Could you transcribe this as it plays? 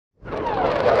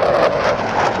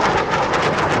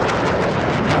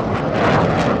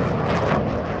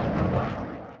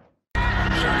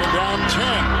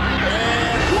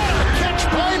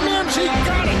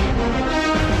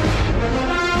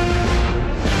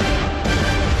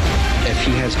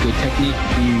he has good technique,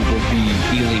 he will be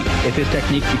elite. If his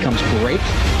technique becomes great,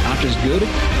 not just good,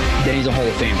 then he's a Hall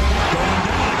of Famer. Going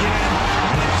down again.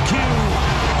 It's Q.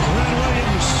 Red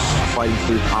Williams. Fighting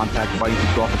through contact, fighting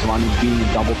through offensive line, being a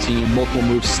double team, multiple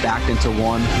moves stacked into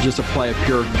one, just a play of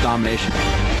pure domination.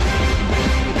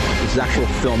 This is actual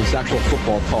film, this is actual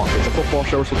football talk. It's a football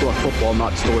show, we're supposed to talk football,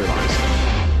 not storylines.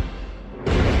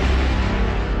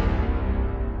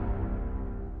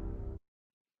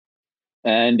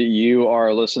 And you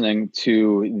are listening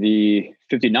to the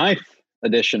 59th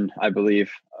edition, I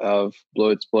believe, of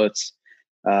Blue Blitz.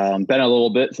 Been a little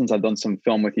bit since I've done some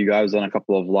film with you guys, done a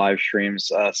couple of live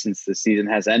streams since the season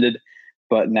has ended.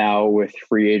 But now with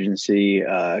free agency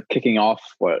kicking off,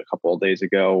 a couple of days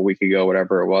ago, a week ago,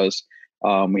 whatever it was,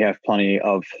 we have plenty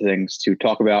of things to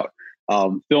talk about.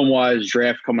 Film-wise,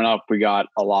 draft coming up, we got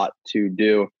a lot to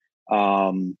do.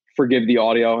 Forgive the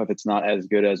audio if it's not as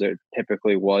good as it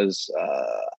typically was.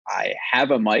 I have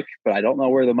a mic, but I don't know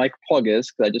where the mic plug is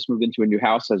because I just moved into a new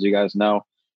house, as you guys know,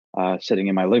 sitting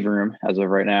in my living room as of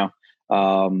right now.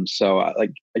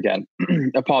 Again,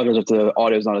 apologize if the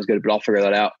audio is not as good, but I'll figure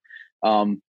that out.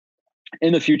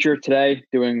 In the future today,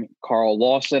 doing Carl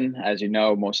Lawson, as you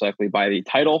know, most likely by the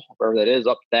title, wherever that is,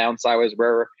 up, down, sideways,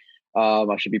 wherever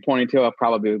I should be pointing to.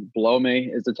 Probably below me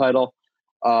is the title.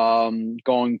 I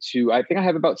think I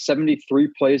have about 73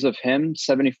 plays of him,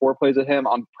 74 plays of him.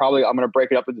 I'm going to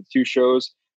break it up into two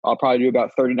shows. I'll probably do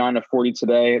about 39 to 40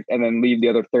 today and then leave the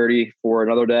other 30 for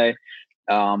another day.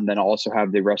 Then I'll also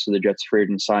have the rest of the Jets free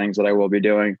agent signings that I will be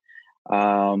doing.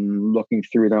 Looking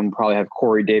through them, probably have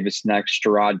Corey Davis next,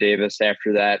 Gerard Davis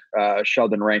after that,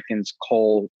 Sheldon Rankins,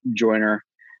 Cole Joyner.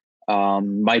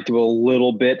 Might do a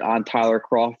little bit on Tyler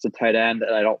Croft, a tight end,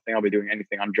 and I don't think I'll be doing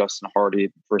anything on Justin Hardy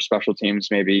for special teams.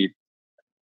 Maybe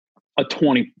a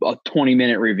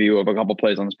 20-minute review of a couple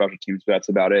plays on the special teams. But that's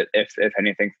about it, if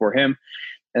anything, for him.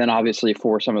 And then obviously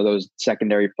for some of those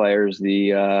secondary players,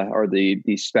 the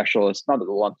specialists, not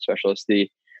the one specialist, the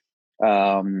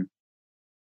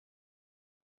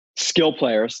skill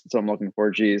players. That's what I'm looking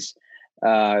for.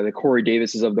 The Corey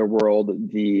Davises of the world,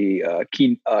 the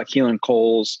Keelan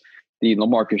Coles, the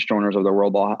LaMarcus Joyners of the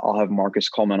world. I'll have Marcus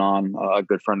Coleman on, a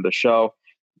good friend of the show,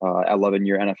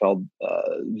 11-year NFL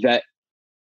vet,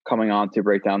 coming on to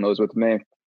break down those with me.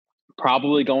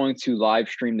 Probably going to live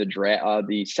stream the draft,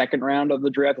 the second round of the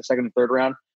draft, the second and third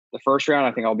round. The first round,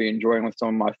 I think I'll be enjoying with some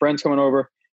of my friends coming over.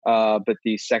 But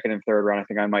the second and third round, I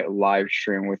think I might live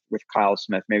stream with Kyle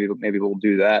Smith. Maybe we'll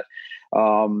do that.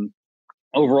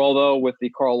 Overall, though, with the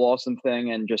Carl Lawson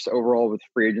thing and just overall with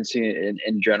free agency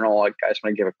in general, I just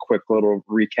want to give a quick little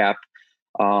recap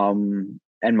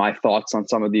and my thoughts on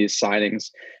some of these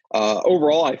signings.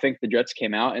 Overall, I think the Jets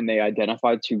came out and they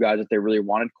identified two guys that they really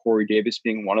wanted, Corey Davis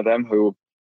being one of them, who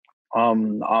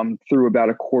through about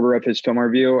a quarter of his film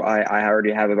review, I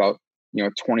already have about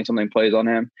 20-something plays on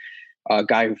him. A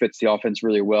guy who fits the offense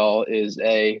really well, is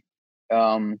a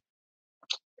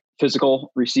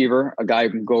physical receiver, a guy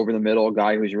who can go over the middle, a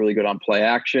guy who's really good on play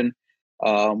action.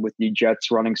 With the Jets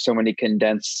running so many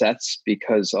condensed sets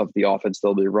because of the offense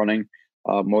they'll be running,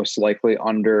 most likely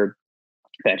under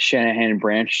that Shanahan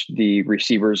branch, the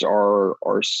receivers are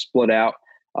split out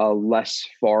less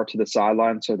far to the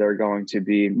sideline, so they're going to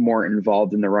be more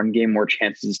involved in the run game, more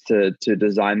chances to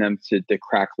design them to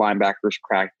crack linebackers,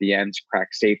 crack the ends,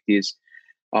 crack safeties,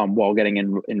 while getting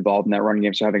involved in that run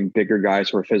game. So having bigger guys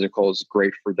who are physical is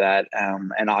great for that.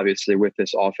 And obviously with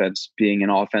this offense being an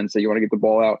offense that you want to get the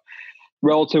ball out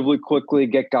relatively quickly,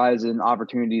 get guys in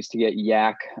opportunities to get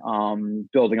yak,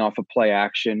 building off of play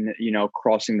action,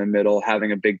 crossing the middle,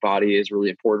 having a big body is really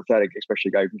important for that, especially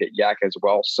a guy who can get yak as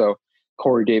well. So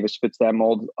Corey Davis fits that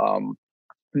mold.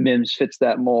 Mims fits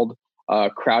that mold.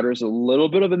 Crowder's a little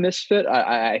bit of a misfit.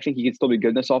 I think he can still be good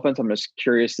in this offense. I'm just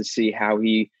curious to see how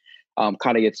he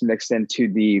kind of gets mixed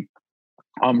into the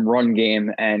run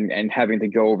game and having to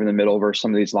go over the middle versus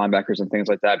some of these linebackers and things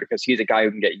like that, because he's a guy who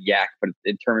can get yak, but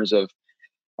in terms of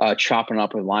chopping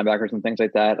up with linebackers and things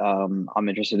like that, I'm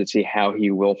interested to see how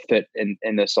he will fit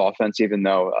in this offense, even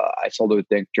though I still do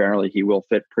think generally he will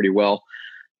fit pretty well.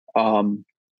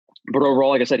 But overall,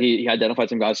 like I said, he identified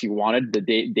some guys he wanted.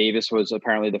 Davis was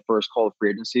apparently the first call of free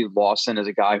agency. Lawson is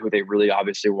a guy who they really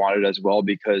obviously wanted as well,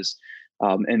 because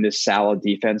in this Saleh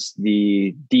defense,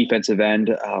 the defensive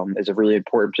end is a really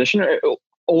important position,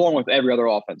 along with every other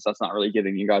offense. That's not really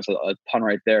giving you guys a ton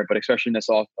right there, but especially in this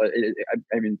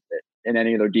in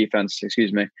any other defense,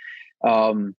 excuse me.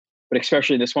 But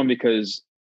especially in this one, because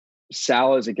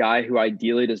Saleh is a guy who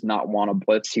ideally does not want to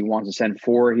blitz. He wants to send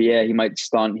four. He might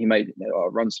stunt. He might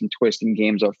run some twisting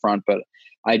games up front, but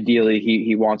ideally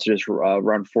he wants to just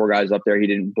run four guys up there. He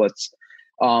didn't blitz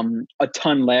a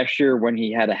ton last year when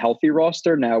he had a healthy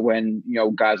roster. Now, when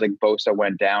guys like Bosa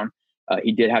went down,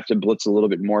 he did have to blitz a little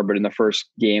bit more. But in the first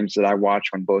games that I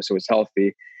watched when Bosa was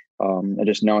healthy, and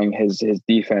just knowing his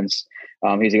defense,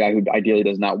 he's a guy who ideally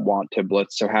does not want to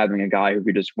blitz. So having a guy who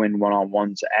could just win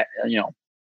one-on-ones,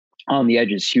 on the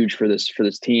edge is huge for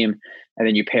this team. And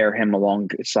then you pair him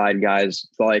alongside guys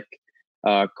like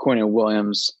Quinnen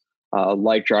Williams,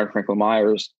 like John Franklin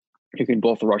Myers, who can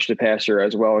both rush the passer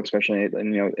as well, especially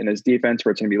in his defense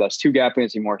where it's going to be less two gapping,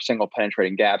 it's more single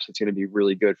penetrating gaps. It's going to be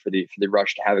really good for the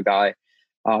rush to have a guy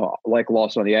like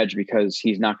Lawson on the edge, because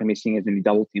he's not going to be seeing as many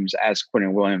double teams as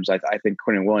Quinnen Williams. I think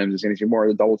Quinnen Williams is going to see more of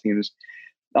the double teams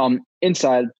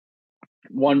inside.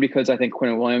 One, because I think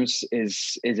Quinnen Williams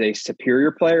is a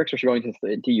superior player, especially going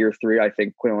into year 3. I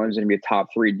think Quinnen Williams is going to be a top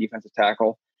 3 defensive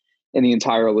tackle in the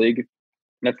entire league.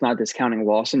 That's not discounting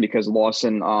Lawson, because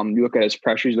Lawson, you look at his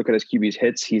pressures, you look at his QB's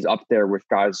hits, he's up there with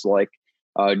guys like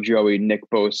Joey, Nick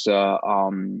Bosa,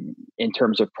 in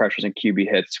terms of pressures and QB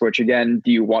hits. Which again,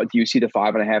 do you see the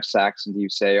 5.5 sacks and do you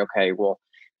say, okay, well,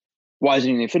 why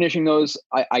isn't he finishing those?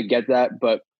 I get that,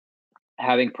 but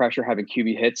having pressure, having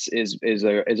QB hits is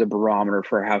a barometer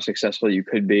for how successful you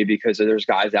could be, because there's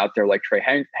guys out there like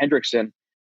Trey Hendrickson,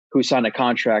 who signed a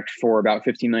contract for about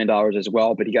 $15 million as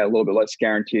well, but he got a little bit less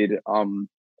guaranteed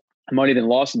money than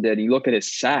Lawson did. And you look at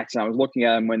his sacks, and I was looking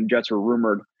at him when the Jets were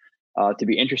rumored to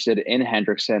be interested in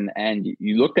Hendrickson, and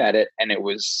you looked at it, and it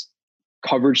was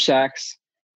coverage sacks,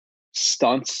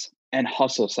 stunts, and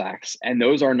hustle sacks, and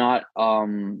those are not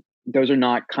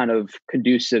kind of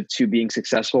conducive to being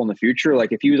successful in the future.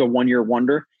 Like if he was a one-year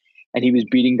wonder and he was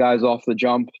beating guys off the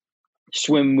jump,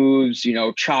 swim moves,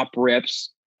 chop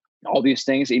rips, all these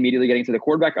things, immediately getting to the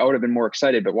quarterback, I would have been more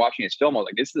excited. But watching his film, I was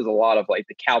like, this is a lot of like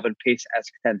the Calvin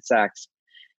Pace-esque 10 sacks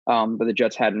that the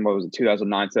Jets had in,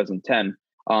 2009, 2010,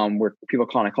 where people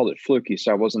kind of called it fluky.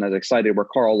 So I wasn't as excited, where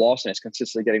Carl Lawson is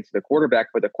consistently getting to the quarterback,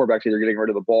 but the quarterback's either getting rid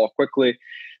of the ball quickly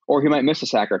or he might miss a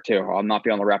sack or two. I'll not be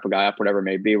able to wrap a guy up, whatever it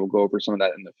may be. We'll go over some of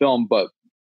that in the film. But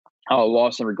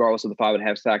Lawson, regardless of the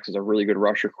 5.5 sacks, is a really good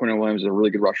rusher. Quinnen Williams is a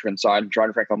really good rusher inside.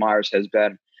 John Franklin Myers has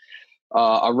been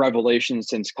a revelation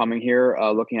since coming here.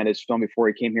 Looking at his film before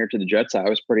he came here to the Jets, I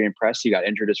was pretty impressed. He got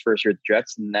injured his first year at the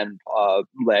Jets, and then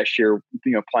last year,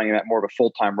 playing that more of a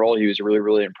full-time role, he was really,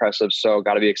 really impressive. So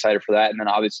got to be excited for that. And then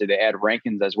obviously they add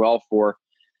Rankins as well for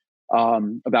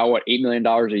about $8 million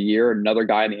a year. Another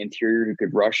guy in the interior who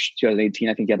could rush. 2018,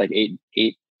 I think he had like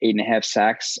 8.5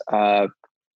 sacks.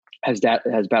 Has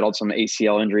battled some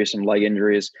ACL injuries, some leg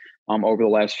injuries over the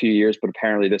last few years, but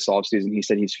apparently this offseason he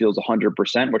said he feels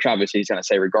 100%, which obviously he's going to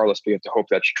say regardless, but you have to hope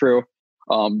that's true.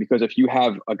 Because if you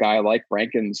have a guy like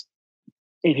Rankins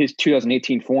in his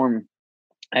 2018 form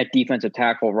at defensive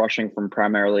tackle, rushing from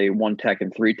primarily 1 tech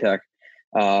and 3 tech,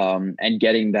 and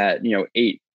getting that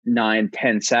 8, 9,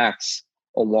 10 sacks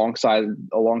alongside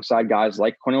guys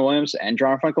like Quinnen Williams and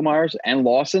John Franklin Myers and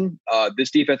Lawson,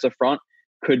 this defensive front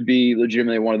could be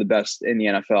legitimately one of the best in the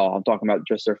NFL. I'm talking about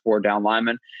just their 4 down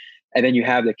linemen. And then you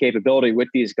have the capability with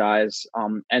these guys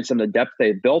and some of the depth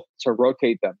they've built to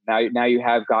rotate them. Now you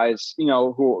have guys,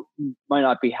 who might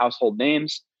not be household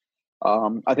names.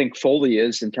 I think Foley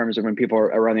is, in terms of when people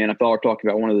around the NFL are talking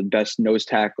about one of the best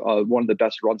one of the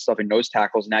best run stuffing nose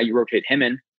tackles. Now you rotate him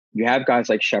in. You have guys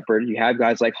like Shepard, you have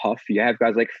guys like Huff, you have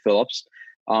guys like Phillips,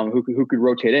 who could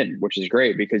rotate in, which is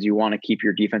great because you want to keep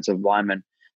your defensive linemen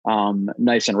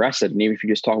nice and rested. And even if you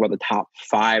just talk about the top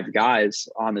 5 guys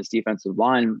on this defensive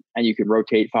line, and you can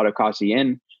rotate Fatukasi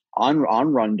in on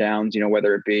rundowns,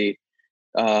 whether it be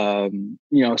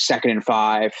 2nd and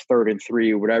 5, 3rd and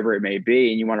 3, whatever it may be,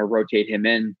 and you want to rotate him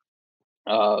in,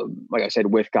 like I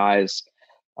said, with guys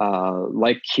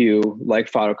like Q,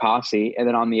 like Fatukasi, and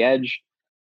then on the edge,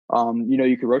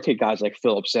 you could rotate guys like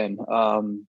Phillips in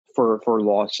for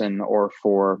Lawson or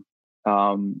for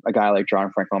a guy like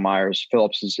John Franklin Myers.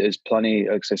 Phillips is plenty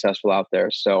successful out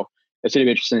there. So it's going to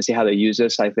be interesting to see how they use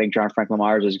this. I think John Franklin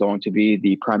Myers is going to be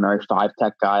the primary 5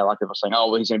 tech guy. A lot of people are saying, oh,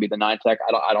 well, he's going to be the 9 tech.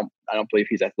 I don't believe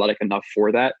he's athletic enough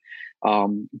for that.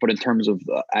 But in terms of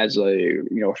as a,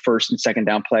 first and second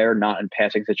down player, not in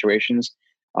passing situations,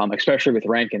 especially with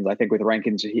Rankins, I think with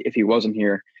Rankins, if he wasn't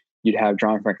here, you'd have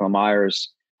John Franklin Myers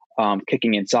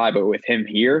kicking inside, but with him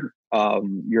here,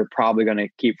 you're probably going to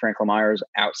keep Franklin Myers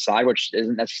outside, which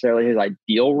isn't necessarily his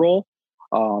ideal role.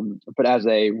 But as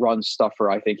a run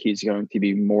stuffer, I think he's going to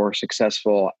be more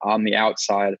successful on the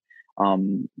outside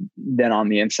than on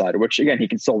the inside, which again, he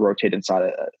can still rotate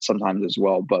inside sometimes as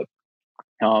well. But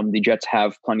the Jets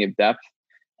have plenty of depth.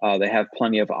 They have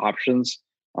plenty of options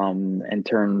in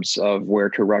terms of where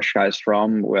to rush guys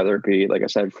from, whether it be, like I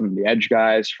said, from the edge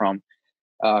guys, from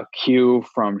Q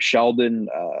from Sheldon,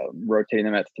 rotating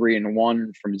them at 3 and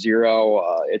 1 from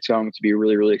 0. It's going to be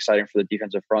really, really exciting for the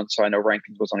defensive front. So I know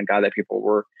Rankins was on a guy that people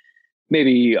were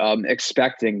maybe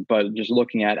expecting, but just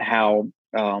looking at how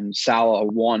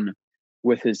Saleh won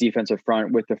with his defensive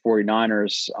front with the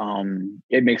 49ers,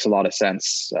 it makes a lot of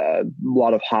sense. A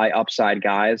lot of high upside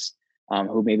guys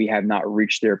who maybe have not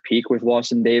reached their peak with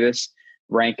Lawson Davis.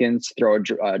 Rankins, throw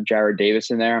Jared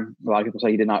Davis in there. A lot of people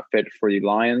say he did not fit for the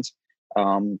Lions,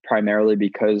 primarily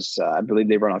because I believe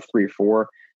they run a 3-4.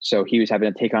 So he was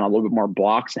having to take on a little bit more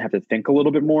blocks and have to think a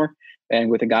little bit more. And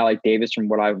with a guy like Davis, from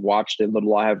what I've watched, and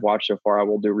little I have watched so far, I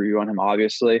will do a review on him,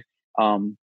 obviously.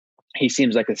 He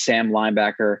seems like a Sam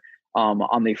linebacker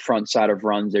on the front side of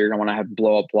runs. You're going to want to have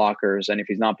blow up blockers. And if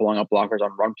he's not blowing up blockers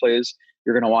on run plays,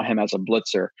 you're going to want him as a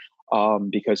blitzer.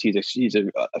 Because he's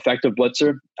an effective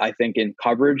blitzer. I think in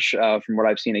coverage, from what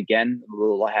I've seen, again, the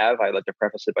little I like to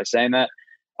preface it by saying that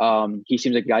he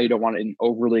seems like a guy you don't want in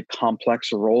overly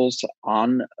complex roles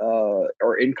on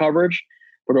or in coverage,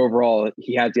 but overall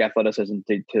he has the athleticism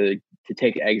to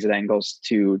take exit angles,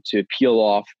 to peel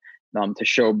off, to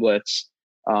show blitz,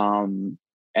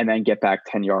 and then get back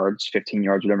 10 yards, 15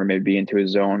 yards, whatever it may be, into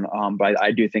his zone. But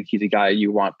I do think he's a guy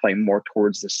you want playing more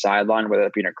towards the sideline, whether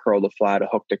it be in a curl to flat, a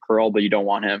hook to curl, but you don't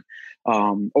want him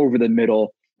over the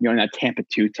middle, in that Tampa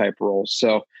 2 type role.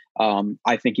 So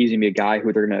I think he's going to be a guy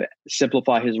who they're going to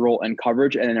simplify his role in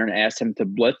coverage, and then they're going to ask him to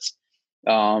blitz,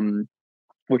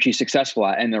 which he's successful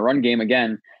at. And the run game,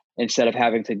 again, instead of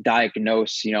having to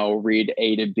diagnose, read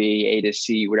A to B, A to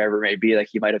C, whatever it may be, like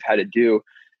he might have had to do,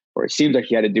 or it seems like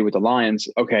he had to do with the Lions.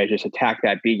 Okay, just attack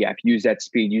that B gap, use that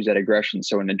speed, use that aggression.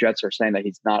 So when the Jets are saying that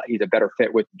he's a better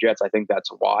fit with the Jets, I think that's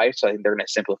why. So I think they're going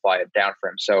to simplify it down for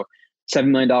him. So $7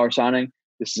 million signing.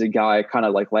 This is a guy kind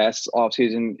of like last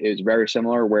offseason is very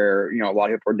similar, where, a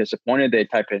lot of people are disappointed. They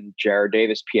type in Jared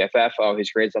Davis, PFF. Oh, his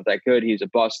grade's not that good. He's a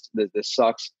bust. This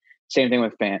sucks. Same thing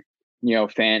with Fant.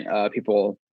 Fant,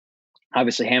 people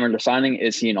obviously hammered the signing.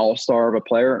 Is he an all-star of a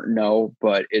player? No,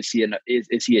 but is he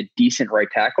a decent right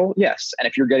tackle? Yes. And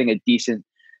if you're getting a decent,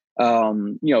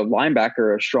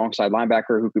 linebacker, a strong side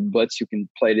linebacker who could blitz, who can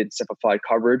play it in simplified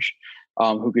coverage,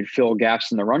 who could fill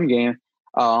gaps in the run game,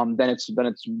 then it's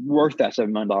worth that $7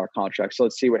 million contract. So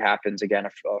let's see what happens. Again, a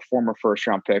former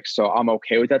first-round pick. So I'm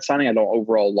okay with that signing. I don't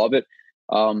overall love it.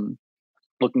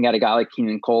 Looking at a guy like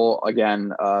Keenan Cole,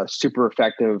 again, super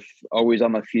effective, always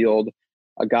on the field.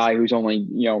 A guy who's only,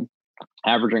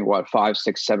 averaging 500,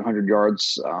 600, 700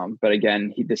 yards. But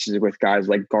again, this is with guys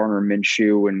like Gardner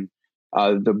Minshew and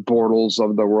the Bortles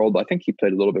of the world. I think he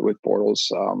played a little bit with Bortles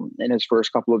in his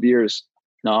first couple of years.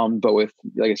 But with,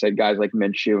 like I said, guys like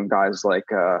Minshew and guys like,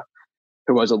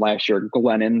 who was it last year,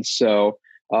 Glennon. So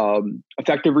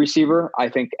effective receiver. I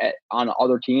think on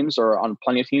other teams or on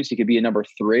plenty of teams, he could be a number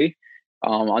 3.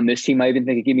 On this team, I even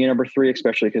think it could be a number 3,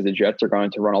 especially because the Jets are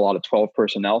going to run a lot of 12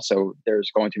 personnel. So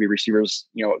there's going to be receivers,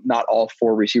 not all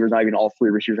 4 receivers, not even all 3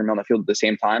 receivers are on the field at the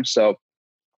same time. So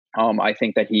I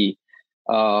think that he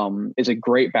is a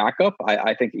great backup.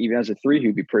 I think even as a 3,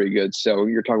 he'd be pretty good. So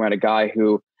you're talking about a guy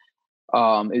who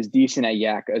is decent at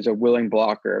yak, as a willing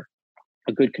blocker,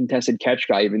 a good contested catch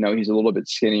guy, even though he's a little bit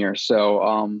skinnier.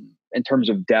 So in terms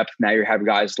of depth, now you have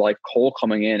guys like Cole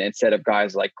coming in instead of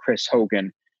guys like Chris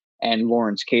Hogan and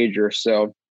Lawrence Cager.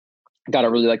 So got to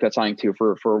really like that signing too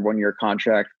for a 1-year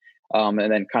contract. And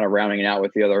then kind of rounding it out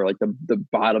with the other, like the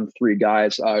bottom 3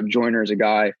 guys. Joyner is a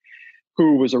guy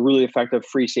who was a really effective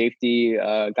free safety,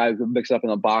 guy who mixed up in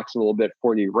the box a little bit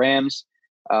for the Rams.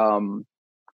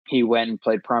 He went and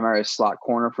played primary slot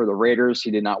corner for the Raiders.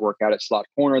 He did not work out at slot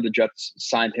corner. The Jets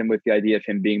signed him with the idea of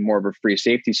him being more of a free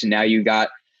safety. So now you got,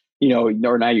 you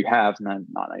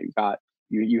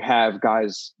have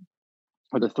guys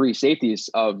with the 3 safeties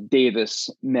of Davis,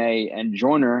 May, and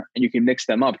Joyner, and you can mix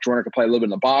them up. Joyner can play a little bit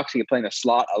in the box. He can play in the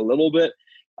slot a little bit.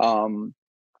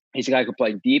 He's a guy who can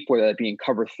play deep, whether that be in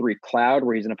cover 3 cloud,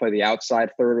 where he's going to play the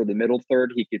outside third or the middle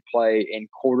third. He could play in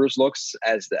quarters looks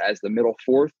as the middle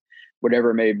fourth,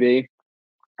 whatever it may be.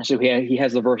 So he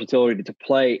has the versatility to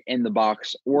play in the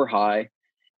box or high.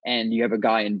 And you have a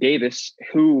guy in Davis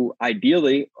who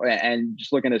ideally, and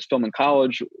just looking at his film in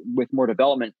college with more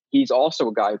development, he's also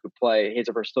a guy who could play. He has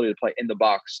a versatility to play in the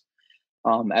box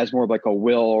as more of like a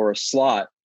will or a slot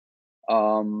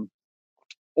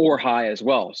or high as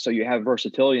well. So you have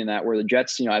versatility in that, where the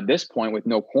Jets, at this point with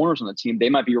no corners on the team, they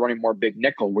might be running more big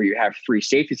nickel, where you have 3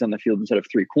 safeties on the field instead of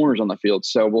 3 corners on the field.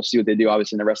 So we'll see what they do,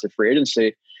 obviously, in the rest of free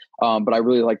agency. But I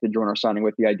really like the Joyner signing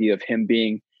with the idea of him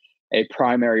being a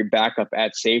primary backup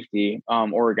at safety,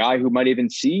 or a guy who might even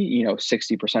see,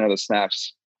 60% of the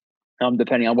snaps,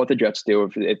 depending on what the Jets do.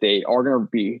 If they are going to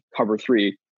be cover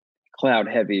 3 cloud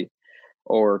heavy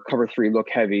or cover 3 look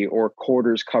heavy or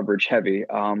quarters coverage heavy.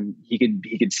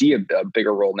 He could see a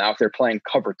bigger role. Now, if they're playing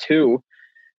cover 2,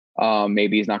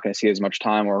 maybe he's not going to see as much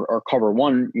time, or cover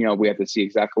 1, we have to see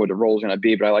exactly what the role is going to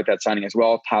be. But I like that signing as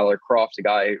well. Tyler Kroft, a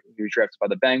guy who was drafted by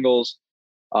the Bengals,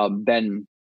 been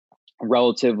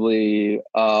relatively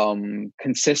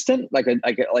consistent, like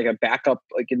a backup,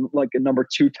 like a number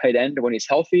 2 tight end when he's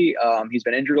healthy. He's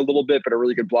been injured a little bit, but a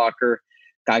really good blocker.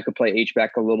 Guy could play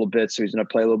H-back a little bit, so he's going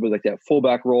to play a little bit like that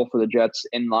fullback role for the Jets,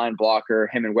 inline blocker.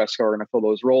 Him and Wesco are going to fill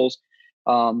those roles.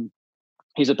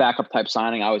 He's a backup type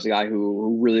signing. I was a guy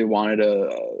who really wanted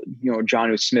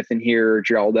Jonnu Smith in here,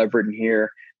 Gerald Everett in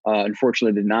here.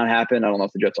 Unfortunately, it did not happen. I don't know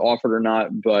if the Jets offered or not,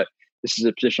 but this is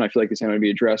a position I feel like is going to be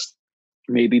addressed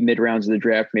maybe mid rounds of the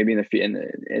draft, maybe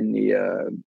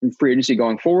in free agency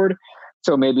going forward.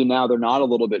 So maybe now they're not a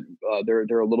little bit,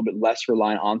 they're a little bit less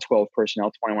reliant on 12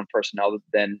 personnel, 21 personnel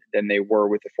than they were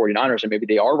with the 49ers. And maybe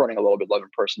they are running a little bit 11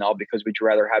 personnel because we'd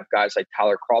rather have guys like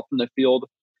Tyler Kroft in the field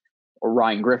or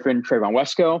Ryan Griffin, Trayvon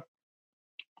Wesco,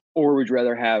 or would you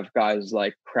rather have guys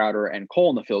like Crowder and Cole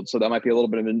in the field? So that might be a little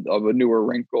bit of a newer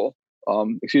wrinkle,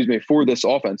 for this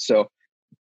offense. So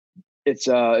it's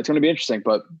going to be interesting,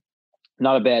 but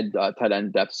not a bad tight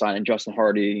end depth signing. Justin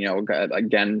Hardy,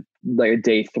 again, like a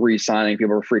day 3 signing.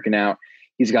 People are freaking out.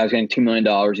 These guys getting $2 million.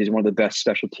 He's one of the best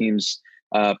special teams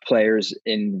players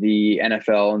in the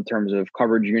NFL in terms of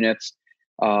coverage units.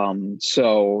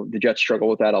 So the Jets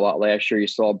struggled with that a lot last year. You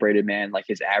saw Braden Mann, like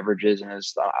his averages and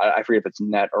his, I forget if it's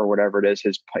net or whatever it is,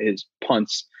 his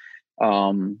punts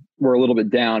were a little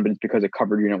bit down, but it's because the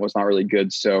coverage unit was not really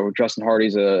good. So Justin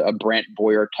Hardy's a Brant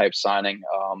Boyer type signing.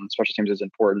 Special teams is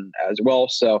important as well.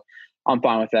 So I'm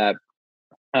fine with that.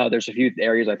 There's a few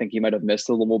areas I think he might have missed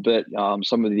a little bit.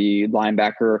 Some of the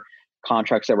linebacker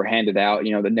contracts that were handed out,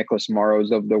 the Nicholas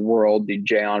Morrows of the world, the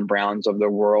Jayon Browns of the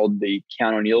world, the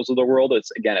Keanu Neals of the world.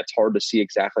 It's hard to see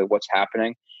exactly what's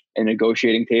happening in the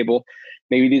negotiating table.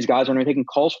 Maybe these guys aren't even taking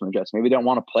calls from the Jets. Maybe they don't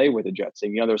want to play with the Jets.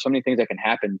 And, there's so many things that can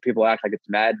happen. People act like it's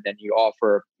mad. And you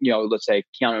offer, let's say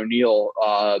Keanu Neal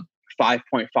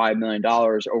 $5.5 million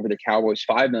over the Cowboys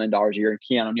 $5 million a year, and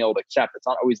Keanu Neal would accept. It's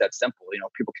not always that simple.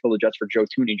 People kill the Jets for Joe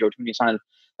Thuney. Joe Thuney signed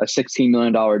a $16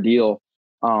 million deal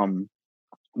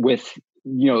with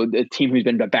the team who's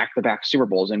been to back-to-back Super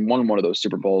Bowls and won one of those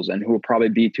Super Bowls, and who will probably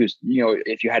be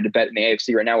if you had to bet in the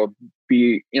AFC right now, would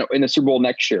be in the Super Bowl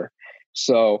next year.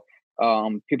 So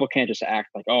people can't just act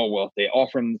like, oh well, if they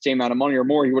offer him the same amount of money or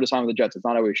more, he would have signed with the Jets. It's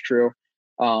not always true.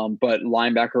 But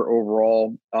linebacker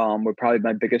overall would probably be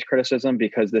my biggest criticism,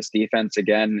 because this defense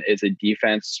again is a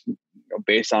defense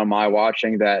based on my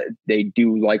watching that they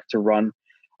do like to run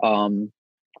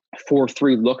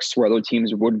 4-3 looks where other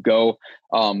teams would go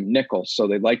nickels. So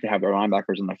they like to have their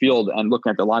linebackers in the field. And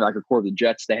looking at the linebacker core of the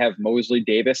Jets, they have Mosley,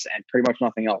 Davis, and pretty much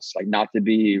nothing else. Like, not to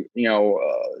be,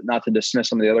 not to dismiss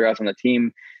some of the other guys on the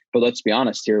team, but let's be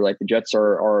honest here. Like, the Jets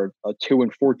are a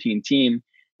 2-14 team,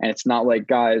 and it's not like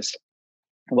guys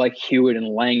like Hewitt and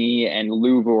Lange and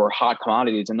Louvu are hot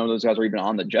commodities, and none of those guys are even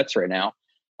on the Jets right now.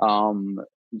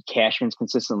 Cashman's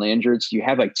consistently injured, so you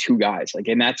have like 2 guys, like,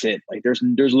 and that's it. Like, there's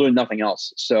literally nothing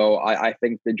else. So I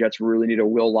think the Jets really need a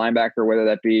will linebacker, whether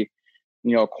that be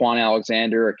Quan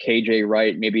Alexander or KJ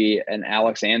Wright, maybe an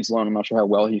Alex Anzalone. I'm not sure how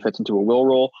well he fits into a will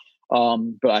role,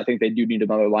 but I think they do need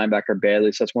another linebacker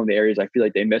badly. So that's one of the areas I feel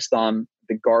like they missed on.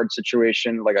 The guard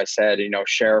situation, like I said,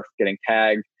 Sheriff getting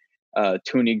tagged,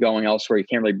 Thuney going elsewhere. You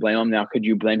can't really blame him. Now, could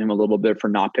you blame him a little bit for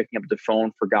not picking up the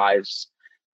phone for guys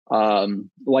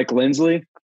like Lindsley?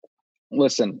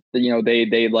 Listen,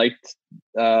 they liked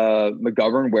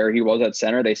McGovern where he was at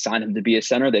center. They signed him to be a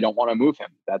center. They don't want to move him.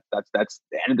 That's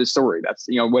the end of the story. That's,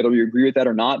 whether you agree with that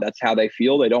or not, that's how they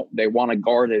feel. They want a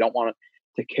guard. They don't want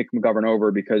to kick McGovern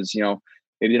over because,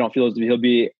 maybe they don't feel as he'll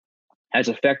be as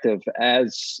effective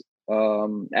as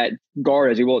at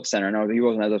guard as he will at center. No, he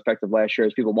wasn't as effective last year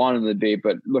as people wanted him to be,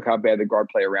 but look how bad the guard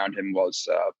play around him was.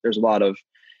 There's a lot of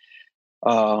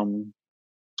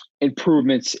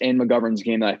improvements in McGovern's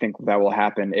game that I think that will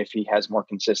happen if he has more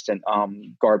consistent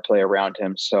guard play around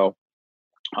him. So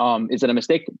is it a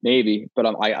mistake? Maybe, but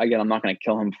I'm not going to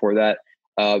kill him for that.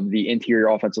 The interior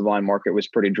offensive line market was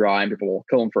pretty dry, and people will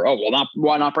kill him for,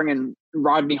 why not bring in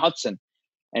Rodney Hudson?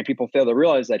 And people fail to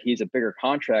realize that he's a bigger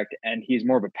contract and he's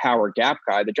more of a power gap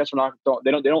guy. The Jets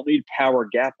they don't need power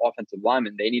gap offensive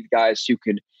linemen. They need guys who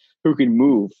could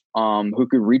move, who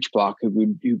could reach block,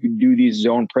 who could do these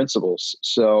zone principles.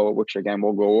 So, which again,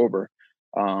 we'll go over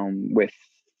with,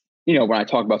 when I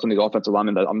talk about some of these offensive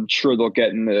linemen that I'm sure they'll get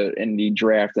in the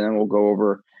draft, and then we'll go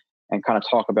over and kind of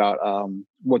talk about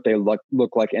what they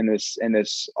look like in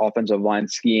this offensive line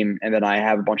scheme. And then I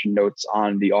have a bunch of notes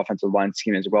on the offensive line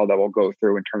scheme as well that we'll go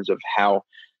through in terms of how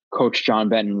Coach John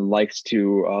Benton likes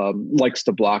to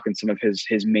block in some of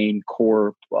his main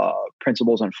core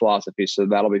principles and philosophies. So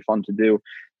that'll be fun to do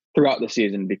throughout the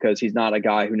season, because he's not a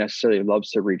guy who necessarily loves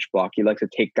to reach block. He likes to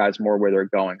take guys more where they're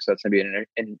going. So that's going to be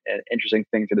an interesting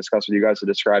thing to discuss with you guys, to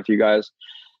describe to you guys.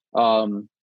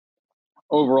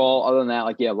 Overall, other than that,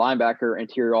 linebacker,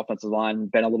 interior offensive line,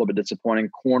 been a little bit disappointing.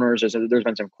 Corners, there's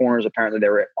been some corners. Apparently they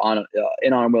were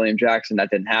in on William Jackson. That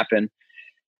didn't happen.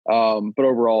 But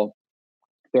overall,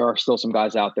 there are still some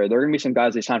guys out there. There are going to be some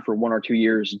guys they signed for 1 or 2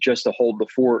 years just to hold the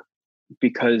fort,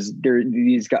 because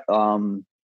these guys,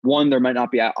 one, there might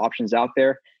not be options out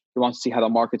there. He wants to see how the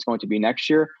market's going to be next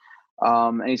year.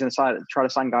 And he's going to try to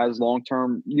sign guys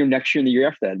long-term, next year and the year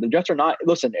after that. The Jets are not,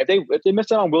 listen, if they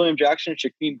missed out on William Jackson,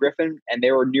 Shaquem Griffin, and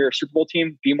they were near a Super Bowl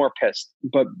team, be more pissed.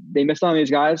 But they missed out on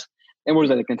these guys. And what is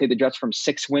that? They can take the Jets from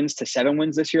 6 wins to 7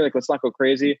 wins this year. Let's not go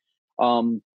crazy.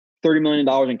 $30 million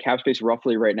in cap space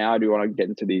roughly right now. I do want to get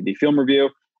into the film review.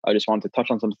 I just wanted to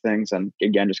touch on some things, and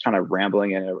again, just kind of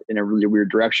rambling in a really weird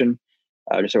direction.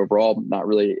 Just overall, it's not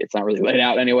really laid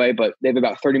out anyway, but they have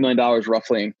about $30 million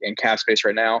roughly in cap space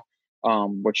right now.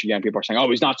 Which again, people are saying, oh,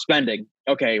 he's not spending.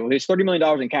 Okay, well, there's $30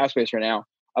 million in cap space right now.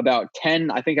 About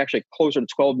 10, I think actually closer to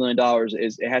 $12 million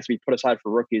it has to be put aside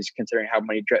for rookies, considering how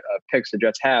many picks the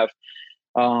Jets have.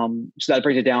 So that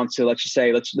brings it down to, let's just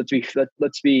say, let's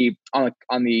be on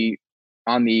the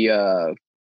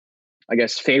I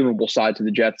guess favorable side to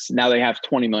the Jets. Now they have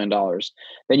 $20 million.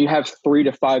 Then you have $3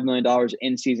 to $5 million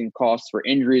in season costs for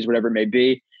injuries, whatever it may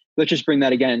be. Let's just bring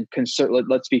that again.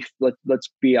 Let's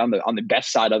be on the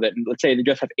best side of it, and let's say they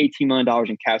just have $18 million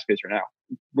in cap space right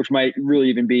now, which might really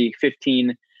even be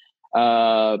 15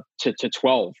 to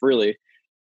 12. Really,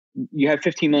 you have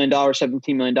 $15 million,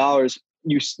 $17 million.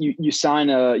 You sign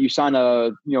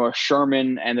a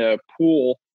Sherman and a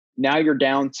Poole. Now you're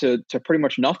down to pretty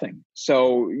much nothing.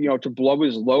 So to blow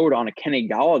his load on a Kenny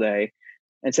Golladay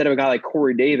instead of a guy like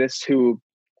Corey Davis, who,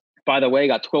 by the way,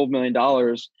 got $12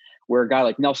 million. Where a guy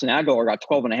like Nelson Aguilar got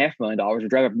 $12.5 million. You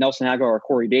drive up Nelson Aguilar or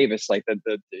Corey Davis,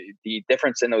 the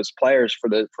difference in those players for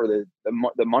the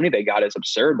money they got is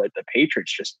absurd. Like the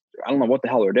Patriots I don't know what the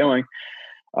hell they're doing.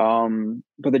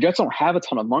 But the Jets don't have a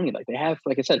ton of money. Like they have,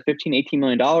 like I said, $18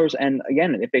 million. And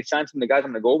again, if they sign some of the guys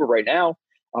I'm going to go over right now,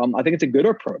 I think it's a good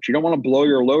approach. You don't want to blow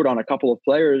your load on a couple of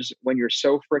players when you're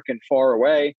so freaking far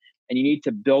away, and you need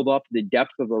to build up the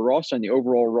depth of the roster and the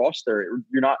overall roster.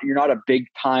 You're not a big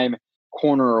time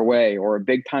corner away, or a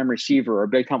big time receiver, or a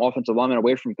big time offensive lineman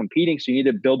away from competing. So you need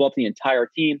to build up the entire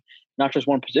team, not just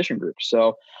one position group.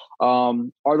 So are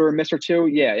there a miss or two?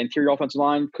 Yeah. Interior offensive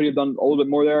line, could have done a little bit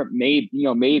more there. Maybe.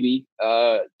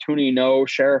 Tooney, no.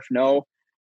 Sheriff, no.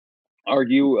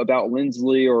 Argue about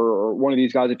Lindsley or one of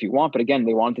these guys if you want, but again,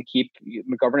 they wanted to keep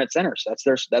McGovern at center. So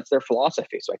that's their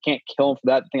philosophy. So I can't kill him for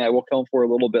that thing. I will kill him for a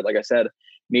little bit. Like I said,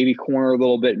 maybe corner a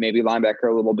little bit, maybe linebacker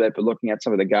a little bit, but looking at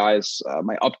some of the guys,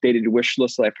 my updated wish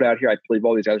list that I put out here, I believe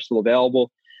all these guys are still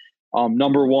available.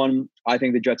 Number one, I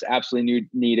think the Jets absolutely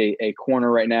need a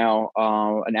corner right now,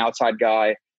 an outside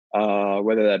guy,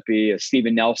 whether that be a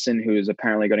Steven Nelson, who is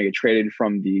apparently going to get traded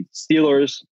from the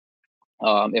Steelers,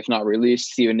 if not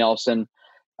released. Steven Nelson,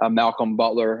 Malcolm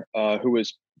Butler, who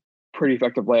was pretty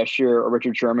effective last year, or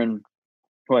Richard Sherman,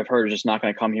 who I've heard is just not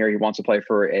going to come here. He wants to play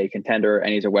for a contender,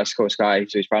 and he's a West Coast guy,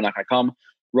 so he's probably not going to come.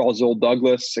 Rasul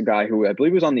Douglas, a guy who I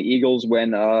believe was on the Eagles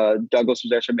when Douglas was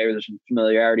there, so maybe there's some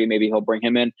familiarity. Maybe he'll bring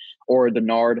him in, or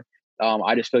Denard.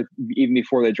 I just feel like even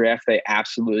before the draft, they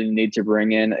absolutely need to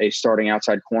bring in a starting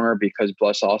outside corner, because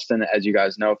Bless Austin, as you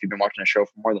guys know, if you've been watching the show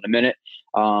for more than a minute,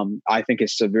 I think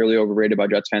is severely overrated by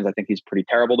Jets fans. I think he's pretty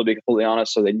terrible, to be completely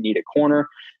honest. So they need a corner.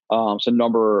 So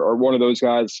one of those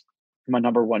guys, my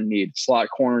number one need. Slot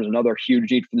corner is another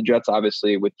huge need for the Jets,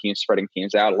 obviously, with teams spreading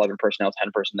teams out, 11 personnel,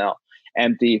 10 personnel,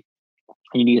 empty.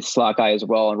 You need a slot guy as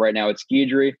well. And right now it's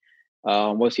Guidry.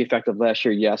 Was he effective last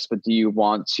year? Yes. But do you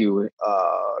want to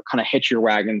kind of hitch your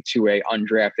wagon to a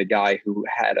undrafted guy who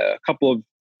had a couple of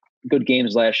good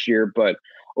games last year, but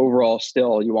overall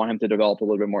still you want him to develop a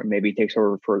little bit more? Maybe he takes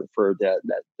over for that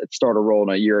starter role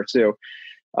in a year or two.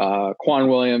 Quan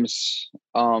Williams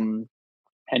and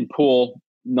Poole,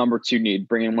 number two need.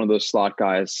 Bring in one of those slot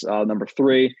guys. Number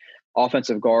three,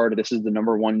 offensive guard. This is the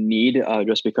number one need,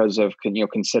 just because of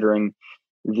considering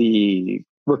the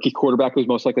rookie quarterback who's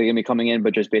most likely going to be coming in,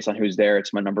 but just based on who's there,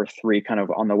 it's my number three kind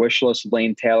of on the wish list.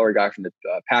 Lane Taylor, a guy from the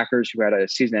Packers who had a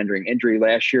season-ending injury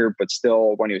last year, but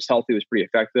still, when he was healthy, was pretty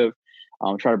effective.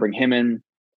 Try to bring him in.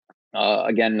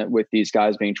 Again, with these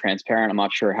guys being transparent, I'm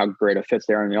not sure how great a fit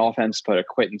they are in the offense, but a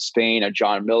Quentin Spain, a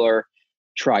John Miller,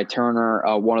 Try Turner,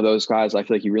 one of those guys, I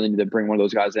feel like you really need to bring one of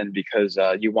those guys in because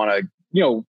you want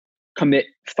to, commit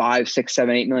 $5, $6, $7,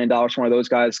 $8 million to one of those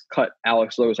guys, cut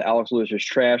Alex Lewis. Alex Lewis is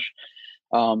trash.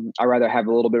 I'd rather have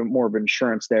a little bit more of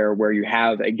insurance there where you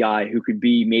have a guy who could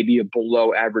be maybe a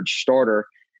below average starter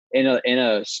in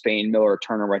a Spain, Miller,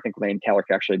 Turner, where I think Lane Taylor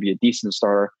could actually be a decent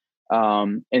starter.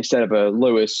 Instead of a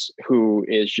Lewis who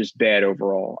is just bad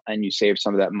overall, and you save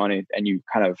some of that money and you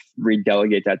kind of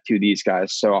redelegate that to these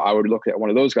guys. So I would look at one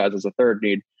of those guys as a third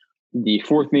need. The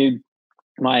fourth need,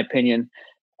 in my opinion,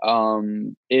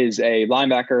 is a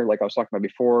linebacker, like I was talking about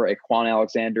before, a Quan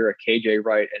Alexander, a KJ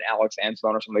Wright, and Alex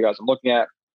Anzalone are some of the guys I'm looking at.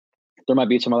 There might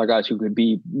be some other guys who could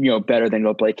be, better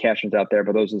than Blake Cashins out there,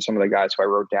 but those are some of the guys who I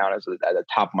wrote down as at the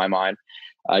top of my mind.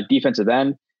 Defensive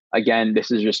end. Again,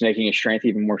 this is just making his strength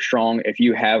even more strong. If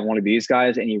you have one of these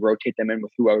guys and you rotate them in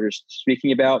with who I was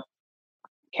speaking about,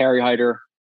 Kerry Hyder,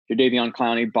 Jadeveon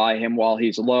Clowney, buy him while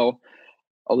he's low,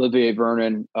 Olivier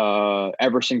Vernon,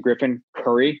 Everson Griffin,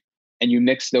 Curry, and you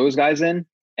mix those guys in,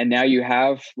 and now you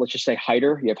have, let's just say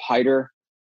Hyder. You have Hyder,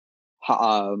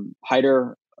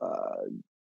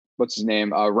 what's his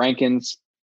name? Rankins,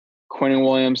 Quinnen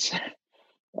Williams,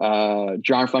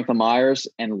 John Franklin Myers,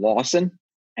 and Lawson.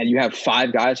 And you have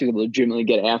 5 guys who can legitimately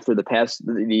get after the pass,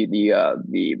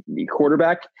 the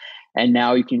quarterback, and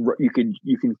now you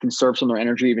can conserve some of their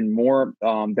energy even more.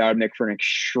 That would make for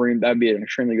that'd be an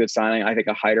extremely good signing. I think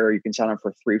a Hyder, you can sign him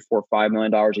for $3, $4, $5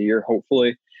 million a year,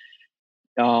 hopefully,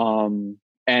 and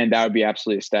that would be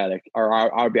absolutely ecstatic. Or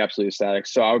I would be absolutely ecstatic.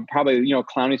 So I would probably,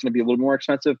 Clowney's going to be a little more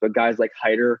expensive, but guys like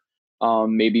Hyder,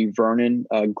 maybe Vernon,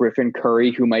 Griffin,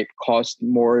 Curry, who might cost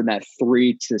more in that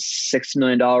 $3 to $6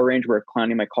 million range, where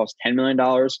Clowney might cost $10 million,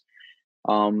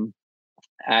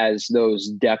 as those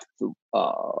depth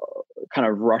kind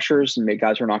of rushers and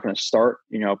guys who are not going to start,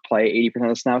 play 80% of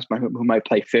the snaps, who might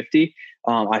play 50,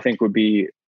 I think would be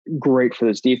great for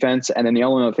this defense. And then the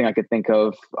only other thing I could think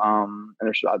of, and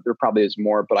there probably is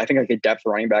more, but I think like a depth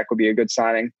running back would be a good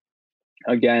signing.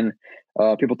 Again,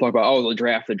 people talk about, the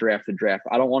draft.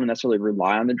 I don't want to necessarily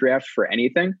rely on the draft for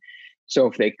anything. So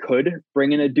if they could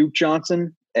bring in a Duke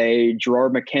Johnson, a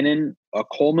Gerard McKinnon, a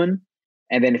Coleman,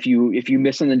 and then if you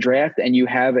miss in the draft and you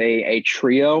have a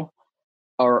trio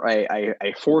or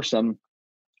a foursome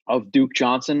of Duke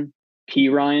Johnson, P.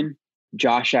 Ryan,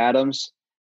 Josh Adams,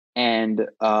 and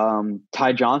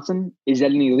Ty Johnson, is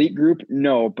that an elite group?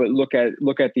 No, but look at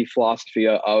the philosophy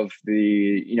of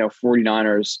the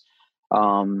 49ers.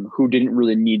 Who didn't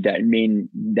really need that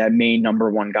main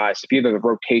number one guy. So if you have a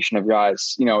rotation of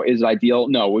guys, is it ideal?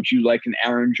 No. Would you like an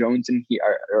Aaron Jones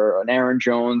or an Aaron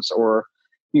Jones or,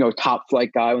 top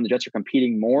flight guy when the Jets are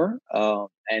competing more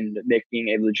and making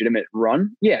a legitimate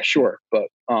run? Yeah, sure. But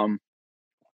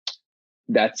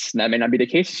that may not be the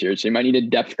case this year. So you might need a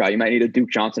depth guy. You might need a Duke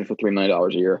Johnson for $3 million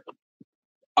a year.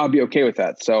 I'll be okay with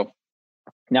that. So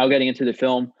now getting into the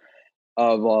film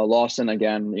of Lawson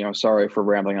again, sorry for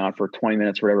rambling on for 20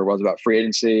 minutes, whatever it was about free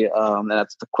agency. And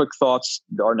that's the quick thoughts.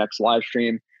 Our next live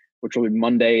stream, which will be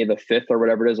Monday the 5th or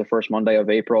whatever it is, the first Monday of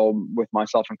April, with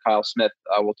myself and Kyle Smith.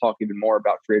 We'll talk even more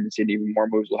about free agency, and even more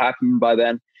moves will happen by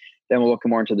then. Then we'll look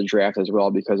more into the draft as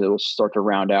well, because it will start to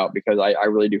round out, because I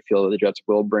really do feel that the Jets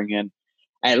will bring in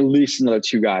at least another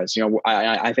 2 guys.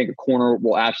 I think a corner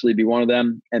will absolutely be one of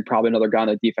them, and probably another guy on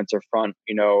the defensive front,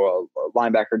 a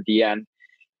linebacker, DN.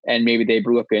 And maybe they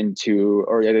look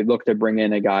to bring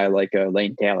in a guy like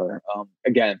Lane Taylor.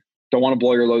 Again, don't want to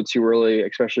blow your load too early,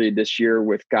 especially this year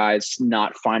with guys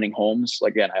not finding homes.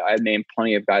 Again, I've named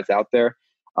plenty of guys out there.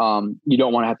 You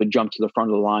don't want to have to jump to the front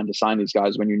of the line to sign these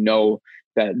guys when you know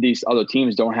that these other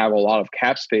teams don't have a lot of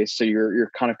cap space. So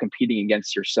you're kind of competing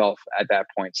against yourself at that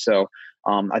point. So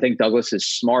I think Douglas is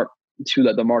smart to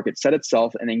let the market set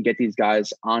itself and then get these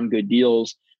guys on good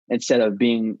deals, instead of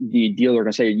being the deal they're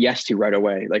going to say yes to right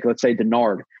away. Like, let's say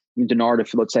Denard,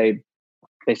 if let's say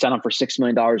they sign up for $6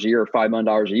 million a year or $5 million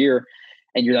a year,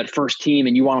 and you're that first team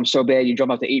and you want them so bad, you jump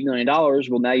up to $8 million.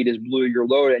 Well, now you just blew your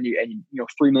load, and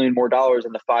 $3 million more dollars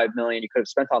than the $5 million you could have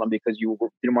spent on them because you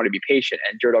didn't want to be patient.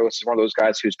 And Joe Douglas is one of those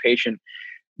guys who's patient,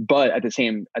 but at the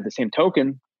same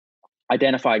token,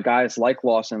 identified guys like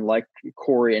Lawson, like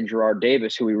Corey and Gerard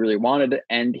Davis, who he really wanted,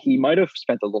 and he might have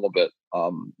spent a little bit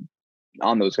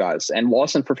on those guys. And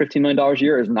Lawson for $15 million a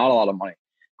year is not a lot of money.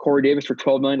 Corey Davis for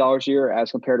 $12 million a year,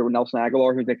 as compared to Nelson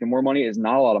Aguilar, who's making more money, is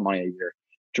not a lot of money a year.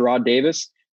 Gerard Davis,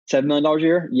 $7 million a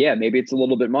year. Yeah, maybe it's a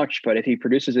little bit much, but if he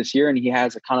produces this year and he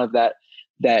has a kind of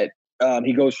that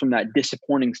he goes from that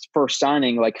disappointing first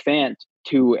signing like Fant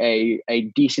to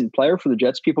a decent player for the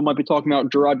Jets. People might be talking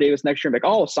about Gerard Davis next year and be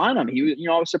like, oh, sign him. He was,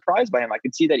 I was surprised by him. I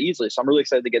could see that easily. So I'm really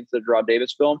excited to get into the Gerard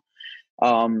Davis film.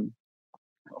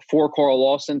 For Carl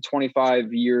Lawson,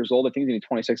 25 years old. I think he's going to be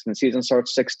 26 in the season.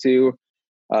 Starts 6'2",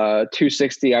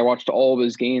 260. I watched all of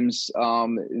his games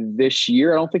this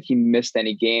year. I don't think he missed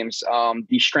any games.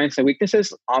 The strengths and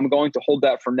weaknesses, I'm going to hold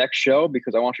that for next show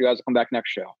because I want you guys to come back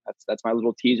next show. That's my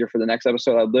little teaser for the next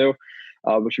episode I'll do,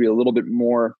 which will be a little bit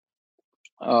more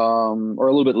or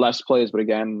a little bit less plays, but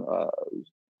again,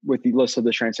 with the list of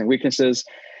the strengths and weaknesses,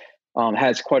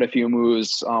 has quite a few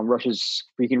moves. Rushes.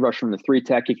 He can rush from the 3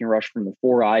 tech. He can rush from the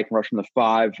 4-eye. He can rush from the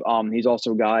 5. He's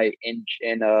also a guy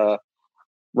in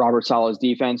Robert Saleh's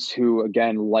defense who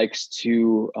again likes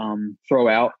to throw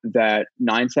out that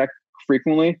 9 tech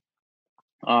frequently.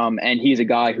 And he's a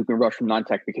guy who can rush from 9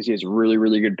 tech because he has really,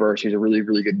 really good burst. He's a really,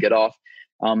 really good get off.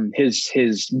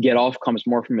 His get off comes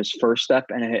more from his first step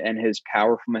and his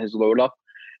power from his load up,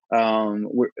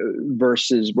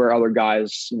 versus where other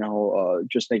guys,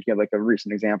 just thinking of like a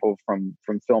recent example from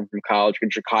film from college,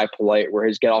 Ja'Kai Polite, where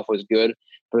his get off was good,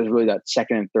 but it was really that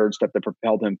second and third step that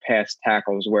propelled him past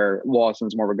tackles, where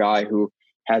Lawson's more of a guy who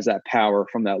has that power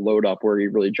from that load up where he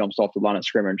really jumps off the line of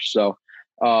scrimmage. So,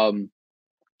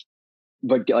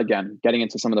 but again, getting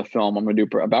into some of the film, I'm going to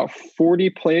do about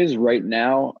 40 plays right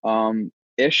now,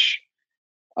 ish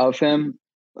of him.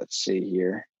 Let's see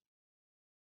here.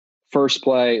 First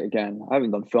play, again, I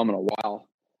haven't done film in a while,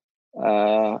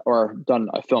 or done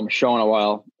a film show in a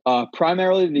while.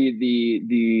 Primarily he's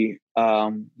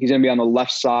going to be on the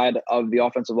left side of the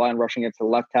offensive line, rushing into the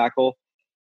left tackle,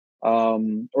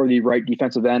 or the right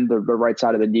defensive end, the right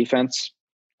side of the defense.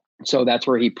 So that's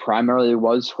where he primarily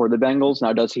was for the Bengals.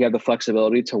 Now, does he have the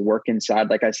flexibility to work inside,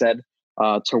 like I said,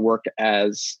 to work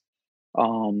as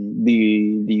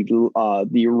the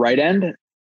right end,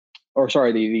 or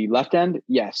sorry, the left end?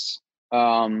 Yes.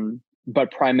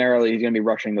 But primarily he's going to be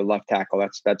rushing the left tackle.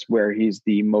 That's where he's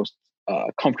the most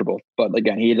comfortable. But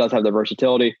again, he does have the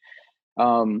versatility.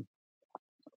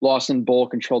 Lawson, Bull,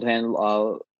 controlled hand,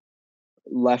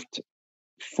 left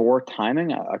 4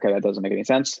 timing. Okay, that doesn't make any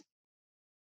sense.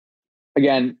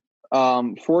 Again,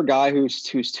 for a guy who's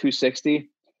 260,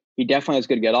 he definitely has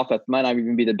good get off. That might not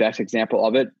even be the best example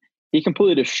of it. He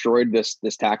completely destroyed this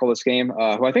tackle this game,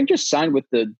 who I think just signed with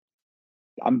the.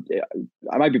 I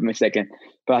might be mistaken,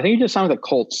 but I think he just signed with the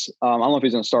Colts. I don't know if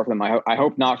he's going to start for them. I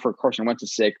hope not for Carson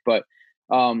Wentz's sake, but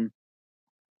Carl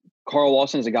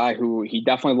Lawson is a guy who he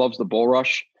definitely loves the bull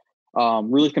rush.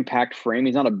 Really compact frame.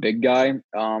 He's not a big guy.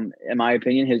 In my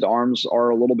opinion, his arms are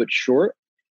a little bit short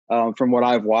from what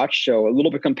I've watched. So a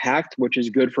little bit compact, which is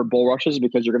good for bull rushes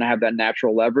because you're going to have that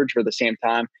natural leverage. But at the same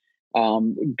time,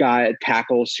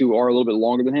 tackles who are a little bit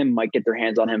longer than him might get their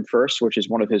hands on him first, which is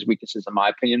one of his weaknesses, in my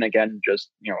opinion. Again, just,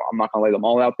 I'm not going to lay them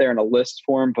all out there in a list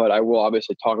for him, but I will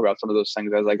obviously talk about some of those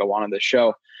things as I go on in this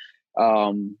show.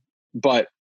 But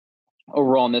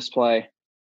overall in this play,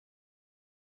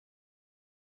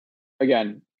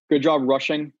 again, good job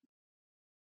rushing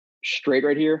straight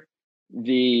right here.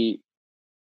 The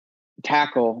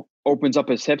tackle opens up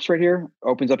his hips right here,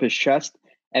 opens up his chest.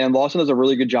 And then Lawson does a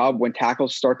really good job when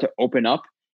tackles start to open up.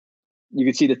 You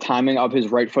can see the timing of his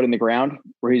right foot in the ground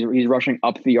where he's rushing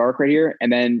up the arc right here.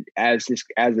 And then as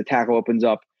the tackle opens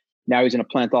up, now he's going to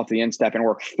plant off the instep and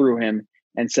work through him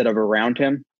instead of around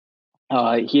him.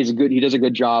 He does a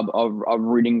good job of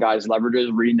reading guys' leverages,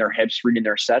 reading their hips, reading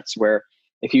their sets, where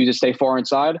if you just stay far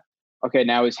inside, okay,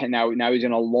 now he's in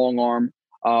a long arm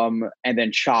and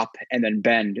then chop and then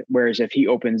bend. Whereas if he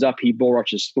opens up, he bull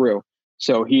rushes through.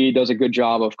 So he does a good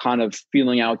job of kind of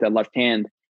feeling out that left hand,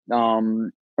 or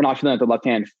not feeling out the left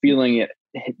hand, feeling it,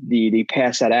 the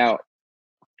pass that out.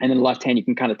 And then the left hand, you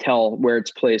can kind of tell where it's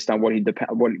placed on what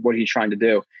he's trying to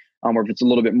do. Or if it's a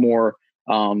little bit more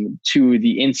to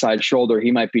the inside shoulder, he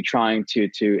might be trying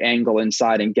to angle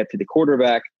inside and get to the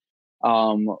quarterback.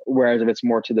 Whereas if it's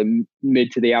more to the mid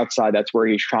to the outside, that's where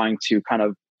he's trying to kind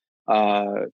of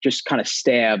just kind of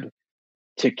stab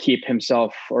to keep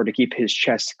himself or to keep his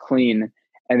chest clean,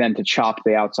 and then to chop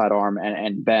the outside arm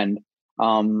and bend.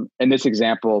 In this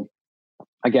example,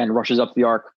 again, rushes up the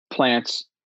arc, plants,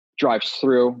 drives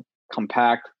through,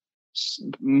 compact,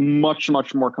 much,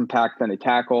 much more compact than the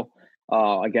tackle.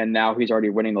 Again, now he's already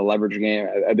winning the leverage game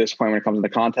at this point when it comes to the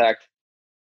contact.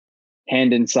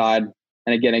 Hand inside.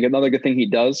 And again, another good thing he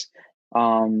does,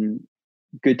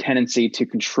 good tendency to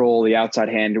control the outside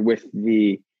hand with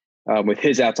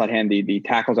his outside hand, the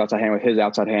tackle's outside hand with his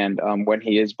outside hand when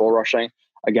he is bull rushing.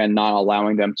 Again, not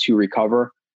allowing them to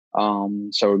recover.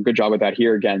 So good job with that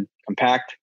here. Again,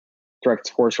 compact,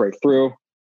 direct force right through,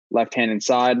 left hand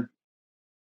inside,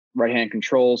 right hand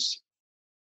controls,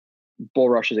 bull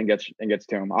rushes and gets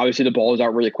to him. Obviously, the ball is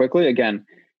out really quickly. Again,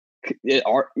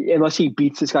 unless he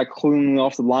beats this guy cleanly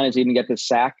off the line, is he going to get the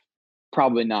sack?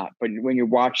 Probably not. But when you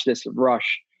watch this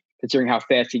rush, considering how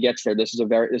fast he gets there, this is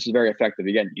very effective.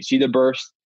 Again, you see the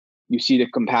burst, you see the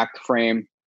compact frame,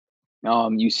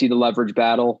 you see the leverage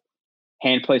battle.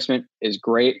 Hand placement is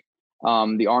great.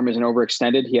 The arm isn't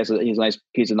overextended.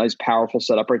 He's a nice powerful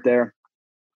setup right there.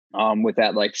 With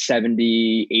that like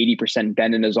 70, 80%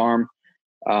 bend in his arm,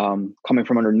 coming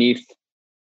from underneath,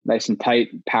 nice and tight,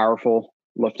 powerful,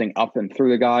 lifting up and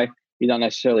through the guy. He's not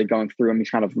necessarily going through him. He's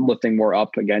kind of lifting more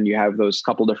up. Again, you have those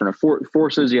couple different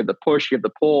forces. You have the push, you have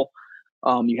the pull,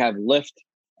 you have lift,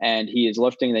 and he is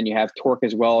lifting. Then you have torque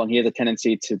as well, and he has a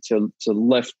tendency to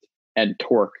lift and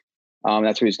torque.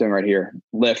 That's what he's doing right here.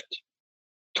 Lift,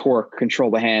 torque,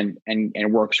 control the hand,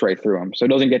 and work straight through him. So it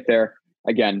doesn't get there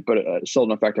again, but still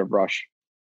an effective rush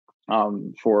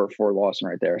for Lawson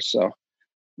right there. So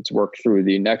let's work through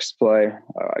the next play.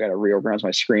 I got to reorganize my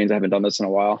screens. I haven't done this in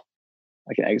a while.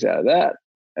 I can exit out of that.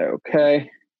 Okay.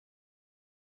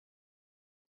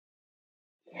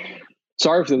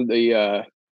 Sorry for the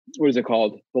what is it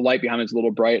called? The light behind me is a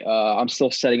little bright. I'm still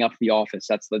setting up the office.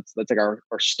 That's like our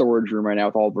storage room right now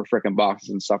with all the freaking boxes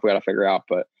and stuff we got to figure out.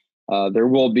 But there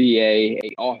will be a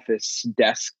office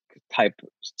desk type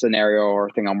scenario or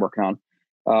thing I'm working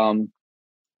on.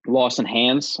 Lawson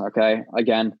hands. Okay.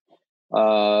 Again,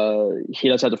 he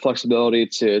does have the flexibility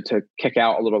to kick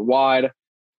out a little wide,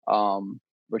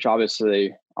 which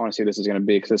obviously I want to see what this is going to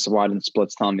be because this wide and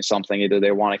split's telling me something. Either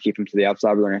they want to keep him to the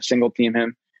outside or they're going to single team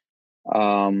him,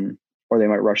 or they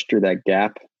might rush through that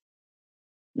gap.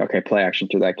 Okay, play action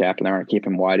through that gap, and they're going to keep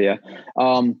him wide. Yeah.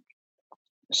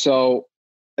 So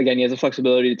again, he has the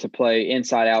flexibility to play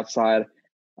inside, outside,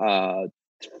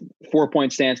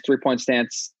 4-point stance, 3-point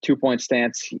stance, 2-point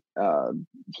stance.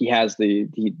 He has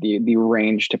the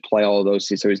range to play all of those.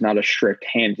 So he's not a strict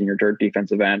hands in your dirt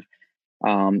defensive end.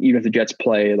 Even if the Jets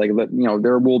play,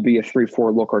 there will be a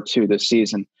 3-4 look or two this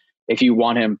season. If you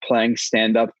want him playing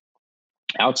stand up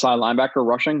outside linebacker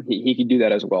rushing, he can do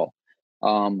that as well.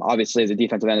 Obviously, as a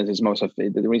defensive end, is he's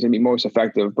going to be most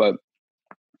effective. But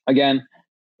again,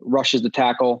 rushes the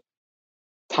tackle.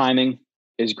 Timing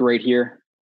is great here.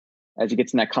 As he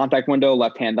gets in that contact window,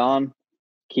 left hand on,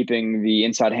 keeping the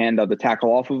inside hand of the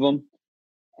tackle off of him.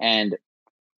 And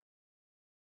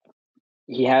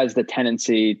he has the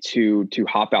tendency to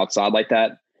hop outside like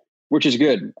that, which is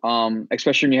good.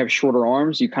 Especially when you have shorter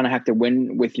arms, you kind of have to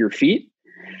win with your feet.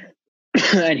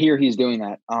 And here he's doing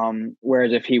that.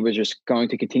 Whereas if he was just going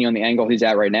to continue on the angle he's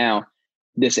at right now,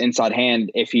 this inside hand,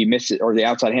 if he misses, or the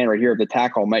outside hand right here of the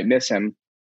tackle might miss him.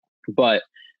 But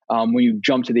when you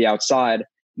jump to the outside,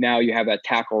 now you have that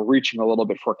tackle reaching a little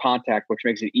bit for contact, which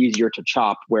makes it easier to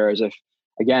chop. Whereas if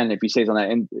he stays on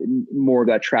that more of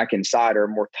that track inside or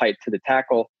more tight to the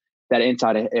tackle, that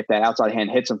inside, if that outside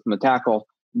hand hits him from the tackle,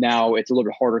 now it's a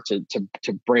little bit harder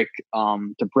to break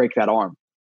that arm.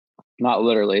 Not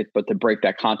literally, but to break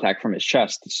that contact from his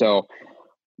chest. So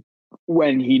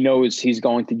when he knows he's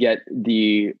going to get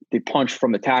the punch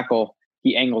from the tackle,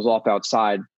 he angles off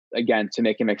outside again to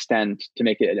make him extend, to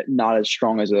make it not as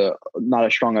strong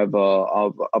of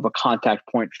a contact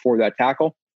point for that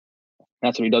tackle.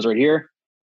 That's what he does right here.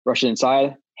 Rushes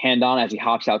inside, hand on as he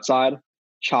hops outside,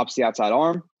 chops the outside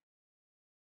arm.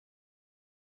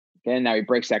 Again, now he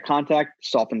breaks that contact,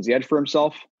 softens the edge for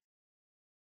himself.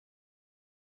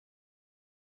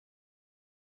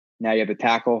 Now you have the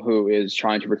tackle who is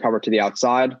trying to recover to the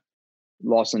outside.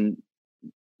 Lawson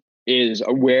is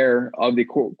aware of the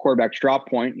quarterback's drop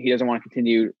point. He doesn't want to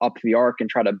continue up the arc and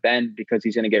try to bend because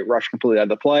he's going to get rushed completely out of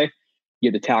the play. You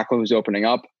have the tackle who's opening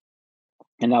up.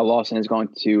 And now Lawson is going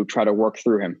to try to work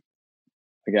through him.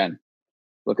 Again,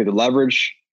 look at the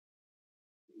leverage.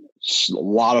 A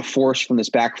lot of force from this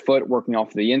back foot working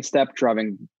off the instep,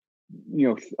 driving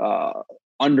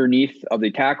underneath of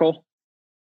the tackle.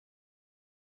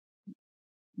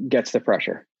 Gets the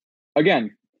pressure.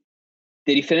 Again,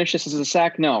 did he finish this as a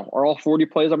sack? No. Are all 40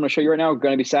 plays I'm going to show you right now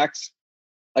going to be sacks?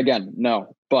 Again,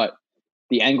 no. But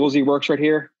the angles he works right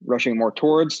here, rushing more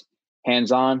towards,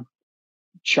 hands on,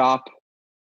 chop,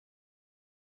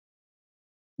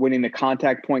 winning the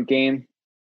contact point game,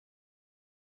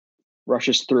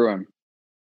 rushes through him.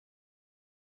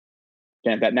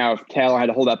 Again, that now if Taylor had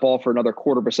to hold that ball for another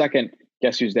quarter of a second,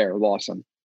 guess who's there? Lawson.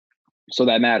 So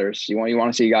that matters. You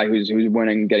want to see a guy who's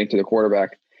winning, getting to the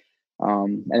quarterback.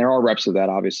 And there are reps of that,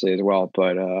 obviously, as well.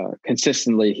 But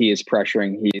consistently, he is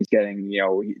pressuring. He is getting,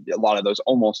 a lot of those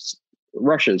almost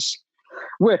rushes,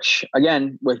 which,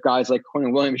 again, with guys like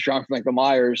Quinn Williams, Jonathan Michael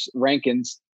Myers,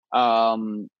 Rankins,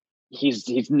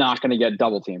 he's not going to get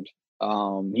double teamed.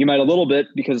 He might a little bit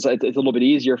because it's a little bit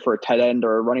easier for a tight end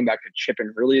or a running back to chip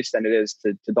and release than it is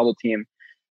to double team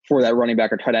for that running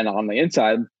back or tight end on the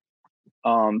inside.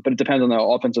 But it depends on the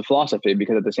offensive philosophy,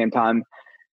 because at the same time,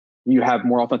 you have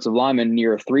more offensive linemen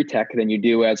near a 3-tech than you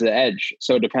do as an edge.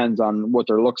 So it depends on what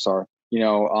their looks are.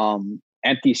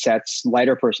 Empty sets,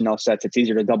 lighter personnel sets, it's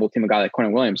easier to double team a guy like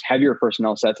Quentin Williams. Heavier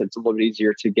personnel sets, it's a little bit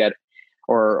easier to get,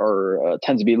 or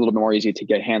tends to be a little bit more easy to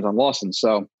get hands on Lawson.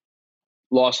 So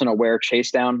Lawson, aware,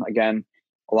 chase down. Again,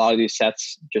 a lot of these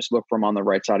sets, just look for them on the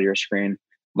right side of your screen,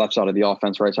 left side of the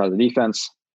offense, right side of the defense.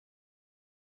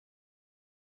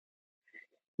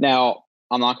 Now,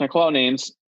 I'm not going to call out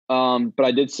names, but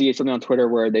I did see something on Twitter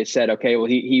where they said, okay, well,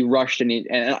 he rushed so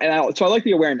I like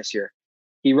the awareness here.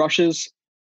 He rushes,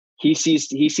 he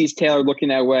sees Taylor looking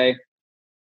that way,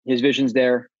 his vision's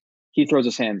there, he throws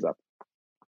his hands up.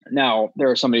 Now, there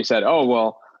was somebody who said, oh,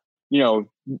 well,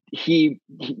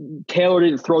 Taylor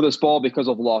didn't throw this ball because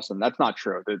of Lawson. That's not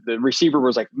true. The receiver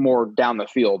was like more down the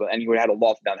field, and he would have had a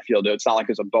loft down the field. It's not like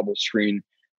it's a bubble screen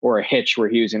or a hitch where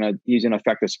he's in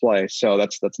effective display. So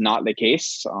that's not the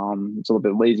case. It's a little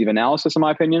bit lazy of analysis in my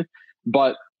opinion,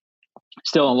 but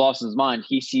still in Lawson's mind,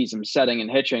 he sees him setting and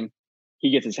hitching,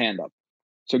 he gets his hand up.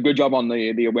 So good job on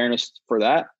the awareness for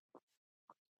that.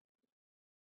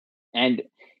 And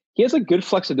he has a good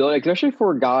flexibility, especially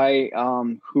for a guy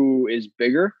who is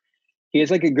bigger. He has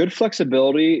like a good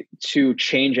flexibility to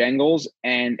change angles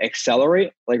and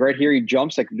accelerate. Like right here, he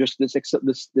jumps like just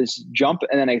this jump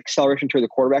and then acceleration to the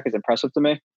quarterback is impressive to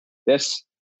me. This,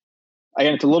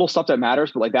 again, it's a little stuff that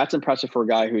matters, but like that's impressive for a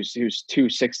guy who's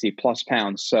 260 plus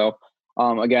pounds. So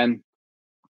again,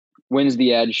 wins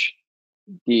the edge.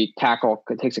 The tackle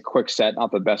takes a quick set,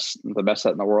 not the best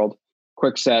set in the world.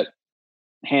 Quick set,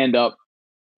 hand up,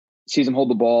 sees him hold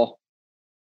the ball,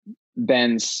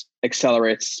 bends,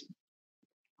 accelerates,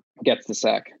 gets the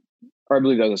sack. Or I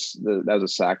believe that was a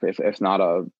sack, if not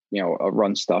a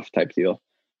run stuff type deal.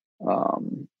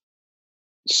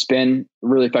 Spin,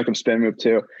 really effective spin move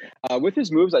too. With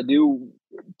his moves, I do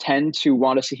tend to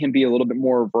want to see him be a little bit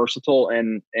more versatile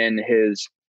in his.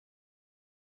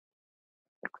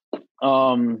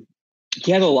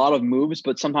 He has a lot of moves,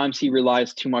 but sometimes he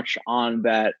relies too much on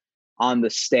the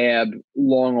stab,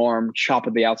 long arm, chop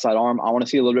of the outside arm. I want to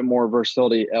see a little bit more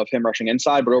versatility of him rushing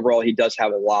inside, but overall he does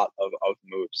have a lot of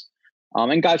moves.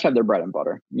 And guys have their bread and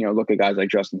butter. Look at guys like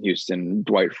Justin Houston,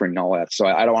 Dwight Freeney, and all that. So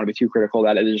I don't want to be too critical of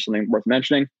that. It is just something worth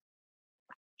mentioning.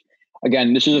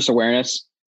 Again, this is just awareness,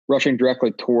 rushing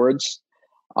directly towards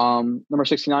number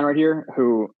 69 right here,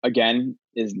 who again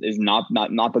is not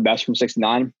the best from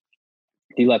 69.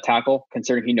 He left tackle,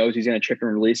 considering he knows he's going to chip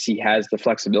and release. He has the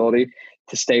flexibility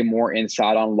to stay more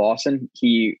inside on Lawson.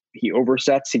 He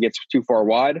oversets. He gets too far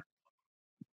wide.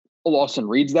 Lawson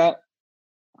reads that.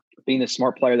 Being the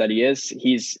smart player that he is,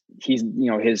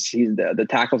 the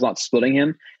tackle's not splitting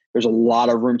him. There's a lot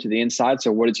of room to the inside.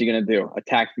 So what is he going to do?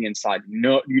 Attack the inside.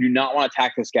 No, you do not want to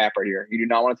attack this gap right here. You do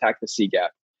not want to attack the C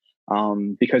gap.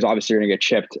 Because obviously you're going to get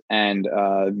chipped, and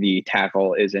the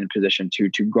tackle is in position to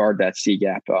guard that C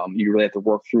gap. You really have to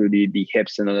work through the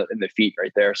hips and the feet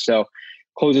right there. So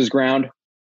closes ground.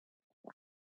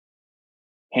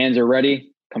 Hands are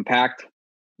ready, compact,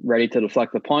 ready to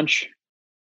deflect the punch.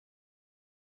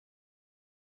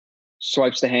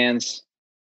 Swipes the hands,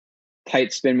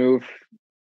 tight spin move,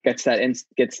 gets the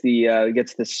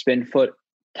spin foot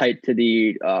tight to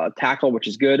the tackle, which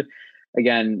is good.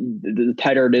 Again, the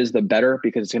tighter it is, the better,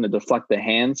 because it's going to deflect the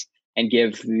hands and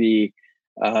give the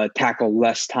tackle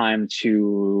less time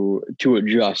to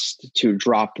adjust, to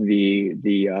drop the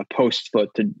post foot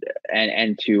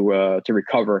and to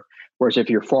recover. Whereas if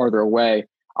you're farther away,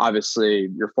 obviously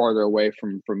you're farther away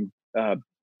from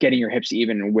getting your hips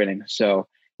even and winning. So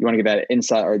you want to get that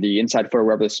inside, or the inside foot,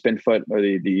 wherever the spin foot or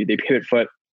the pivot foot,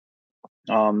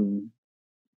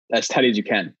 as tight as you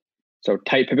can. So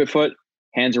tight pivot foot,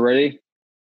 hands are ready,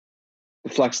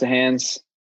 deflects the hands.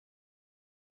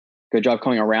 Good job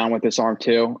coming around with this arm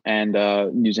too, and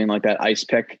using like that ice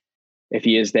pick. If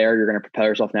he is there, you're going to propel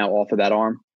yourself now off of that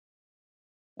arm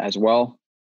as well.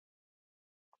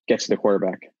 Gets to the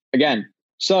quarterback again.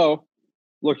 So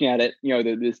looking at it,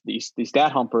 these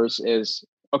stat humpers is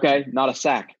okay. Not a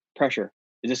sack, pressure.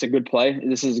 Is this a good play? Is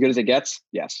this as good as it gets?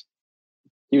 Yes.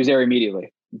 He was there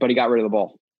immediately, but he got rid of the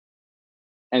ball,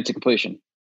 and it's a completion.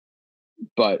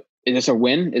 But is this a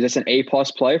win? Is this an A+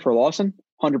 play for Lawson?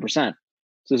 100%.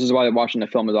 So this is why watching the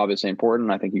film is obviously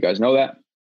important. I think you guys know that.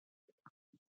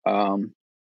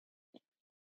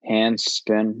 Hand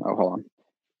spin. Oh, hold on.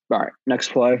 All right,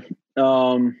 next play.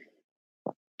 5,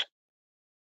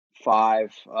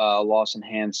 Lawson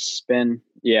hand spin.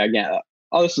 Yeah, again.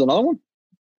 Oh, this is another one?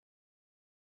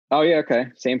 Oh yeah, okay,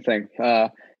 same thing.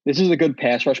 This is a good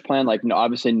pass rush plan. Like,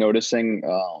 obviously noticing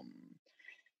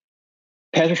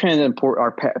pass rush plan is important.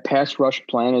 Our pass rush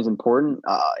plan is important.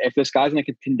 If this guy's going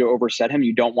to continue to overset him,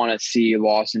 you don't want to see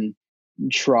Lawson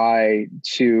try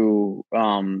to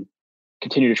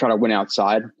continue to try to win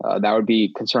outside. That would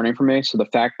be concerning for me. So the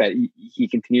fact that he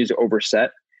continues to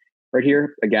overset right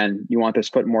here, again, you want this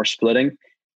foot more splitting.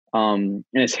 And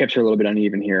his hips are a little bit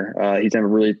uneven here. He's having a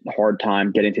really hard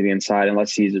time getting to the inside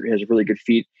unless he has really good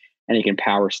feet and he can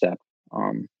power step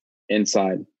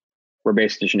inside. We're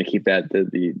basically just going to keep that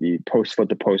the post foot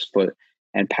to post foot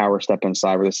and power step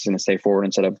inside, where this is going to stay forward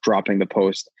instead of dropping the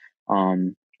post.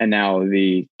 And now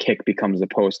the kick becomes the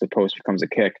post becomes a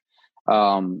kick.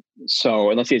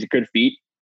 So unless he has good feet,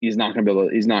 he's not going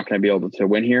to be able to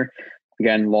win here.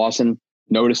 Again, Lawson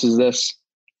notices this,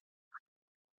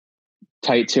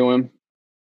 tight to him,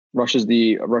 rushes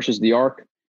the arc.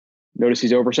 Notice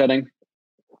he's oversetting,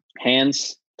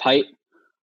 hands tight.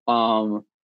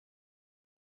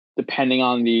 Depending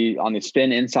on the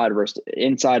spin, inside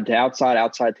to outside,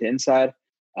 outside to inside,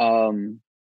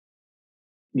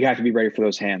 you have to be ready for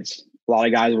those hands. A lot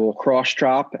of guys will cross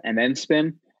drop and then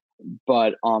spin,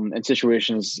 but in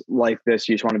situations like this,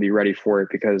 you just want to be ready for it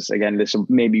because, again, this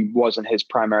maybe wasn't his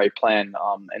primary plan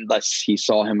unless he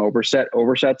saw him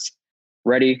oversets.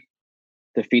 Ready,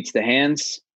 defeats the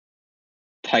hands,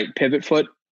 tight pivot foot,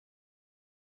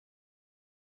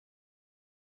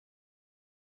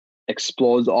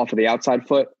 explodes off of the outside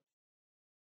foot,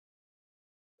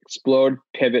 explode,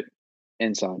 pivot,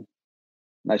 inside.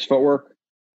 Nice footwork.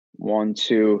 1,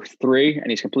 2, 3, and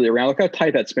he's completely around. Look how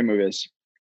tight that spin move is.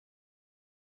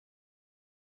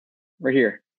 Right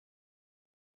here.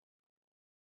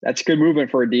 That's good movement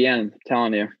for a DN, I'm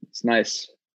telling you. It's nice.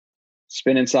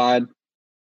 Spin inside.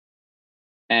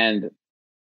 And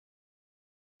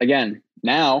again,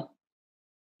 now,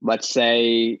 let's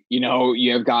say,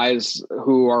 you have guys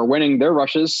who are winning their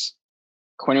rushes,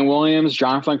 Quinnen Williams,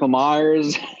 John Franklin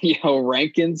Myers,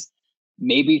 Rankins.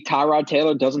 Maybe Tyrod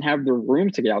Taylor doesn't have the room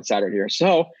to get outside right here.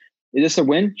 So is this a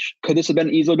win? Could this have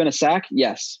easily been a sack?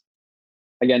 Yes.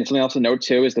 Again, something else to note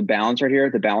too is the balance right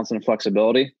here, the balance and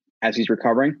flexibility as he's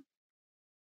recovering.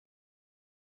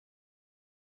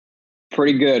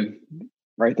 Pretty good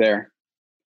right there.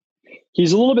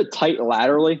 He's a little bit tight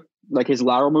laterally. Like his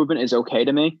lateral movement is okay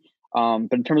to me.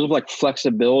 But in terms of like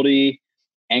flexibility,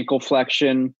 ankle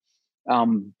flexion,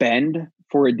 bend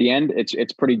for at the end,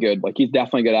 it's pretty good. Like he's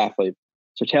definitely a good athlete.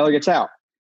 So Taylor gets out.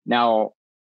 Now,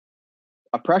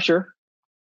 a pressure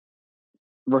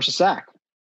versus sack.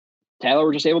 Taylor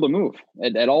was just able to move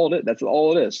at all. That's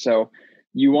all it is. So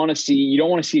you don't want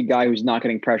to see a guy who's not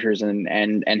getting pressures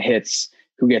and hits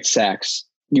who gets sacks.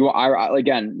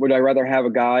 Again, would I rather have a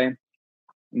guy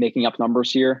making up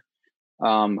numbers here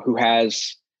who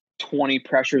has 20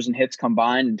 pressures and hits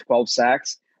combined and 12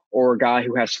 sacks, or a guy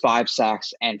who has 5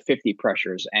 sacks and 50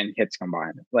 pressures and hits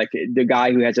combined? Like the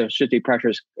guy who has 50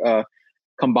 pressures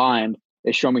combined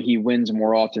is showing me he wins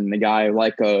more often than the guy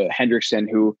like Hendrickson,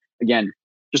 who, again,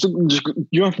 just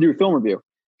you don't have to do a film review.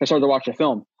 I started to watch a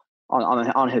film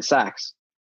on his sacks.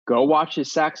 Go watch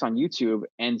his sacks on YouTube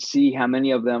and see how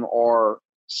many of them are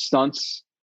stunts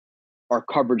or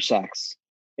coverage sacks.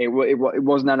 It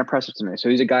wasn't that impressive to me. So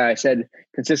he's a guy I said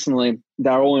consistently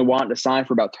that I only want to sign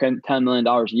for about $10 million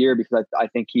a year because I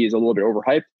think he is a little bit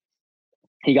overhyped.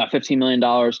 He got $15 million.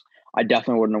 I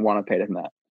definitely wouldn't have wanted to pay him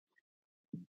that.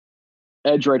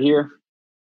 Edge right here.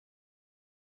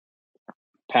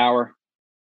 Power.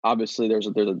 Obviously, there's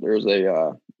a little bit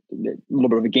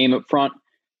of a game up front.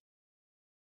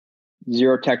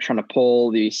 Zero Tech trying to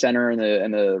pull the center and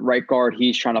the right guard.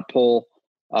 He's trying to pull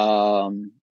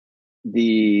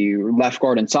the left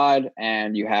guard inside,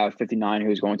 and you have 59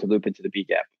 who's going to loop into the B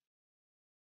gap.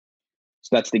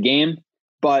 So that's the game.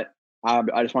 But I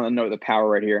just want to note the power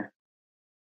right here.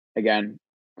 Again,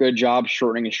 good job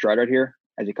shortening his stride right here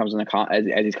as he comes in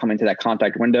as he's coming to that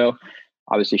contact window.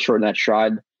 Obviously, shorten that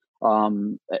stride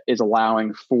is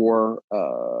allowing for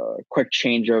quick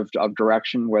change of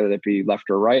direction, whether it be left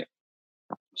or right.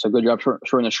 So good job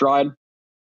shortening the stride.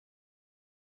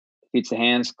 Feeds the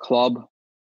hands, club,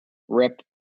 rip.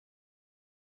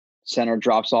 Center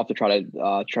drops off to try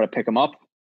to pick him up.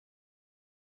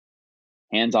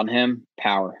 Hands on him,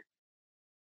 power.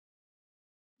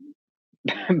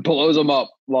 Blows him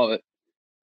up. Love it.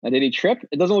 And did he trip?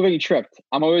 It doesn't look like he tripped.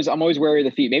 I'm always wary of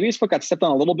the feet. Maybe his foot got stepped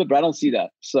on a little bit, but I don't see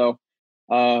that. So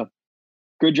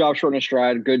good job shortening his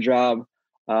stride. Good job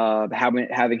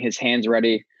having his hands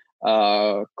ready.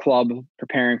 Club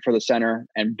preparing for the center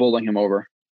and bullying him over.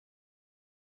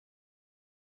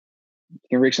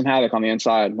 can wreak some havoc on the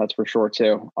inside. That's for sure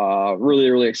too. Really,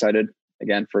 really excited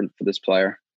again for this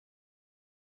player.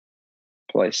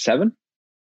 Play 7.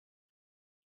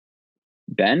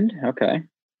 Bend. Okay.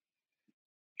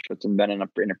 Showed some bend in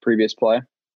a previous play.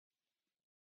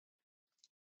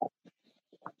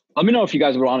 Let me know if you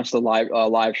guys would want us to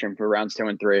live stream for rounds 2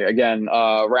 and 3. Again,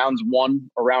 round one.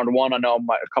 I know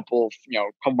a couple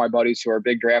of my buddies who are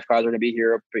big draft guys are going to be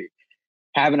here,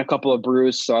 having a couple of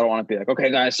brews, so I don't want to be like,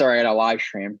 okay, guys, sorry, I got a live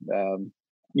stream.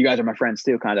 You guys are my friends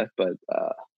too, kind of, but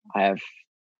I have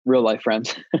real life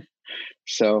friends,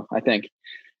 so I think.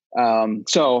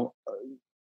 So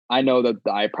I know that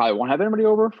I probably won't have anybody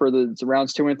over for the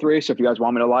rounds 2 and 3. So if you guys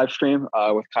want me to live stream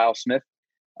with Kyle Smith,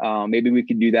 maybe we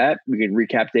could do that. We could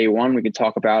recap day 1. We could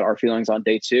talk about our feelings on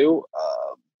day 2.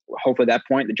 Hopefully at that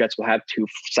point, the Jets will have 2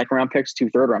 second-round picks, 2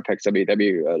 third-round picks. That'd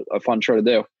be a fun show to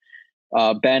do.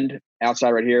 Bend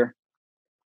outside right here,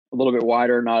 a little bit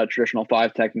wider, not a traditional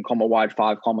 5 tech. You can call him a wide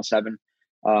 5, call him a 7.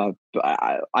 But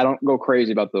I don't go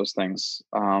crazy about those things.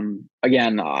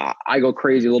 Again, I go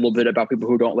crazy a little bit about people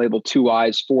who don't label 2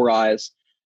 eyes, 4 eyes,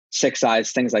 6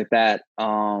 eyes, things like that.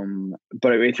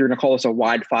 But if you're going to call this a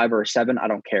wide 5 or a 7, I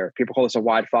don't care. People call this a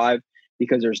wide 5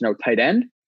 because there's no tight end.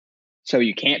 So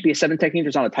you can't be a 7 technique.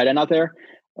 There's not a tight end out there.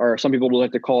 Or some people would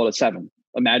like to call it a 7.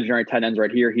 Imaginary tight ends right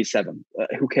here. He's 7.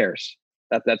 Who cares?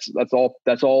 That's all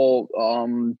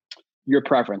your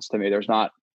preference to me. There's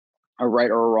not a right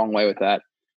or a wrong way with that.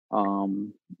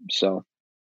 So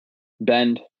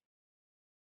bend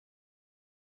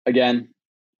again,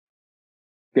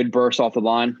 good burst off the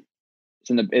line.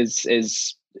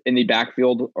 Is in the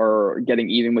backfield or getting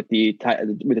even with the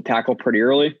tackle pretty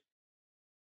early.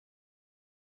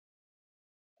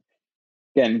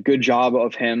 Again, good job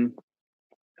of him.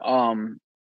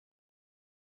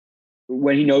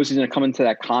 When he knows he's going to come into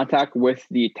that contact with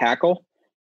the tackle,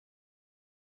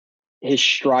 his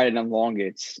stride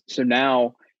elongates. So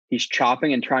now he's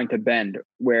chopping and trying to bend.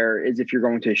 Whereas if you're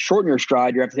going to shorten your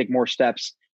stride, you have to take more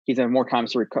steps. He's having more time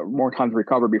to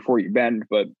recover before you bend.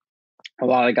 But a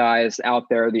lot of guys out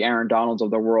there, the Aaron Donalds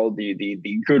of the world, the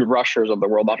good rushers of the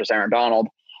world, not just Aaron Donald,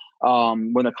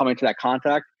 when they're coming to that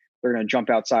contact, they're going to jump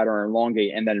outside or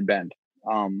elongate and then bend.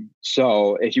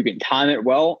 So if you can time it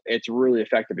well, it's really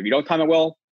effective. If you don't time it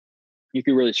well, you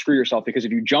can really screw yourself, because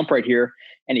if you jump right here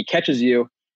and he catches you,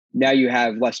 now you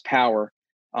have less power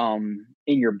in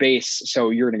your base, so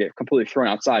you're going to get completely thrown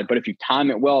outside. But if you time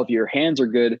it well, if your hands are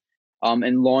good,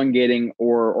 elongating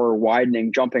or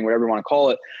widening, jumping, whatever you want to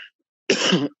call it,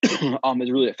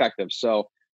 is really effective. So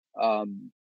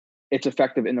it's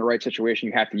effective in the right situation.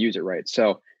 You have to use it right.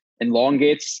 So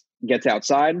elongates, gets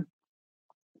outside,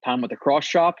 time with the cross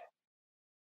chop,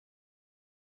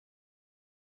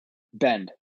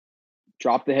 bend,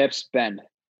 drop the hips, bend.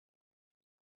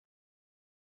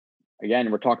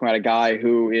 Again, we're talking about a guy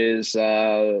who is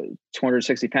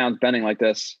 260 pounds bending like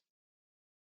this.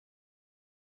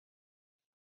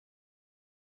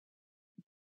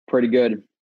 Pretty good.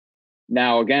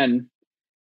 Now, again,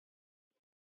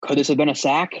 could this have been a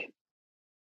sack?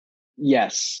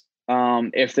 Yes.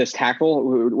 If this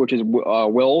tackle, which is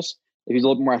Wills, if he's a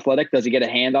little bit more athletic, does he get a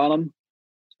hand on him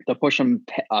to push him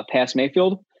past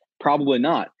Mayfield? Probably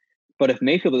not. But if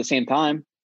Mayfield at the same time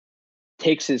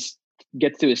gets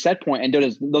to his set point and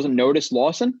doesn't notice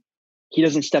Lawson, he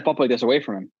doesn't step up like this away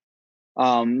from him.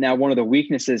 Now, one of the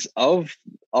weaknesses of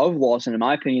Lawson, in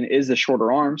my opinion, is the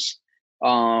shorter arms,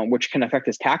 which can affect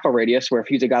his tackle radius, where if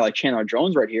he's a guy like Chandler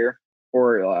Jones right here,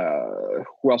 or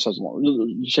who else has long?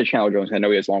 You said Chandler Jones. I know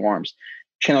he has long arms.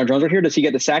 Chandler Jones right here, does he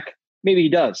get the sack? Maybe he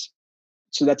does.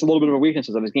 So that's a little bit of a weakness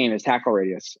of his game, his tackle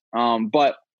radius.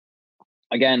 But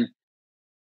again,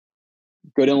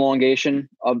 good elongation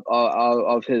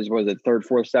of his, what is it, third,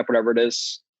 fourth step, whatever it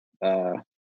is.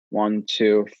 1,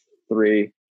 2,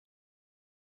 3.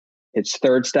 It's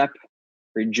third step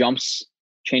where he jumps,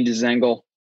 changes his angle,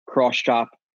 cross chop,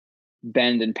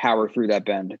 bend, and power through that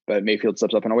bend. But Mayfield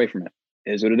steps up and away from it.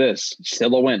 It is what it is.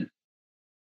 Still a win.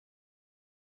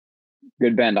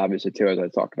 Good bend, obviously, too, as I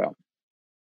talked about.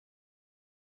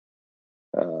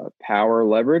 Power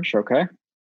leverage, okay.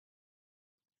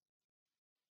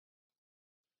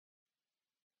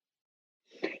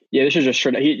 Yeah, this is just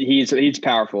straight. He's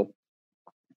powerful.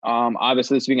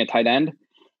 Obviously, this being a tight end,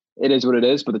 it is what it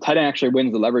is. But the tight end actually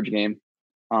wins the leverage game.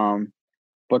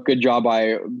 But good job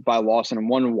by Lawson, and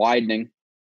one widening.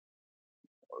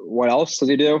 What else does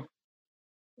he do?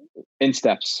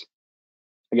 Insteps.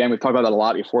 Again, we've talked about that a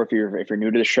lot before. If you're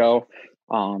new to the show,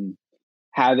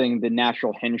 having the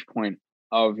natural hinge point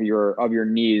of your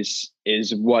knees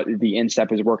is what the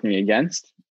instep is working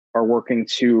against, or working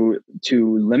to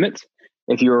limit.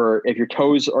 If your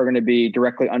toes are going to be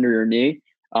directly under your knee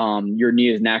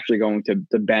is naturally going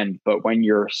to bend. But when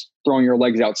you're throwing your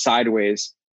legs out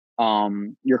sideways,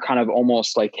 you're kind of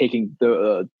almost like taking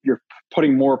you're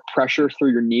putting more pressure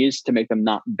through your knees to make them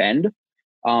not bend.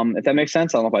 If that makes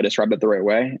sense. I don't know if I described it the right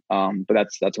way, but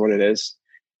that's what it is.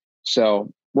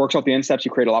 So works off the insteps,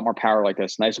 you create a lot more power like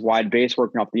this. Nice wide base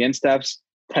working off the insteps,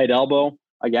 tight elbow.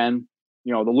 Again,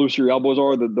 the looser your elbows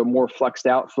are, the more flexed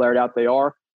out, flared out they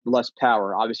are, the less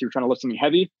power. Obviously, you're trying to lift something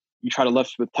heavy, you try to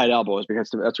lift with tight elbows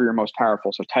because that's where you're most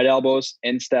powerful. So tight elbows,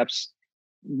 insteps,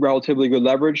 relatively good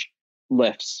leverage,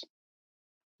 lifts.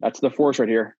 That's the force right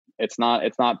here. It's not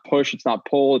push, it's not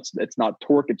pull, it's not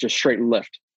torque, it's just straight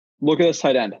lift. Look at this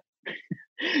tight end.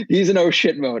 He's in oh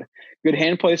shit mode. Good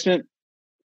hand placement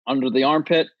under the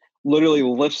armpit, literally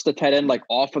lifts the tight end like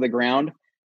off of the ground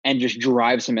and just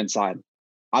drives him inside.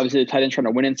 Obviously, the tight end's trying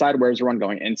to win inside. Where's the run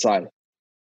going? Inside.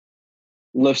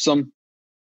 Lifts him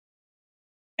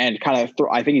and kind of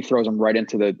I think he throws him right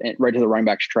to the running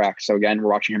back's track. So again, we're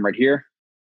watching him right here.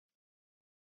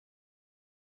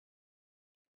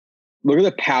 Look at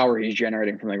the power he's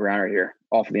generating from the ground right here,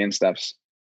 off of the insteps.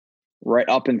 Right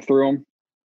up and through him.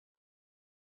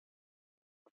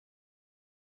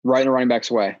 Right in the running back's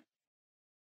way.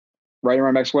 Right in the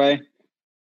running back's way.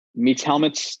 Meets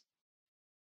helmets.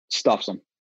 Stuffs him.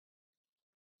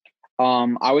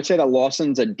 I would say that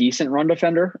Lawson's a decent run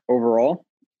defender overall,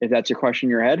 if that's your question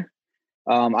in your head.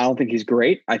 I don't think he's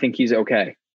great. I think he's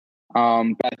okay.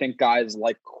 But I think guys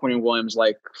like Quinn Williams,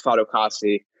 like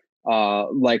Fatukasi,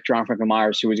 like John Franklin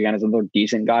Myers, who again is another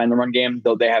decent guy in the run game,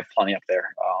 though they have plenty up there.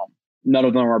 None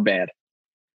of them are bad.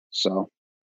 So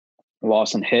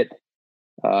Lawson hit.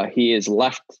 He is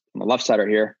left on the left side right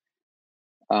here.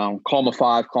 Call him a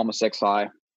 5, call him a 6 high.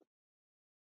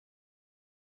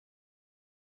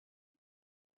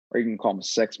 Or you can call him a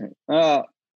 6. He's a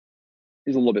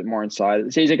little bit more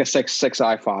inside. So he's like a 6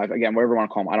 high 5. Again, whatever you want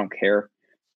to call him, I don't care.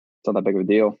 It's not that big of a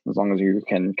deal as long as you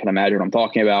can imagine what I'm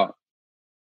talking about.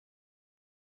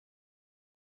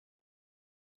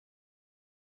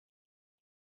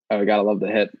 Oh, you gotta love the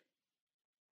hit.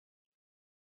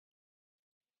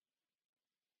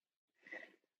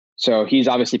 So he's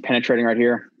obviously penetrating right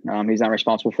here. He's not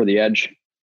responsible for the edge.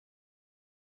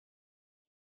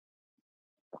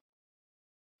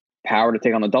 Power to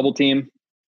take on the double team.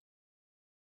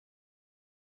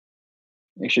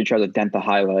 Make sure you try to dent the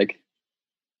high leg.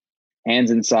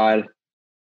 Hands inside.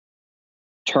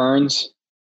 Turns.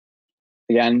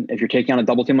 Again, if you're taking on a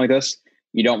double team like this,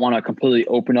 you don't want to completely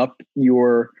open up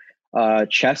your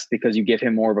chest because you give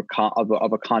him more of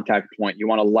a contact point. You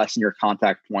want to lessen your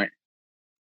contact point.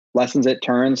 Lessens it,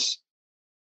 turns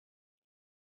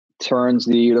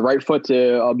the right foot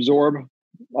to absorb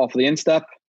off of the instep.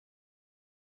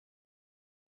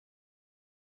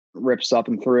 Rips up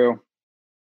and through.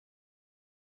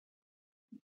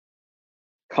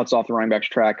 Cuts off the running back's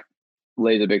track.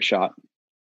 Lays a big shot.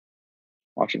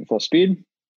 Watching full speed.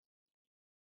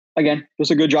 Again,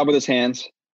 just a good job with his hands.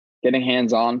 Getting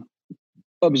hands on.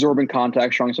 Absorbing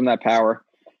contact, showing some of that power.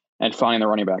 And finding the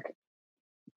running back.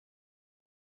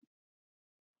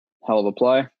 Hell of a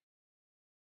play.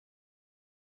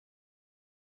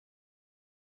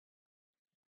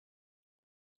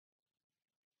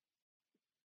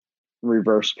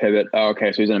 Reverse pivot. Oh,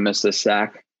 okay, so he's going to miss this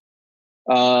sack.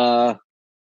 He's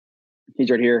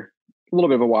right here. A little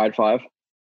bit of a wide 5.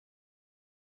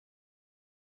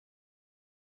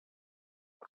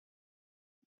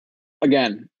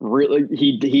 Again, really,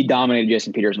 he dominated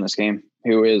Jason Peters in this game,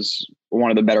 who is one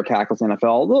of the better tackles in the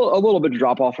NFL. A little bit of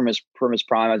drop off from his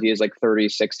prime as he is like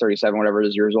 36, 37, whatever it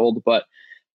is years old. But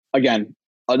again,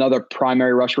 another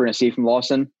primary rush we're going to see from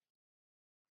Lawson.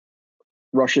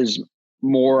 Rushes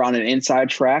more on an inside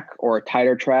track or a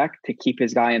tighter track to keep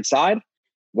his guy inside.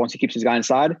 Once he keeps his guy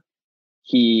inside,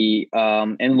 he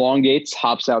elongates,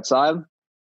 hops outside.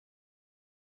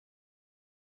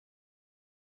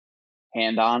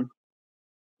 Hand on.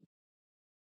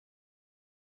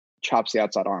 Chops the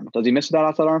outside arm. Does he miss that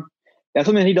outside arm? That's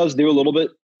something he does do a little bit.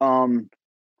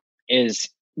 Is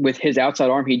with his outside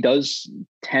arm, he does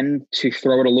tend to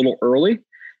throw it a little early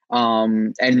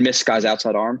and miss guys'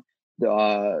 outside arm.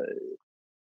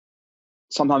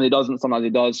 Sometimes he doesn't, sometimes he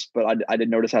does, but I did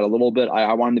notice that a little bit.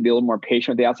 I wanted to be a little more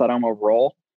patient with the outside arm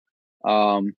overall.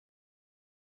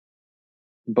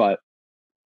 But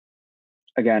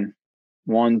again,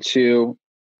 1, 2,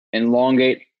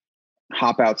 elongate,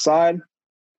 hop outside,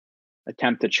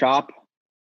 attempt to chop,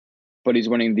 but he's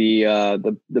winning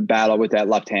the battle with that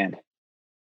left hand.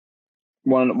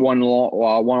 One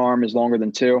arm is longer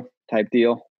than 2 type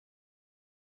deal.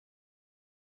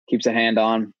 Keeps a hand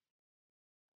on.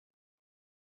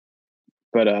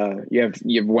 But you have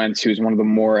Wentz, who's one of the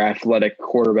more athletic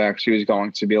quarterbacks, who's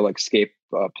going to be able to escape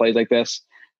plays like this.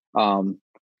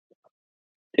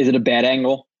 Is it a bad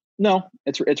angle? No,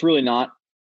 it's really not.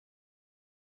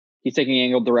 He's taking an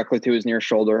angle directly to his near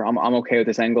shoulder. I'm okay with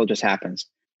this angle. It just happens.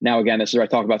 Now, again, this is where I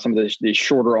talk about some of the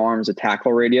shorter arms, the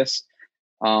tackle radius,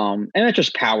 and it's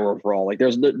just power overall. Like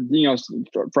there's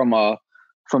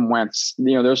from Wentz,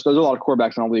 there's a lot of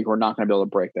quarterbacks in the league who are not going to be able to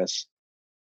break this,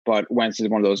 but Wentz is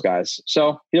one of those guys.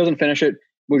 So he doesn't finish it.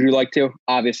 Would you like to?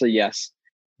 Obviously, yes.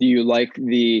 Do you like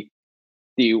the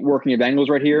working of angles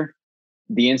right here,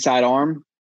 the inside arm,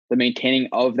 the maintaining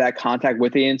of that contact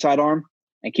with the inside arm,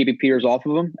 and keeping Peters off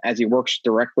of him as he works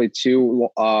directly to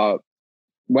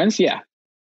Wentz? Yeah.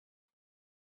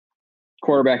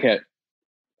 Quarterback hit.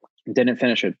 Didn't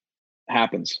finish it.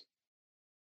 Happens.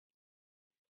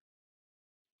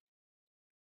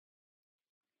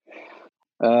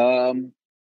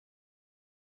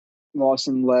 Loss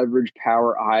in leverage,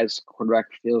 power, eyes, quarterback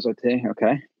feels okay.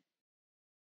 Okay.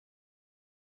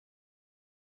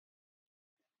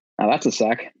 Now that's a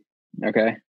sack.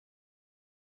 Okay.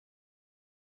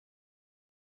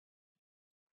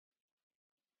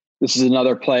 This is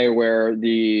another play where this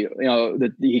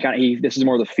is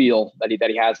more the feel that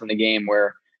he has in the game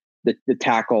where the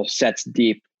tackle sets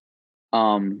deep.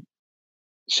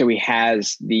 So he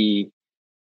has the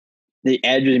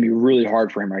edge is gonna be really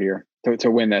hard for him right here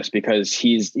to win this because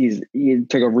he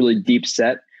took a really deep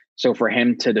set. So for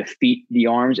him to defeat the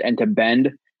arms and to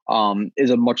bend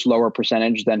is a much lower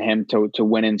percentage than him to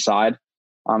win inside.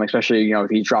 Especially if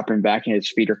he's dropping back and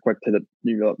his feet are quick to the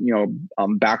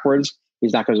backwards.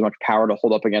 He's not got as much power to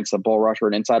hold up against a bull rush or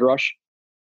an inside rush.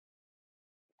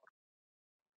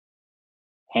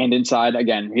 Hand inside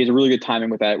again. He has a really good timing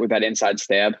with that inside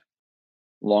stab,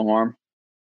 long arm.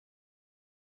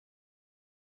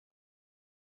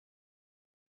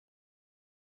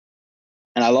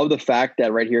 And I love the fact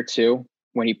that right here too,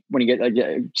 when you get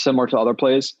similar to other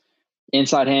plays,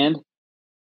 inside hand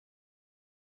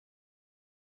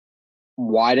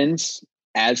widens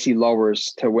as he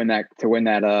lowers to win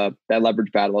that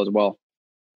leverage battle as well.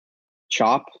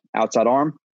 Chop, outside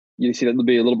arm. You see that will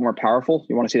be a little more powerful.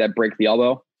 You want to see that break the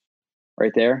elbow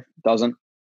right there. Doesn't.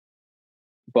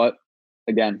 But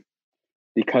again,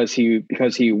 because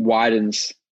he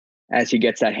widens as he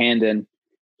gets that hand in,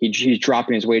 he's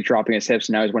dropping his weight, dropping his hips,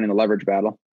 and now he's winning the leverage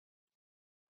battle.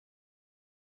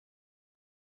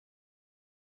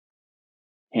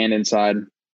 Hand inside.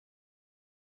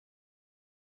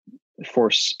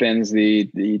 Force spins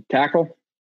the tackle.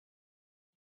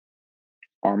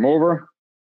 Arm over.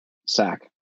 Sack.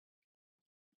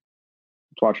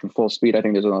 Let's watch from full speed. I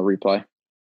think there's another replay.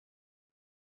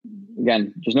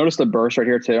 Again, just notice the burst right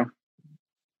here too.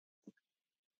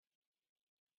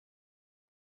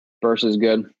 Burst is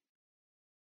good.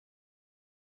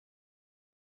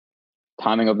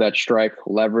 Timing of that strike,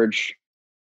 leverage,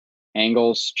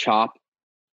 angles, chop.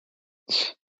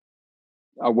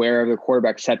 Aware of the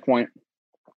quarterback set point.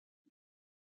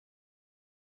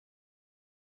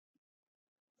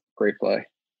 Great play.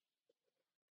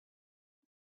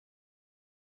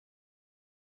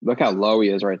 Look how low he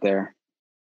is right there.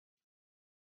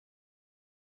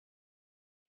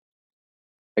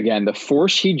 Again, the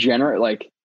force he generates,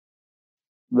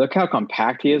 look how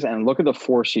compact he is, and look at the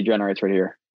force he generates right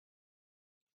here.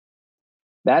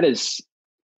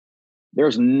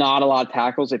 There's not a lot of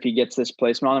tackles if he gets this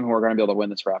placement on him who are going to be able to win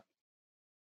this rep.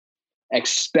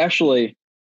 Especially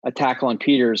a tackle on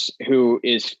Peters who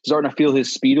is starting to feel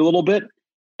his speed a little bit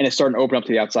and is starting to open up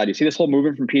to the outside. You see this whole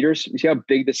movement from Peters? You see how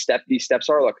big these steps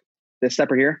are? Look, this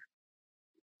step right here.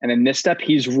 And then this step,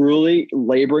 he's really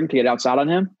laboring to get outside on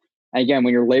him. And again,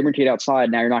 when you're laboring to get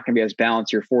outside, now you're not going to be as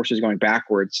balanced. Your force is going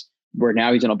backwards, where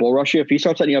now he's in a bull rush. If he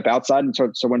starts setting up outside and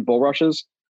starts to win bull rushes,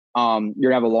 you're going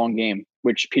to have a long game,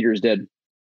 which Peters did.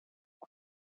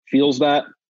 Feels that.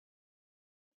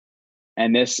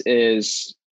 And this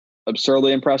is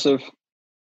absurdly impressive.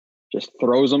 Just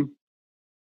throws him.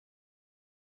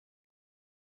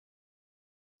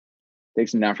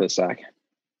 Takes him down for the sack.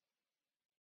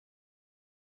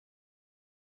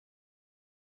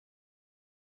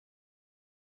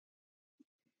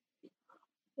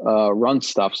 Run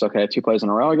stuffs. Okay, 2 plays in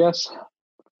a row, I guess.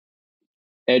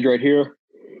 Edge right here.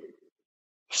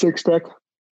 6-tech.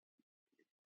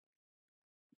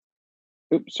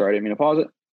 Oops, sorry, I didn't mean to pause it.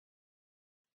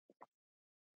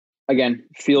 Again,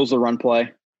 feels the run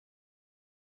play.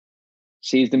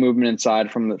 Sees the movement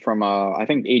inside from I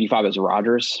think 85 is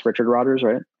Richard Rodgers,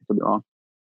 right? I could be wrong.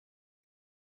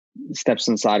 Steps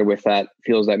inside with that,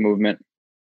 feels that movement.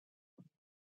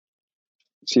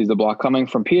 Sees the block coming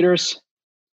from Peters.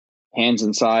 Hands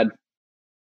inside.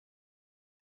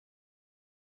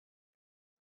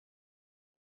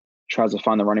 Tries to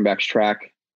find the running back's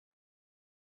track.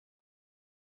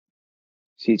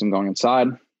 Sees him going inside.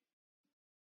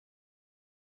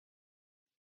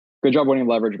 Good job winning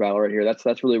leverage battle right here.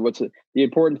 That's really what's the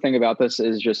important thing about this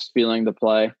is just feeling the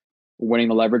play, winning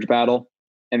the leverage battle,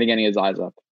 and then getting his eyes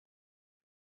up.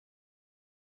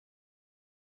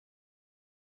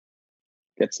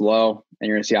 Gets low, and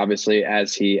you're going to see obviously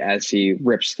as he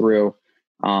rips through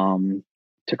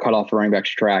to cut off the running back's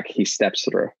track, he steps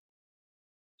through.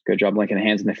 Good job linking the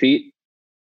hands and the feet.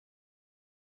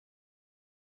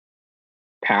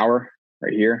 Power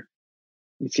right here.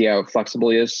 You see how flexible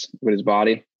he is with his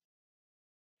body.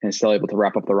 And still able to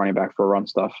wrap up the running back for run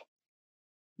stuff.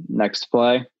 Next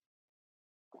play.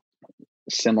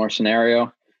 Similar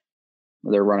scenario.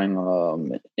 They're running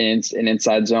an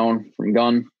inside zone from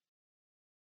gun.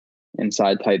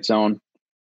 Inside tight zone.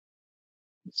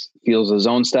 Feels the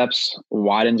zone steps.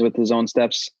 Widens with the zone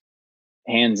steps.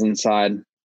 Hands inside.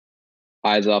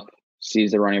 Eyes up.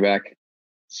 Sees the running back.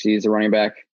 Sees the running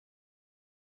back.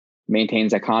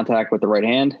 Maintains that contact with the right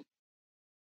hand.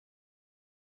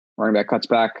 Running back cuts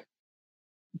back,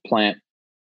 plant,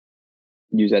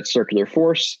 use that circular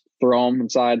force, throw him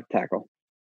inside, tackle.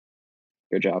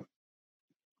 Good job.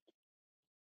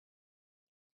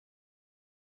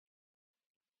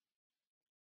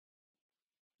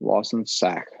 Lawson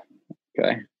sack.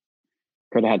 Okay.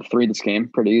 Could have had 3 this game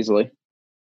pretty easily.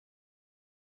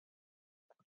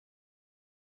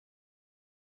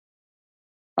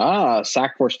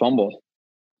 Sack force fumble.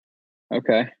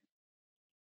 Okay.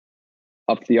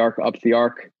 Up the arc.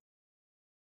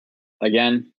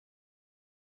 Again.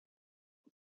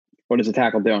 What is the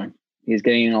tackle doing? He's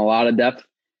getting in a lot of depth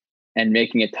and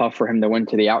making it tough for him to win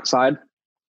to the outside,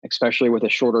 especially with a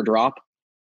shorter drop,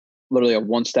 literally a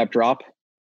 1-step drop.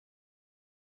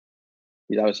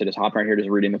 He's obviously just hopping right here, just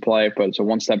reading the play, but it's a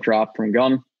 1-step drop from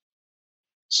gun.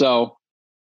 So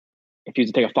if you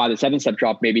take a 5 to 7-step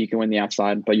drop, maybe you can win the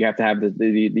outside, but you have to have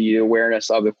the awareness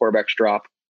of the quarterback's drop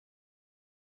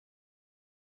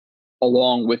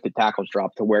along with the tackles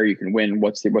drop to where you can win.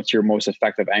 What's your most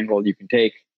effective angle you can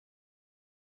take?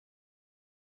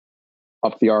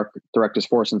 Up the arc, direct his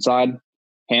force inside,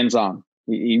 hands on.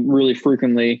 He really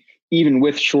frequently, even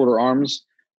with shorter arms,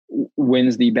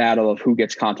 wins the battle of who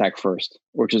gets contact first,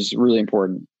 which is really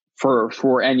important for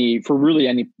really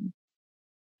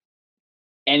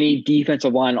any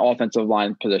defensive line, offensive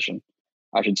line position,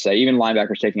 I should say. Even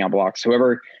linebackers taking out blocks.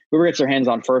 Whoever gets their hands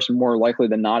on first, more likely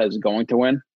than not, is going to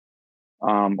win.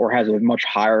 Or has a much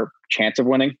higher chance of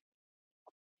winning.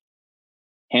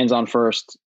 Hands on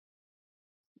first.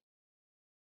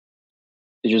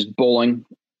 Is just bowling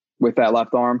with that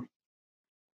left arm.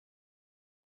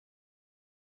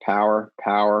 Power.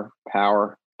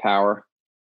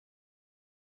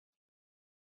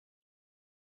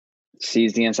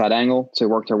 Sees the inside angle to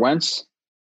work to Wentz.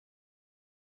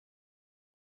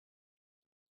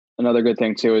 Another good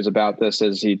thing too is about this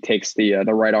is he takes the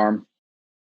right arm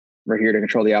right here to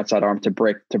control the outside arm to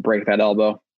break that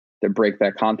elbow, to break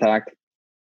that contact.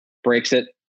 Breaks it.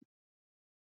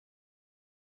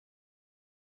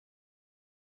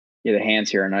 Yeah, the hands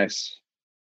here are nice.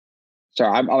 So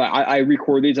I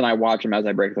record these and I watch them as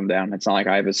I break them down. It's not like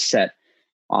I have a set.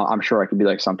 I'm sure I could be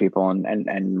like some people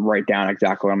and write down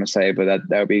exactly what I'm gonna say, but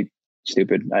that would be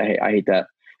stupid. I hate that.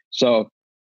 So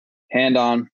hand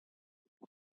on,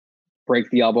 break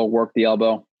the elbow, work the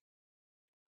elbow.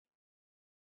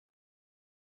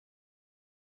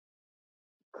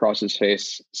 Cross his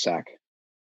face, sack.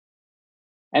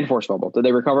 And force fumble. Did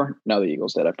they recover? No, the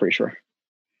Eagles did, I'm pretty sure.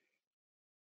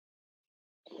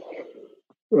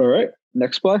 All right,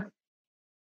 next play.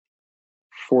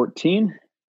 14,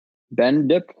 bend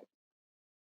dip.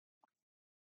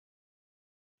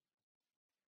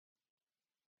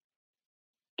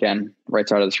 Again, right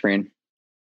side of the screen.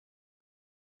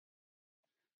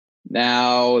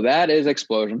 Now, that is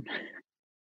explosion.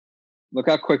 Look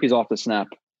how quick he's off the snap.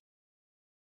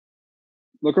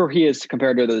 Look where he is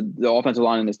compared to the offensive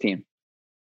line in this team.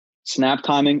 Snap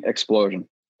timing, explosion.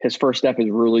 His first step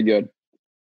is really good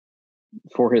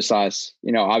for his size.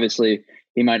 You know, obviously,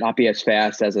 he might not be as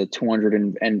fast as a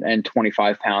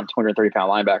 225-pound,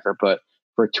 230-pound linebacker, but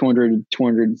for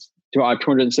 260,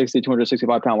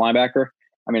 265-pound linebacker,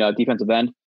 I mean, a defensive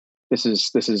end, this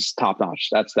is top-notch.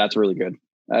 That's really good.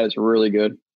 That is really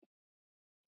good.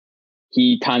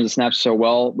 He times the snaps so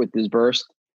well with his burst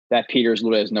that Peters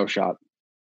literally has no shot.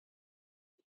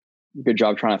 Good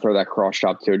job trying to throw that cross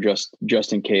chop too, just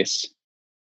in case.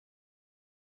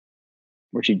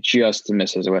 Which he just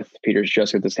misses with. Peters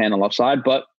just with his hand on the left side.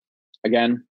 But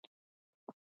again,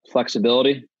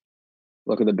 flexibility.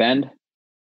 Look at the bend.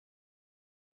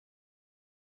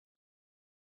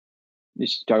 You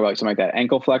talk about something like that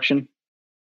ankle flexion,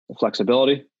 the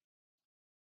flexibility.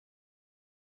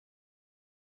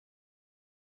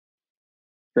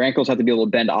 Your ankles have to be able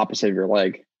to bend opposite of your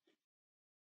leg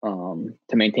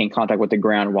to maintain contact with the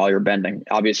ground while you're bending.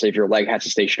 Obviously, if your leg has to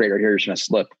stay straight right here, you're just going to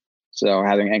slip. So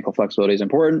having ankle flexibility is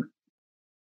important.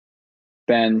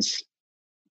 Bends.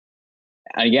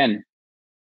 And again,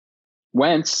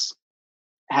 Wentz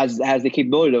has the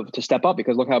capability to step up,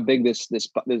 because look how big this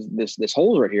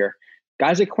hole is right here.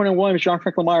 Guys like Quentin Williams, John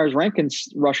Franklin Myers, Rankins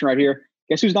rushing right here.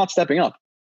 Guess who's not stepping up?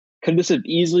 Could this have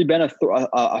easily been a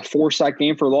 4-sack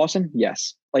game for Lawson?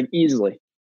 Yes, like easily.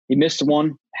 He missed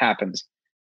one, happens.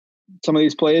 Some of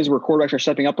these plays where quarterbacks are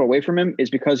stepping up away from him is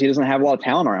because he doesn't have a lot of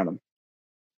talent around him.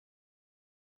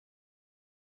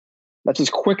 That's as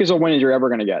quick as a win as you're ever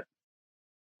going to get.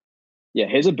 Yeah,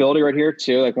 his ability right here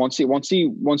too. Like once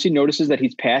he notices that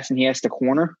he's passed and he has to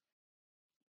corner,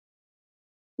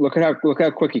 look how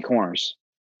quick he corners.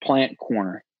 Plant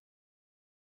corner.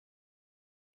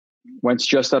 Wentz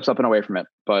just steps up and away from it,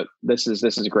 but this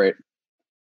is great.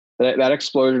 That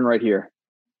explosion right here,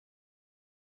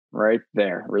 right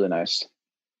there, really nice.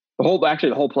 The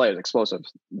whole play is explosive.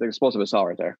 The explosive assault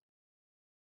right there.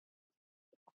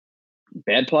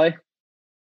 Bad play.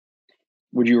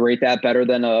 Would you rate that better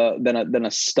than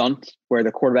a stunt where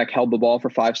the quarterback held the ball for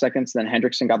 5 seconds, then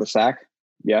Hendrickson got the sack?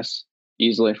 Yes,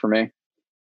 easily for me.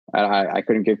 I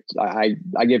couldn't give. I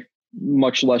give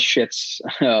much less shits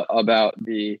about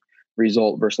the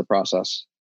result versus the process.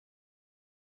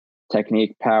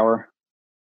 Technique, power,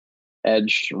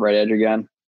 edge, right edge again,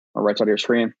 or right side of your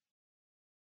screen.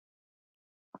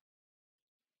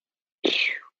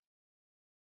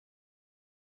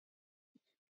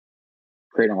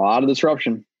 Creating a lot of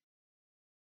disruption.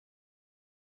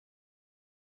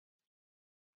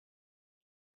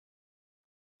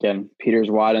 Again, Peters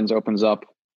widens, opens up.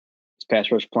 His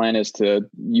pass rush plan is to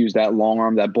use that long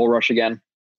arm, that bull rush again.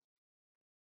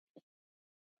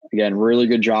 Again, really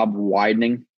good job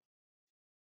widening,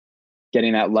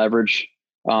 getting that leverage.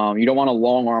 You don't want a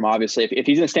long arm, obviously. If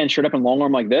he's going to stand straight up and long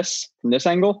arm like this, from this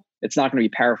angle, it's not going to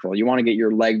be powerful. You want to get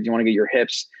your legs, you want to get your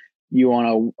hips, you want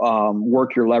to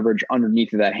work your leverage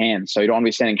underneath of that hand. So you don't want to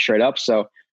be standing straight up. So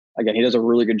again, he does a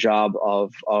really good job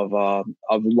of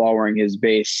lowering his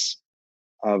base,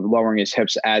 of lowering his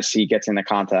hips as he gets into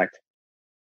contact.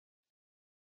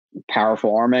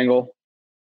 Powerful arm angle,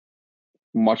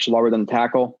 much lower than the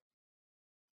tackle.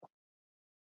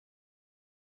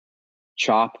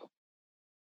 Chop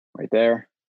right there.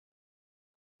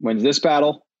 Wins this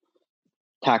battle.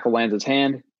 Tackle lands his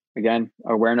hand. Again,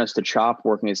 awareness to chop,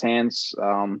 working his hands.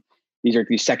 These are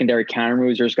these secondary counter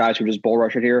moves. There's guys who just bull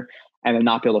rush it here and then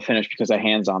not be able to finish because they have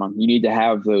hands on them. You need to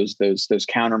have those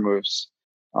counter moves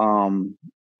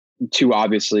to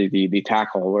obviously the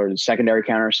tackle, or the secondary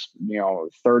counters,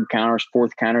 third counters,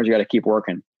 fourth counters. You got to keep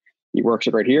working. He works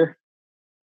it right here,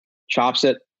 chops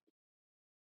it.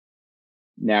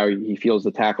 Now he feels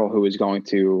the tackle who is going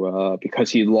to, because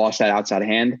he lost that outside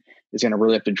hand, is going to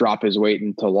really have to drop his weight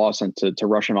into Lawson to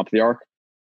rush him up the arc.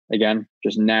 Again,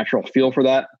 just natural feel for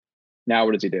that. Now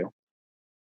what does he do?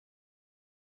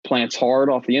 Plants hard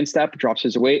off the instep, drops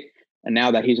his weight, and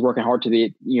now that he's working hard to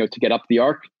get up the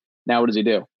arc, now what does he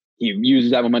do? He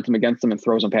uses that momentum against him and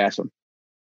throws him past him.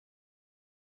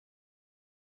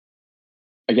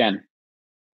 Again,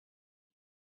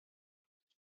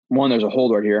 there's a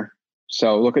hold right here.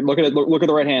 So look at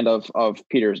the right hand of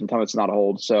Peters and tell me it's not a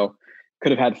hold. So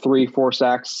could have had 3-4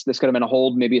 sacks. This could have been a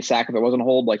hold, maybe a sack if it wasn't a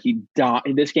hold. Like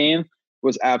this game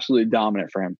was absolutely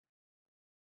dominant for him.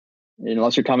 And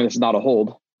unless you're telling me this is not a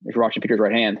hold, if you're watching Peters'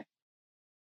 right hand.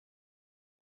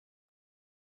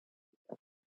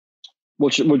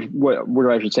 What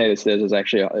I should say this is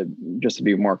actually, just to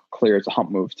be more clear, it's a hump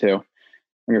move too.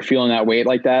 When you're feeling that weight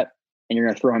like that and you're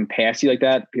going to throw him past you like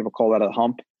that, people call that a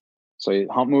hump. So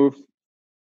hump move.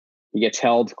 He gets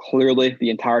held clearly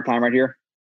the entire time right here.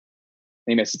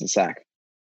 And he misses the sack.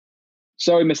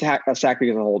 So he missed a sack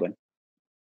because of holding.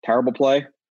 Terrible play?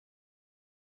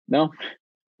 No,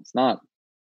 it's not.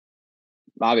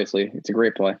 Obviously, it's a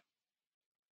great play.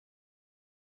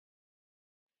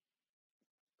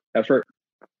 Effort.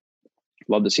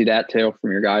 Love to see that too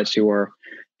from your guys who are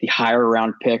the higher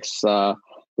round picks.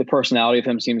 The personality of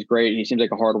him seems great. He seems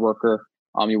like a hard worker.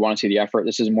 You want to see the effort.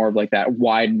 This is more of like that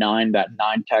wide 9, that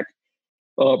 9 tech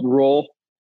role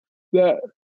that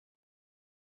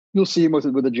you'll see him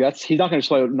with the Jets. He's not going to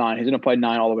play 9. He's going to play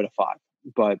 9 all the way to 5.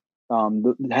 But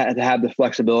to have the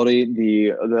flexibility,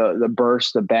 the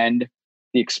burst, the bend,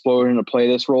 the explosion to play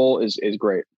this role is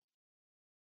great.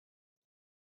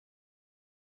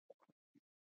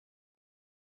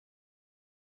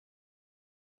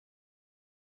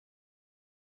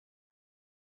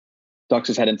 ducks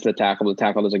his head into the tackle. The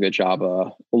tackle does a good job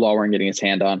lowering, getting his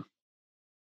hand on.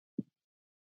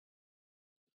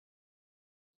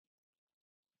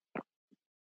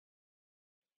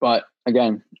 But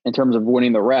again, in terms of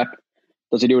winning the rep,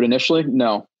 does he do it initially?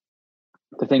 No.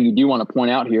 The thing you do want to point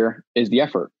out here is the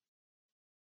effort.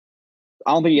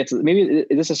 I don't think he gets. Maybe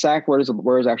is this a sack? Where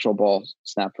is actual ball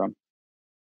snapped from?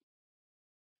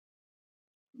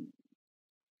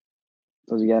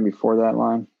 Does he get him before that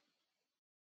line?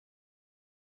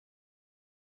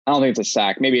 I don't think it's a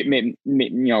sack. Maybe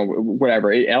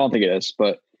whatever. I don't think it is,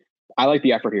 but I like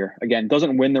the effort here. Again,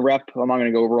 doesn't win the rep. I'm not going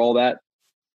to go over all that.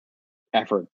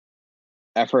 Effort,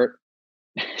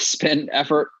 spin,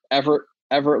 effort.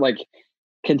 Like,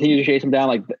 continue to chase him down.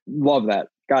 Like, love that.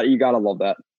 You gotta love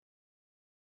that.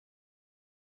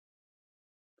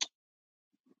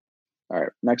 All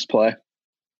right, next play.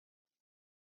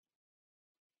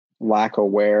 Lack of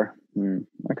wear.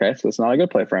 Okay, so it's not a good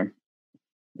play for him.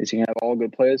 Is he gonna have all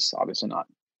good plays? Obviously not.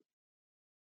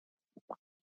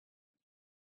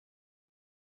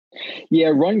 Yeah,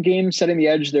 run game, setting the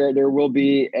edge. There will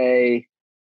be a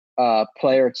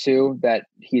play or two that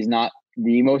he's not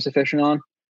the most efficient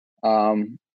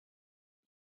on,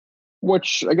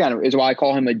 which again is why I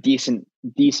call him a decent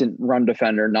run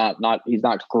defender. Not he's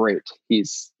not great.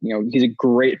 He's a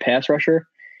great pass rusher.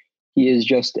 He is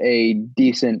just a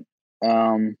decent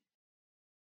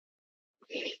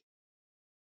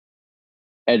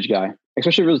edge guy,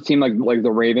 especially for a team like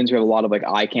the Ravens, who have a lot of like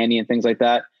eye candy and things like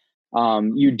that.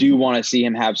 You do want to see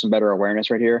him have some better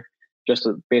awareness right here, just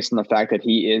based on the fact that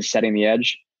he is setting the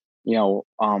edge.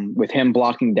 With him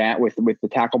blocking down, with the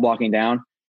tackle blocking down,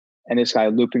 and this guy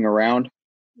looping around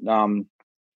to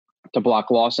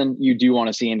block Lawson, you do want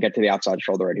to see him get to the outside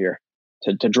shoulder right here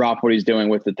to drop what he's doing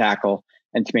with the tackle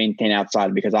and to maintain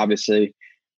outside, because obviously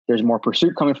there's more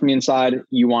pursuit coming from the inside.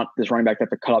 You want this running back to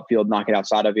have to cut up field, knock it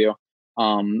outside of you. So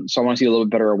I want to see a little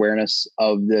bit better awareness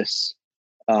of this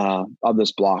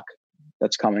block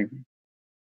that's coming.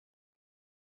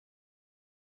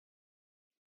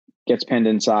 Gets pinned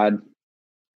inside,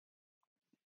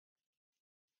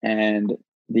 and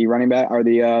the running back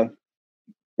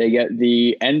they get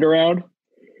the end around,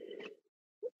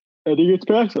 and he gets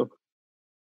past him.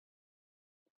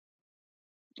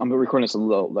 I'm recording this a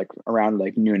little around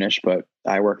noonish, but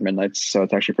I work midnights, so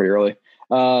it's actually pretty early.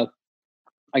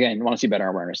 Again, you want to see better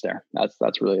awareness there.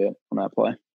 That's really it on that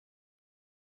play.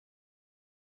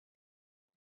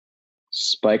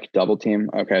 Spike double team.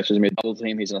 Okay, so he's gonna be a double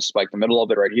team. He's gonna spike the middle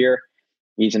of it right here.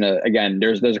 He's gonna, again,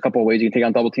 there's a couple of ways you can take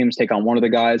on double teams. Take on one of the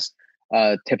guys.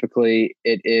 Typically,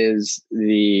 it is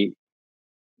the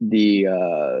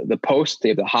post. They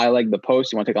have the high leg, the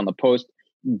post. You want to take on the post,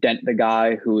 dent the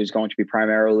guy who is going to be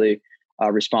primarily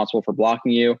responsible for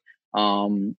blocking you,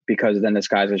 because then this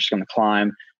guy's just going to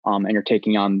climb, and you're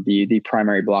taking on the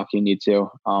primary block you need to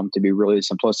be really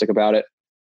simplistic about it.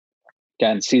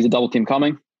 Again, sees a double team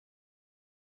coming.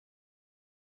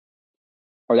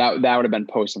 Or that would have been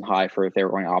post and high for if they were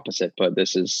going opposite, but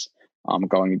this is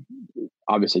going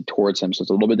obviously towards him, so it's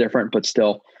a little bit different, but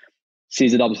still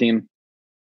sees a double team,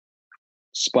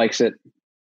 spikes it,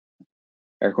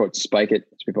 air quotes, spike it,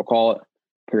 as people call it,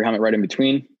 put your helmet right in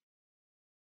between.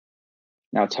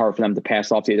 Now it's hard for them to pass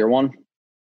off to either one.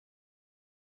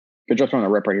 Good job on the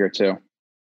rip right here too.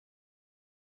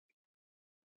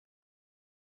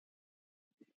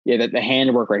 Yeah, the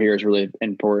handwork right here is really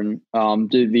important.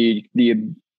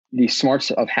 The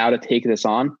smarts of how to take this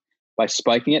on by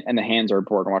spiking it, and the hands are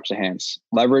important. Watch the hands.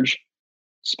 Leverage,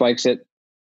 spikes it,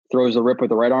 throws the rip with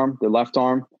the right arm, the left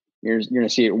arm. You're going to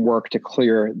see it work to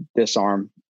clear this arm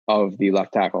of the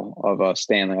left tackle of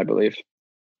Stanley, I believe.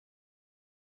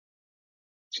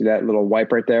 See that little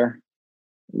wipe right there?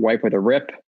 Wipe with a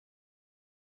rip.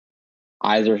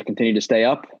 Eyes are continue to stay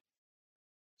up.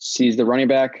 Sees the running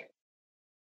back.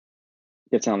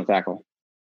 Gets on the tackle.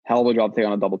 Hell of a job to take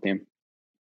on a double team.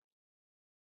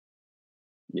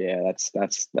 Yeah,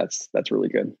 that's really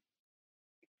good.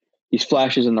 He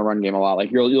flashes in the run game a lot.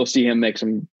 Like you'll see him make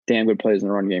some damn good plays in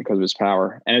the run game because of his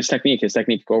power and his technique. His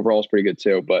technique overall is pretty good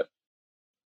too, but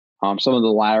some of the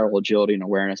lateral agility and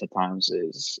awareness at times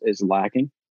is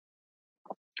lacking.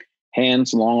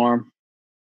 Hands, long arm.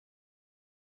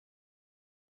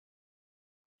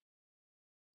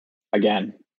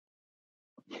 Again,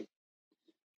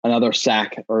 another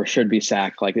sack, or should be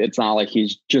sack. Like it's not like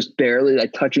he's just barely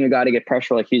touching a guy to get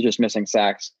pressure. Like he's just missing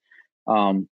sacks.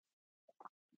 Up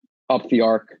the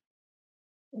arc,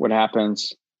 what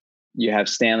happens? You have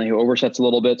Stanley who oversets a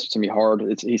little bit, so it's gonna be hard.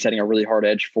 He's setting a really hard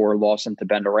edge for Lawson to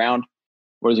bend around.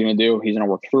 What is he gonna do? He's gonna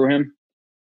work through him.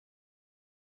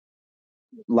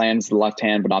 lands the left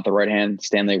hand, but not the right hand.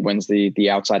 Stanley wins the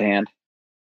outside hand.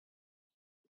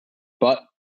 But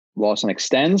Lawson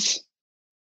extends,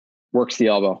 works the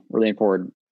elbow, really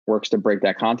important. Works to break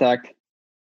that contact.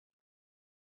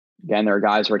 Again, there are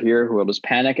guys right here who will just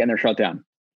panic and they're shut down.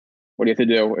 What do you have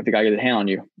to do if the guy gets a hand on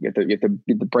you? You have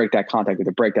to break that contact. You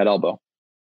have to break that elbow.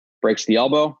 Breaks the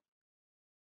elbow.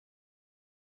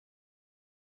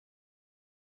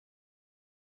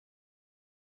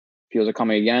 Feels it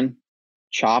coming again.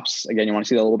 Chops. Again, you want to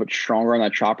see that a little bit stronger on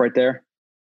that chop right there,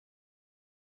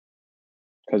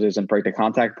 because it doesn't break the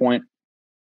contact point.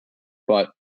 But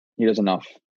he does enough.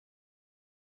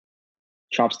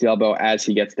 Chops the elbow as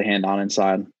he gets the hand on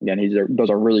inside. Again, he does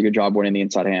a really good job winning the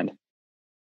inside hand.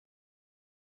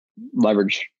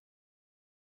 Leverage.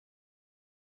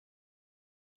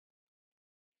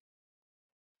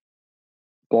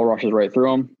 Bull rushes right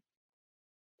through him.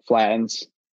 Flattens.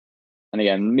 And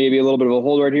again, maybe a little bit of a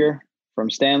hold right here from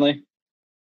Stanley.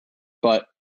 But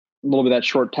a little bit of that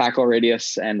short tackle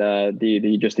radius and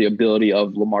the ability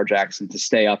of Lamar Jackson to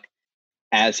stay up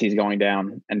as he's going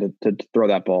down and to throw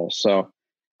that ball. So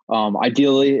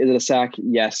ideally, is it a sack?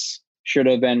 Yes. Should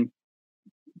have been?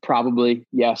 Probably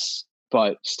yes.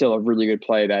 But still a really good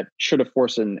play that should have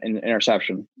forced an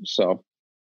interception. So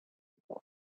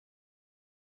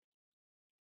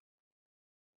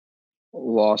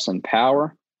loss in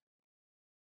power.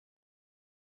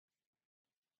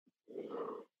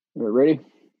 Ready?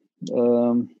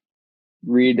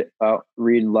 Read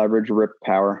leverage, rip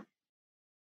power.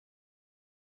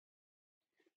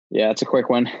 Yeah, it's a quick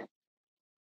one.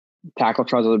 Tackle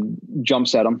tries to jump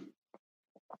set him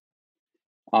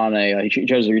on a. He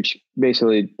tries to reach.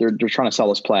 Basically, they're trying to sell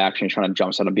this play action. He's trying to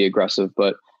jump set him, be aggressive,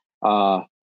 but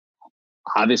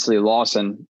obviously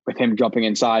Lawson, with him jumping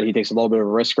inside, he takes a little bit of a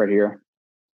risk right here.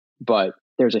 But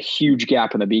there's a huge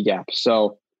gap in the B gap,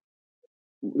 so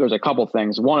there's a couple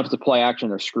things. One, if it's a play action,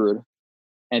 they're screwed,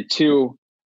 and two,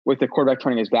 with the quarterback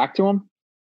turning his back to him,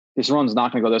 this run's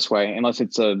not going to go this way unless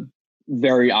it's a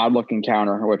very odd looking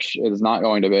counter, which it is not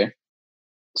going to be.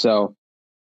 So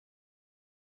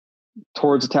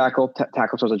towards the tackle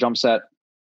towards a jump set,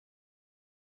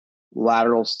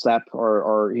 lateral step,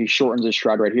 or he shortens his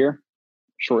stride right here.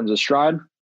 Shortens his stride.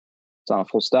 It's on a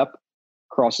full step.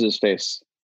 Crosses his face.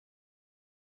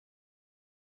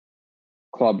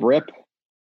 Club rip.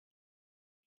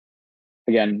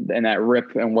 Again, and that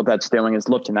rip and what that's doing is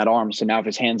lifting that arm. So now if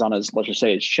his hand's on his, let's just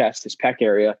say his chest, his pec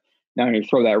area, now when you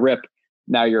throw that rip,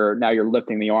 now you're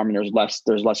lifting the arm and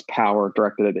there's less power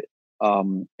directed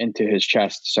into his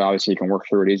chest. So obviously you can work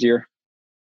through it easier.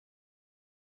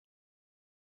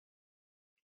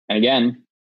 And again,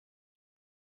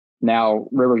 now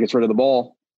River gets rid of the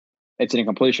ball. It's an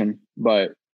incompletion,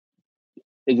 but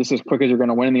is this as quick as you're going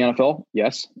to win in the NFL?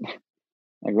 Yes.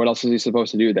 Like, what else is he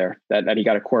supposed to do there that he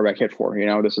got a quarterback hit for? You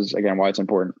know, this is, again, why it's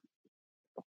important.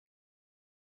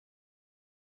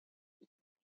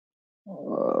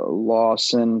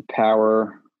 Lawson,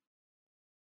 power.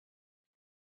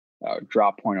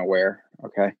 Drop point aware.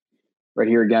 Okay. Right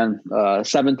here again,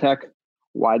 7 tech,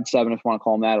 wide 7 if you want to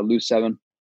call him that, a loose 7.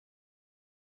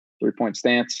 3-point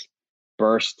stance,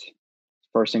 burst.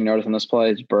 First thing you notice on this play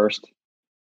is burst.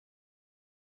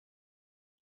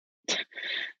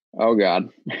 Oh, God.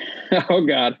 Oh,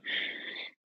 God.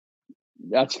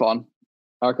 That's fun.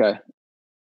 Okay.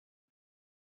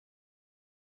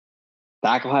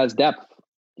 Tackle has depth.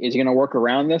 Is he going to work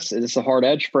around this? Is this a hard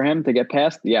edge for him to get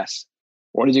past? Yes.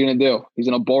 What is he going to do? He's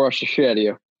going to bull rush the shit out of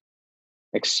you.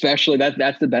 Especially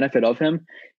that's the benefit of him,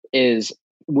 is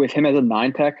with him as a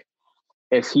 9 tech,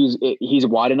 if he's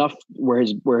wide enough where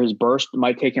his burst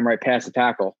might take him right past the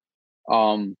tackle.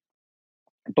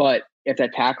 But if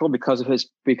that tackle, because of his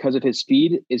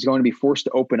speed, is going to be forced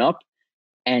to open up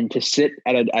and to sit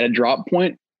at a drop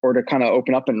point, or to kind of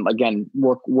open up and again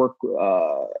work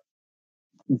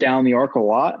down the arc a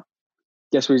lot,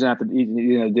 guess what he's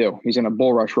gonna do? He's gonna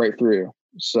bull rush right through you.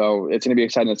 So it's gonna be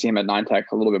exciting to see him at 9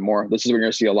 tech a little bit more. This is when you're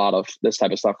gonna see a lot of this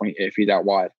type of stuff if he's out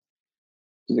wide.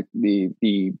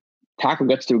 The tackle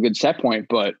gets to a good set point,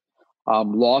 but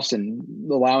Lawson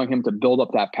allowing him to build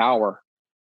up that power.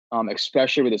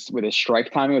 Especially with his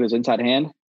strike timing, with his inside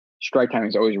hand. Strike timing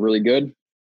is always really good.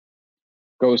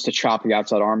 Goes to chop the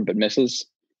outside arm, but misses,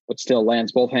 but still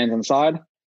lands both hands inside.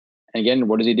 And again,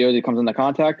 what does he do as he comes into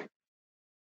contact?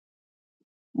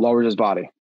 Lowers his body.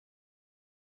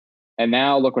 And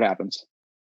now look what happens.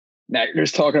 Now you're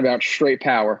just talking about straight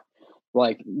power.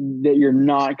 Like, that you're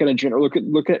not going to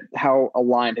look at how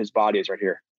aligned his body is right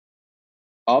here.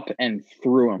 Up and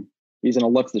through him. He's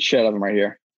going to lift the shit out of him right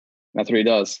here. That's what he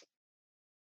does.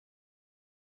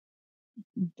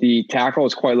 The tackle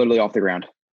is quite literally off the ground.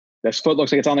 This foot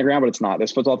looks like it's on the ground, but it's not.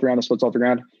 This foot's off the ground. This foot's off the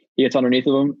ground. He gets underneath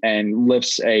of him and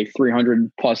lifts a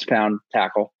 300+ pound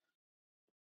tackle.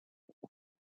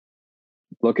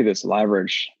 Look at this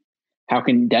leverage. How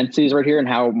condensed he's right here and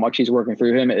how much he's working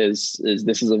through him is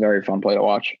this is a very fun play to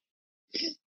watch.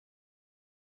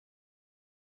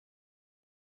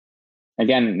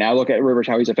 Again, now look at Rivers,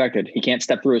 how he's affected. He can't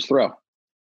step through his throw.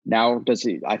 Now does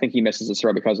he? I think he misses his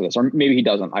throw because of this, or maybe he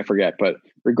doesn't. I forget. But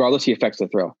regardless, he affects the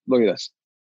throw. Look at this.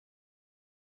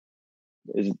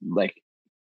 Is like,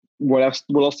 what else?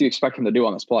 What else do you expect him to do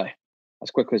on this play?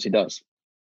 As quickly as he does.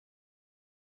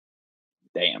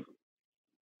 Damn.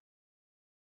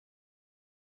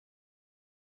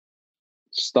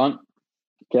 Stunt.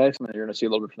 Okay, so you're going to see a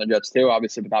little bit from the Jets too.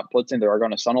 Obviously, but not blitzing. They are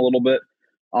going to stunt a little bit.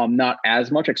 Not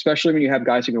as much, especially when you have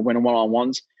guys who can win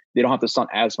one-on-ones. They don't have to stunt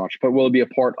as much. But will it be a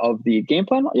part of the game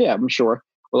plan? Yeah, I'm sure.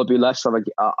 Will it be less of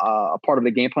a part of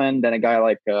the game plan than a guy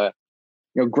like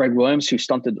Greg Williams, who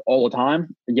stunted all the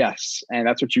time? Yes, and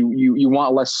that's what you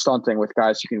want, less stunting with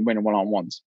guys who can win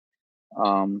one-on-ones.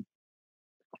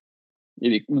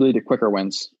 Really the quicker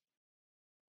wins.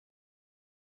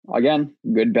 Again,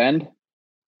 good bend.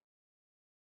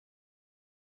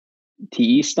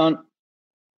 TE stunt.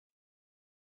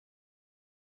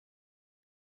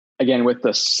 Again, with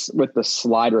the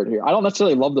slide right here. I don't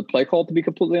necessarily love the play call, to be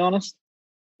completely honest.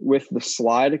 With the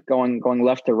slide going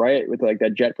left to right with like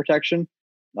that jet protection,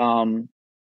 they're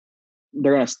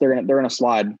gonna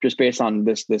slide just based on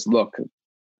this look.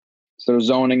 So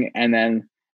zoning, and then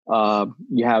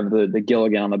you have the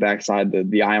Gilligan on the backside,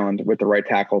 the island with the right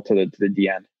tackle to the D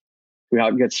end,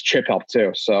 who gets chip help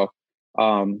too. So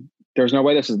there's no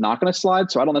way this is not going to slide.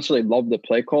 So I don't necessarily love the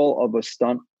play call of a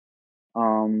stunt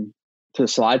to the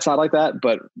slide side like that.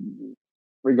 But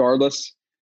regardless,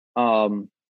 you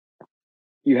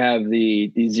have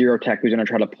the zero tech who's going to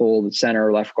try to pull the center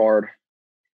or left guard.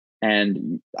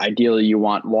 And ideally you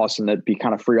want Lawson to be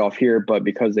kind of free off here, but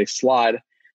because they slide,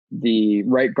 the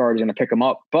right guard is going to pick him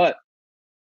up. But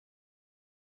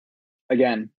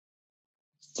again,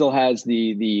 still has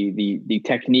the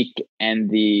technique and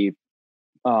the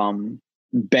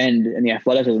bend and the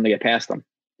athleticism to get past them.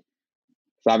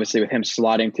 So obviously with him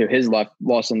sliding to his left,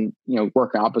 Lawson,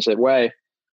 working opposite way,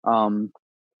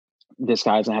 this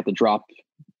guy's gonna have to drop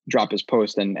his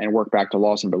post and work back to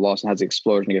Lawson, but Lawson has the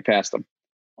explosion to get past him.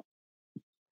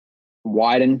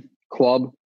 Widen,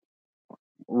 club,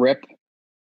 rip,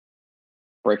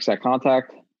 breaks that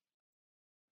contact,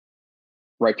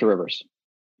 right to Rivers.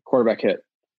 Quarterback hit.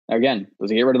 Now again, does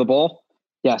he get rid of the ball?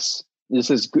 Yes. This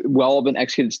is well been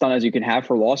executed stunt as you can have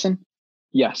for Lawson.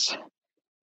 Yes.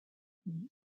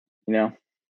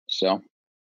 So.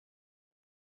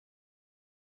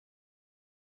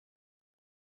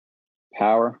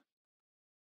 Power.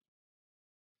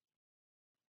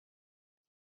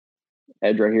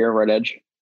 Edge right here, right edge.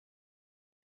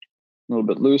 A little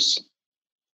bit loose.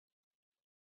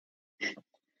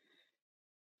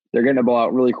 They're getting the ball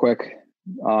out really quick,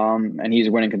 and he's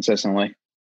winning consistently.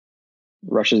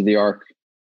 Rushes the arc,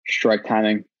 strike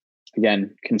timing.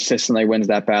 Again, consistently wins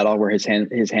that battle where his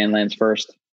hand lands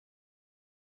first.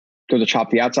 Goes to chop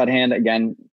the outside hand.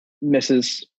 Again,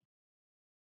 misses.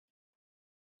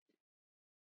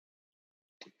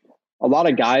 A lot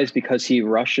of guys, because he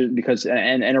rushes,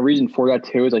 and a reason for that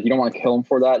too is like you don't want to kill him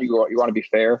for that. You want to be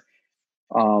fair.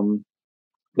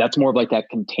 That's more of like that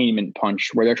containment punch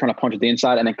where they're trying to punch at the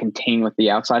inside and then contain with the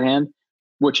outside hand,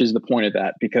 which is the point of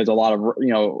that, because a lot of,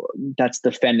 that's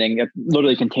defending,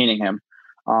 literally containing him.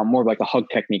 More of like a hug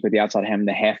technique with the outside hand,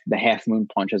 the half moon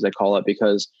punch, as they call it,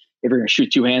 because if you're going to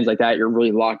shoot two hands like that, you're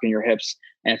really locking your hips.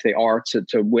 And if they are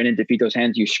to win and defeat those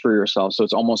hands, you screw yourself. So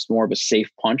it's almost more of a safe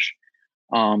punch.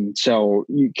 So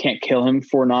you can't kill him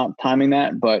for not timing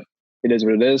that, but it is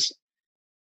what it is.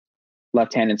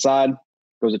 Left hand inside,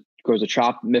 goes to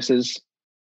chop, misses.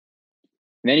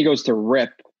 And then he goes to rip,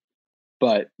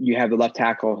 but you have the left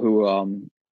tackle who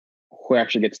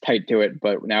actually gets tight to it.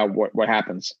 But now what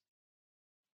happens?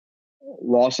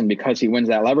 Lawson, because he wins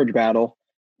that leverage battle,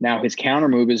 now his counter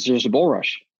move is just a bull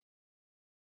rush.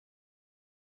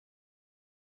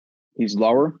 He's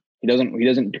lower. He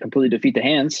doesn't completely defeat the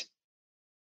hands,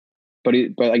 but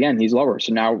again, he's lower.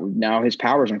 So now his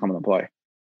power is going to come into play.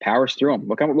 Powers through him.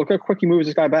 Look how quick he moves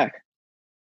this guy back.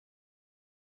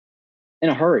 In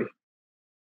a hurry.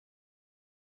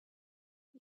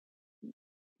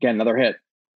 Again, another hit.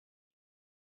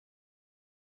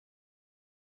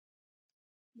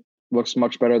 Looks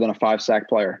much better than a 5-sack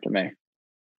player to me.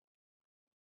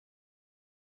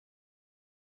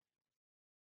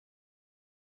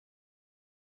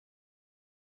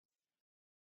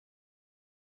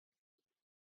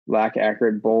 Lack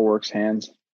accurate bulwarks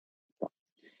hands.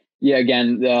 Yeah,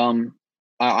 again,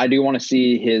 I do want to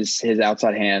see his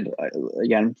outside hand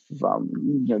again.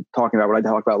 Talking about what I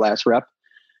talked about last rep.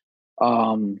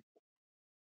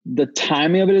 The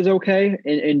timing of it is okay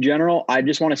in general. I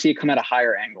just want to see it come at a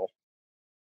higher angle.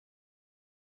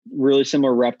 Really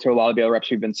similar rep to a lot of the other reps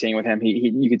we've been seeing with him.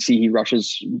 You can see he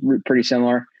rushes pretty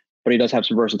similar, but he does have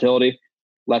some versatility.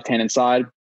 Left hand inside,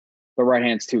 but right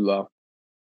hand's too low.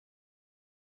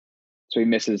 So he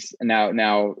misses. And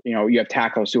now you have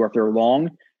tackles who, if they're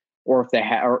long, or if they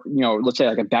have, let's say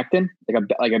like a Becton,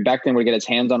 like a Becton would get his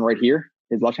hands on right here.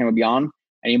 His left hand would be on,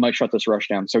 and he might shut this rush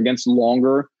down. So against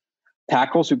longer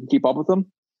tackles who can keep up with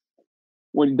him,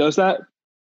 when he does that,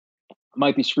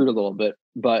 might be screwed a little bit.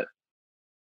 But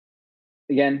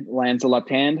again, lands the left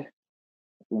hand,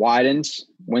 widens,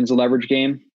 wins the leverage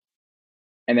game,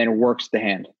 and then works the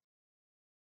hand.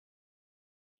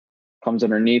 Comes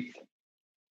underneath,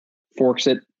 forks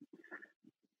it,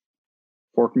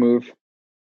 fork move.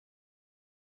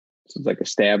 So it's like a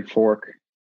stab fork.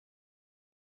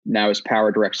 Now his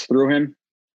power directs through him.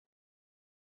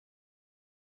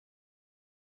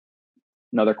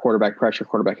 Another quarterback pressure,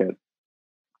 quarterback hit.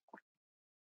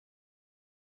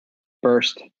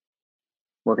 Burst,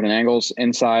 working in angles,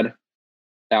 inside,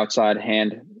 outside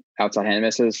hand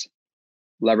misses.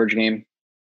 Leverage game,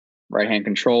 right hand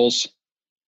controls,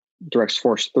 directs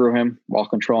force through him while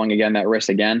controlling again that wrist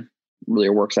again. Really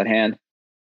works that hand.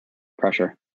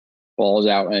 Pressure. Ball is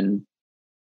out in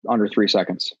under 3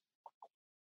 seconds.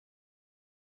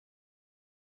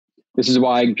 This is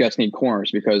why Jets need corners,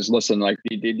 because listen, like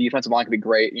the defensive line can be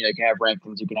great. You can have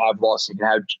Rankins, you can have Voss, you can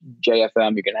have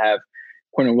JFM, you can have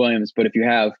Quentin Williams, but if you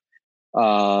have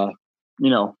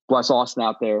Bless Austin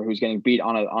out there who's getting beat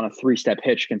on a 3-step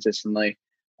hitch consistently,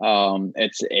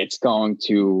 it's going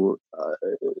to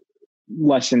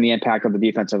lessen the impact of the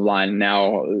defensive line.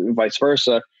 Now, vice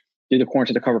versa, do the corners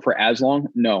have to cover for as long?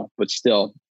 No, but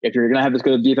still, if you're going to have this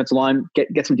good defensive line,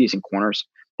 get some decent corners.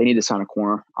 They need to sign a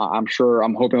corner. I'm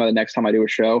hoping by the next time I do a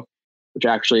show, which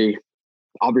actually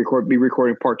I'll be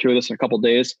recording part 2 of this in a couple of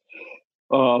days.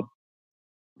 But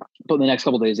in the next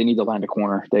couple of days, they need to land a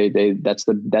corner. That's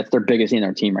their biggest need in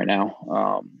their team right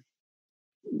now.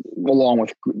 Along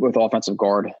with offensive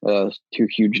guard, 2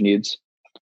 huge needs.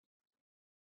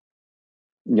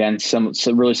 Again, some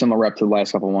really similar rep to the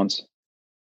last couple of ones.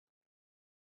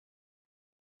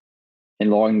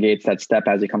 And elongates that step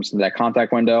as he comes into that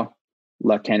contact window.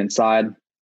 Left hand inside.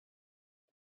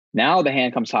 Now the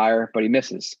hand comes higher, but he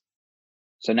misses.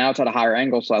 So now it's at a higher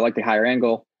angle. So I like the higher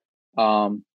angle.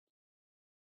 But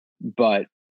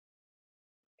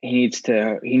he needs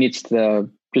to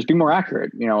just be more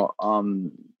accurate,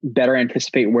 better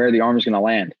anticipate where the arm is going to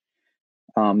land.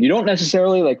 You don't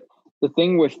necessarily, like, the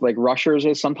thing with like rushers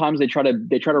is sometimes they try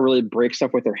to really break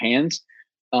stuff with their hands.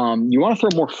 You want to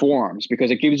throw more forearms because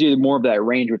it gives you more of that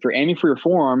range. If you're aiming for your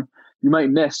forearm, you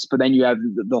might miss, but then you have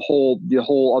the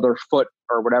whole other foot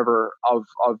or whatever of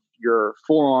your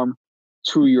forearm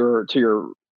to your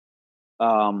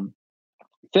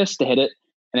fist to hit it.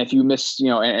 And if you miss,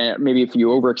 and maybe if you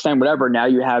overextend, whatever, now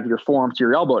you have your forearm to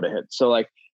your elbow to hit. So like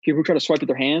people who try to swipe with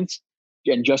their hands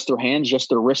and just their hands, just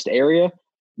their wrist area,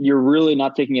 you're really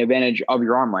not taking advantage of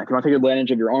your arm length. You want to take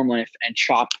advantage of your arm length and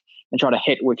chop and try to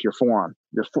hit with your forearm.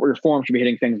 Your forearm should be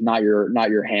hitting things, not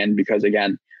your hand, because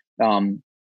again,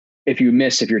 if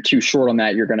you're too short on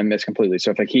that, you're going to miss completely.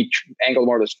 So if like he angled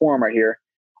more of his forearm right here,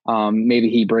 maybe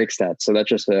he breaks that. So that's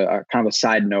just a kind of a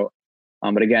side note.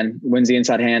 But again, wins the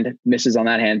inside hand, misses on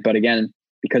that hand. But again,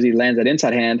 because he lands that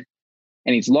inside hand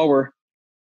and he's lower,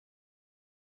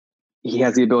 he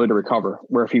has the ability to recover.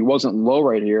 Where if he wasn't low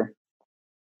right here,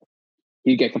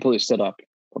 he'd get completely stood up.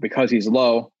 But because he's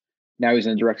low, now he's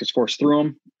going to direct his force through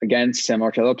him. Again,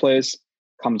 similar to other plays,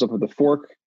 comes up with a fork,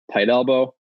 tight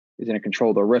elbow. He's going to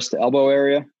control the wrist to elbow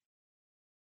area,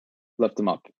 lift him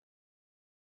up.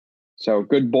 So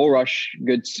good bull rush,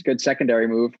 good secondary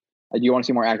move. I do want to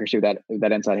see more accuracy with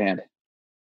that inside hand.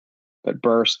 But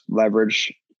burst,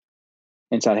 leverage,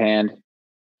 inside hand,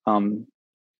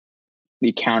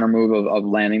 the counter move of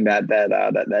landing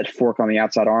that fork on the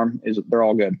outside arm they're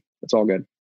all good. It's all good.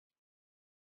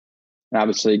 And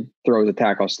obviously throws a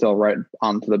tackle still right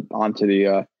onto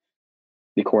the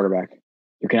quarterback.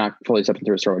 You cannot fully step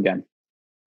into his throw again.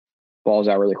 Ball's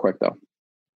out really quick though.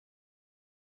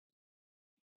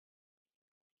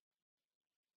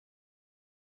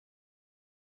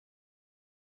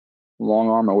 Long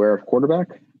arm aware of quarterback.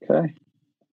 Okay.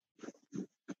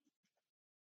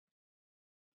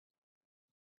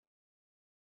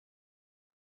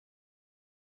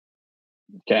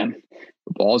 Again,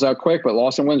 the ball's out quick, but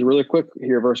Lawson wins really quick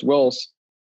here versus Wills.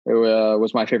 It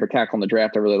was my favorite tackle in the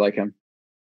draft. I really like him.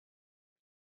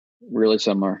 Really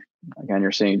similar. Again,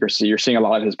 you're seeing a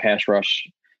lot of his pass rush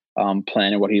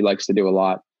plan and what he likes to do a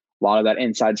lot. A lot of that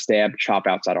inside stab, chop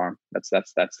outside arm. That's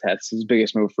his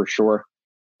biggest move for sure.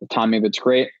 The timing of it's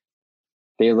great.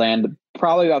 They land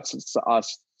probably about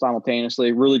us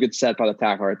simultaneously. Really good set by the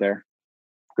tackle right there.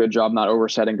 Good job not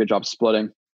oversetting. Good job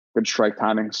splitting. Good strike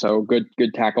timing. So good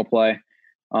tackle play.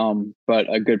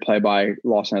 But a good play by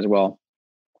Lawson as well.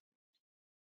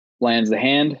 Lands the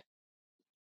hand.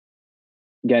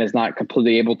 Again, is not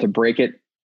completely able to break it,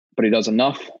 but he does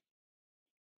enough.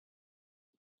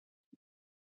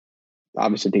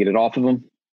 Obviously to get it off of him.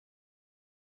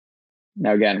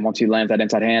 Now again, once he lands that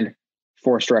inside hand,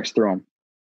 4 strikes through him.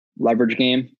 Leverage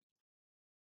game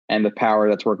and the power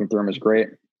that's working through him is great.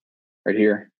 Right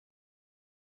here.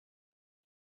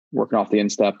 Working off the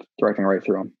instep, directing right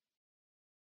through him.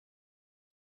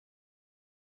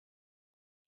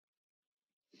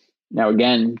 Now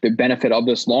again, the benefit of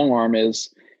this long arm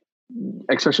is,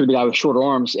 especially the guy with shorter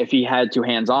arms, if he had 2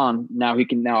 hands on, now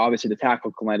obviously the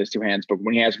tackle can land his 2 hands, but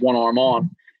when he has 1 arm on,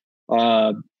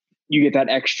 you get that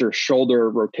extra shoulder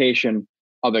rotation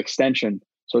of extension.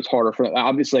 So it's harder for,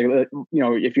 obviously,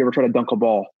 if you ever try to dunk a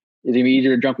ball, is it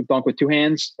easier to dunk with 2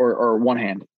 hands or 1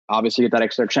 hand? Obviously, you get that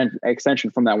extra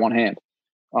extension from that 1 hand.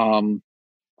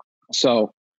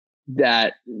 So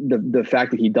that the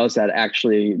fact that he does that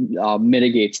actually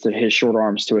mitigates his short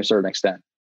arms to a certain extent.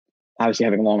 Obviously,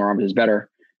 having long arms is better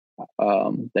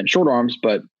than short arms,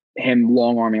 but him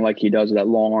long arming like he does with that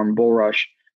long arm bull rush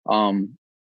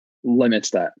limits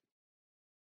that,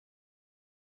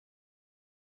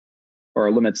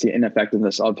 or limits the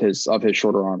ineffectiveness of his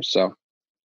shorter arms. So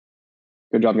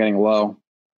good job getting low,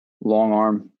 long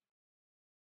arm.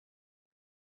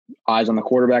 Eyes on the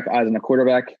quarterback.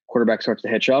 Quarterback starts to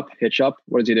hitch up.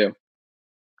 What does he do?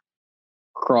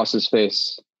 Cross his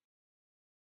face.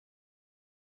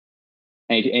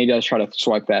 And he does try to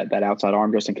swipe that outside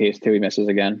arm just in case too. He misses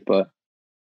again, but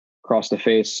cross the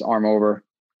face, arm over,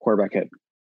 quarterback hit.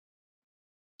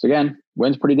 So again,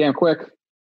 wins pretty damn quick,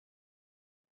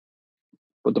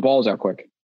 but the ball is out quick.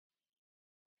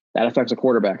 That affects a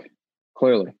quarterback,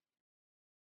 clearly.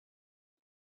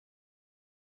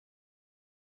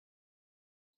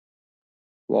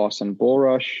 Lawson bull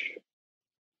rush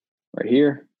right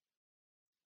here.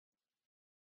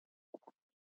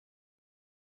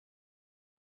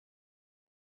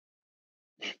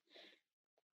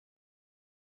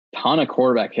 Ton of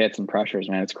quarterback hits and pressures,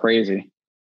 man. It's crazy.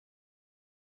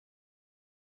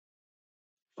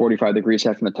 45-degree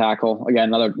set from the tackle.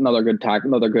 Again, another good tackle,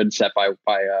 another good set by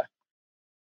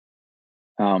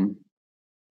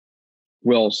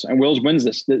Wills. And Wills wins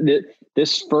this.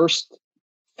 This first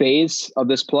phase of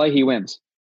this play, he wins.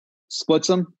 Splits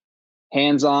him,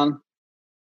 hands on,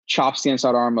 chops the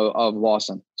inside arm of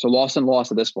Lawson. So Lawson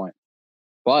lost at this point.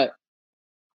 But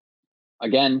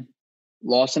again,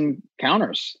 Lawson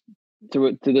counters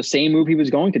to the same move he was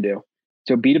going to do.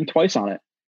 So beat him twice on it.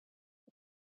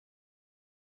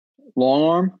 Long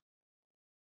arm,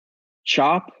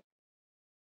 chop,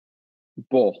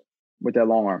 bull with that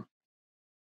long arm.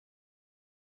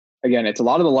 Again, it's a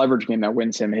lot of the leverage game that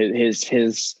wins him. His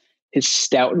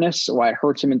stoutness, why it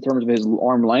hurts him in terms of his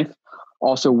arm length,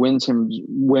 also wins him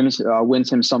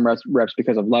some reps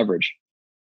because of leverage.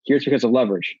 Here's because of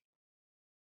leverage.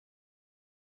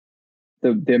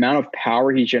 The amount of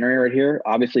power he's generating right here,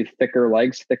 obviously thicker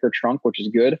legs, thicker trunk, which is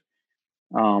good.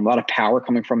 A lot of power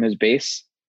coming from his base.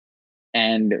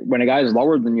 And when a guy is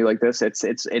lower than you like this, it's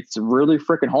really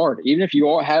freaking hard. Even if you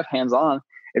all have hands on,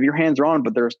 if your hands are on,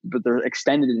 but they're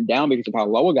extended and down because of how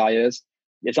low a guy is,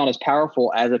 it's not as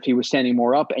powerful as if he was standing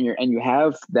more up and you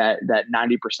have that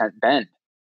 90% bend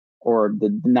or the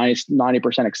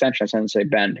 90% extension. I shouldn't say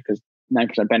bend because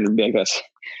 90% bend would be like this.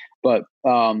 But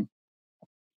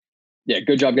yeah,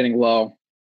 good job getting low,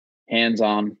 hands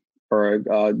on, or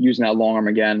using that long arm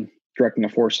again, directing the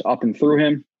force up and through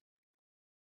him.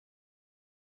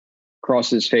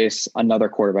 Across his face, another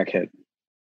quarterback hit.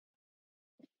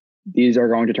 These are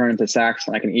going to turn into sacks,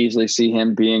 and I can easily see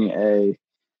him being a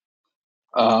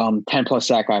 10-plus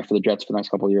sack guy for the Jets for the next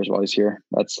couple of years while he's here.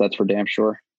 That's for damn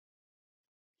sure.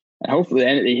 And hopefully,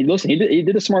 and he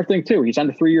did a smart thing too. He signed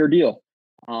a 3-year deal.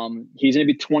 He's going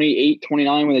to be 28,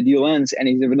 29 when the deal ends, and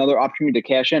he's have another opportunity to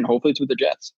cash in. Hopefully, it's with the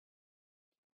Jets.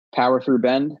 Power through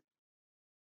bend.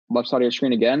 Left side of your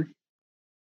screen again.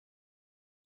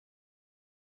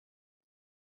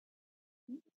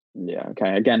 Yeah.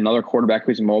 Okay. Again, another quarterback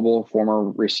who's mobile, former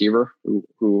receiver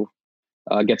who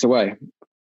gets away.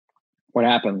 What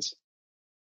happens?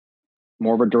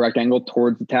 More of a direct angle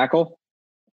towards the tackle.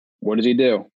 What does he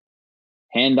do?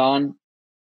 hand on,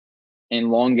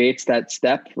 elongates that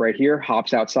step right here,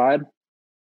 hops outside.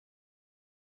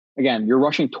 Again, you're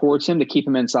rushing towards him to keep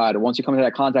him inside. Once you come into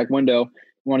that contact window,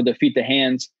 you want to defeat the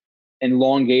hands,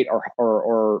 elongate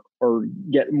or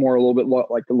get more a little bit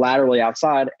like laterally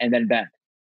outside, and then bend.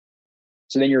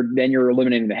 So then you're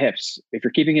eliminating the hips. If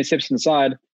you're keeping his hips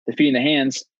inside, defeating the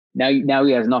hands, now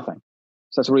he has nothing.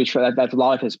 So that's what he's that's a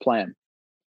lot of his plan.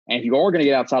 And if you are going to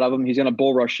get outside of him, he's going to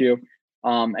bull rush you.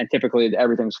 And typically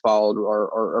everything's followed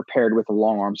or paired with a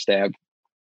long arm stab.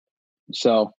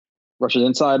 So rushes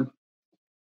inside,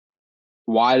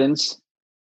 widens,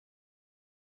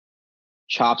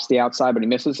 chops the outside, but he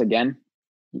misses again.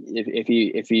 If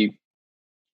he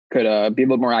could be a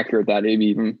little more accurate, that it'd be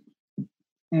even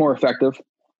more effective.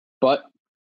 But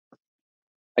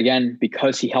again,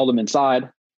 because he held him inside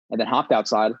and then hopped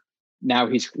outside, now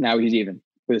he's even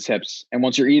with his hips. And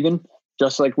once you're even,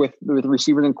 just like with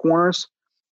receivers and corners,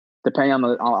 depending on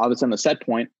obviously on the set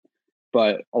point,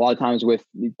 but a lot of times with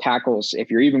tackles,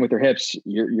 if you're even with your hips,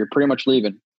 you're pretty much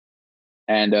leaving.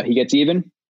 And he gets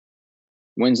even,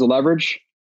 wins the leverage,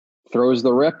 throws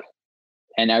the rip,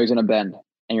 and now he's going to bend.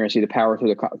 And you're going to see the power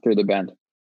through the bend.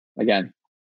 Again,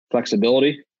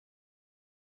 flexibility.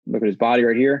 Look at his body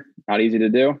right here. Not easy to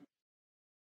do.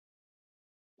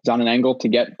 He's on an angle to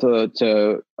get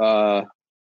to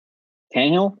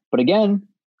Tannehill, but again,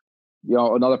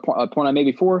 another point I made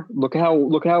before. Look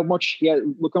how much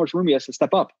room he has to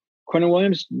step up. Quentin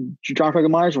Williams, John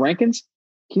Franklin Myers, Rankins.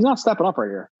 He's not stepping up right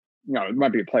here. It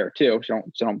might be a player too. So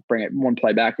don't bring it one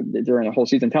play back during the whole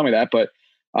season. Tell me that, but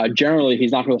generally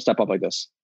he's not going to step up like this,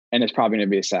 and it's probably going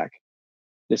to be a sack.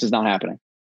 This is not happening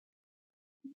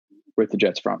with the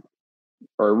Jets front,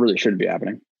 or it really shouldn't be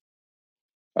happening.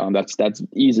 That's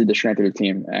easily the strength of the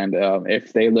team, and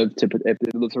if they live to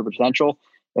potential,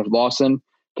 if Lawson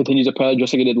continues to play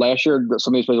just like he did last year,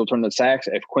 some of these plays will turn into sacks.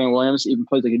 If Quinn Williams even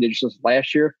plays like he did just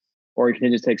last year, or he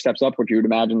continues to take steps up, which you would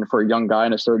imagine for a young guy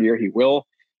in his third year, he will.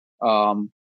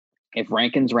 If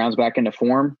Rankins rounds back into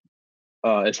form,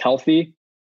 is healthy,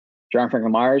 John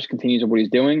Franklin Myers continues what he's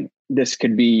doing, this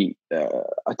could be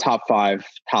a top 5,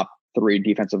 top 3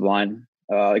 defensive line,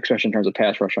 especially in terms of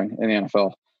pass rushing in the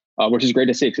NFL, which is great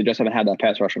to see because they just haven't had that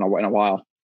pass rush in a while.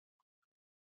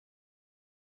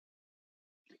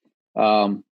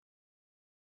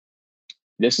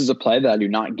 This is a play that I do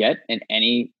not get in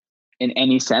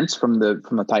any sense from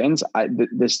the Titans.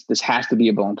 This has to be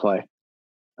a blown play.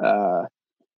 You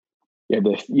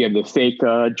have the fake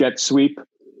jet sweep.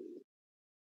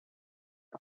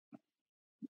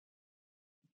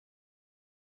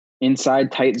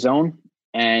 Inside tight zone,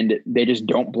 and they just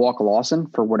don't block Lawson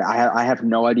for what I have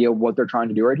no idea what they're trying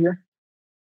to do right here.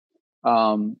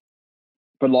 But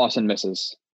Lawson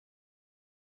misses.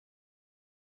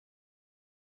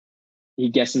 He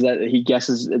guesses it's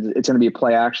going to be a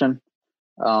play action.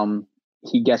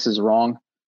 He guesses wrong.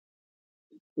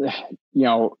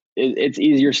 It's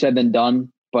easier said than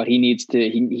done, but he needs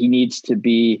to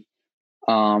be,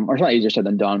 or it's not easier said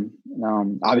than done.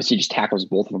 Obviously, he just tackles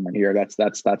both of them in here. That's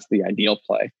the ideal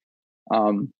play.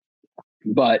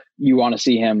 But you want to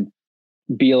see him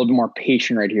be a little bit more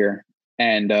patient right here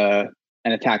and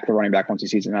attack the running back once he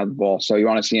sees him out of the ball. So you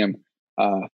want to see him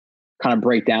kind of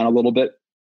break down a little bit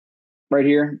right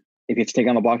here. If it's taking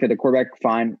on the block at the quarterback,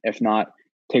 fine. If not,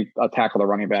 tackle the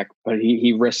running back. But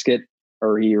he risked it,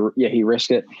 or he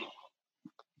risked it.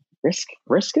 Risk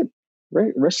it?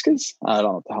 Risk is? I don't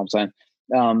know what the hell I'm saying.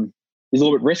 He's a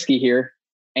little bit risky here,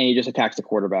 and he just attacks the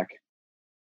quarterback.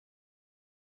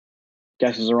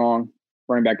 Guesses are wrong.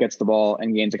 Running back gets the ball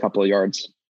and gains a couple of yards.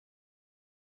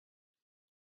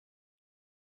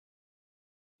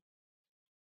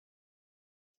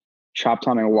 Chop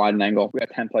time and a wide angle. We got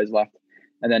 10 plays left.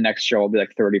 And then next show will be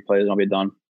like 30 plays and I'll be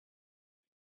done.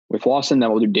 With Lawson,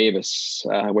 then we'll do Davis,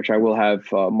 which I will have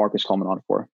Marcus Coleman on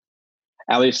for.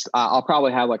 At least I'll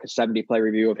probably have like a 70 play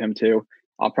review of him too.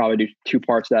 I'll probably do 2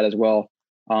 parts of that as well.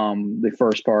 The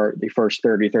first part, the first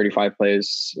 30, 35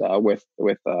 plays with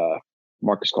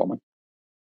Marcus Coleman.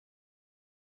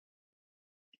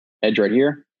 Edge right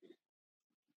here.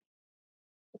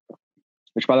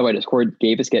 Which, by the way, does Corey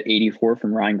Davis get 84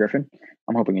 from Ryan Griffin?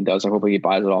 I'm hoping he does. I hope he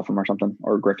buys it off him or something.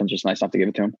 Or Griffin's just nice enough to give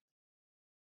it to him.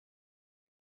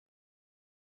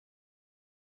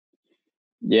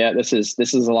 Yeah, this is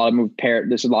a lot of move paired.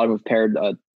 This is a lot of move paired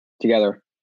together.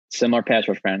 Similar pass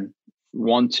rush man.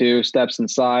 1, 2 steps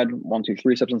inside. 1, 2,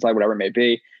 3 steps inside. Whatever it may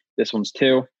be. This one's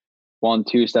 2. 1,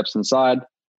 2 steps inside.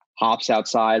 Hops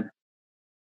outside.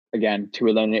 Again, to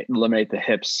eliminate the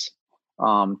hips,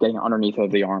 getting underneath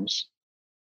of the arms.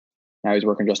 Now he's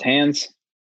working just hands.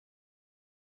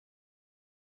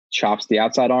 Chops the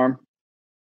outside arm.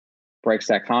 breaks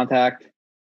that contact,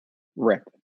 rip.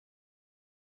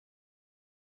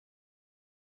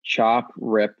 Chop,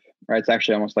 rip, right? It's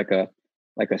actually almost like a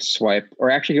swipe. Or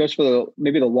actually he goes for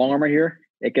maybe the long arm right here.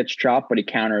 It gets chopped, but he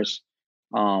counters.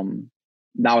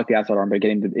 Not with the outside arm, but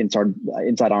getting the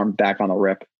inside arm back on the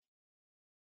rip.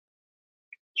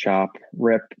 Chop,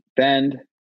 rip, bend,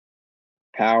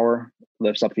 power,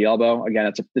 lifts up the elbow.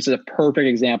 Again, this is a perfect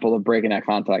example of breaking that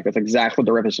contact. That's exactly what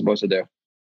the rip is supposed to do.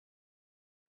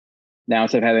 Now,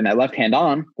 instead of having that left hand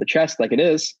on the chest like it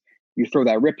is, you throw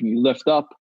that rip and you lift up,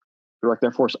 direct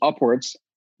that force upwards.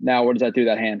 Now, what does that do to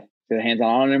that hand? So the hand's not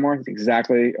on anymore. It's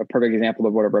exactly a perfect example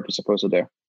of what a rip is supposed to do.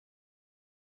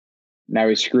 Now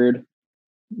he's screwed.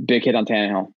 Big hit on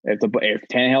Tannehill. If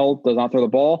Tannehill does not throw the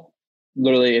ball,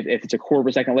 literally, if it's a quarter of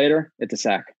a second later, it's a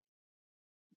sack.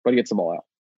 But he gets the ball out.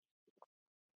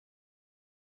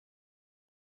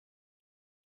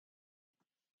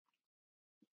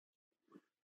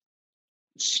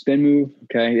 Spin move.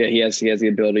 Okay, yeah, he has the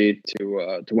ability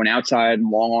to win outside,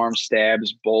 long arm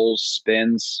stabs, bowls,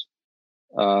 spins,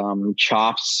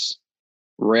 chops,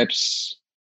 rips,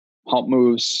 hump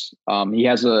moves. He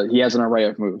has an array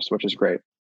of moves, which is great.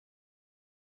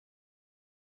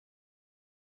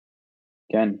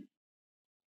 Again,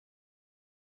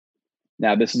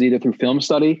 now this is either through film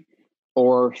study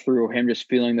or through him just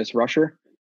feeling this rusher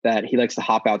that he likes to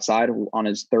hop outside on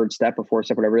his third step or fourth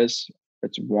step, whatever it is.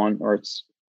 It's 1,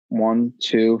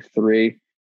 2, 3,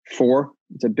 4.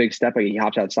 It's a big step. Like he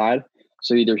hops outside.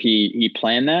 So either he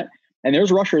planned that, and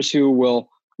there's rushers who will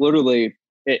literally.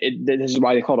 This is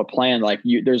why they call it a plan. Like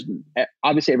there's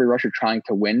obviously every rusher trying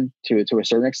to win to a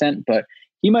certain extent, but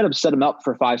he might have set him up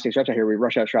for 5, 6 reps out here. We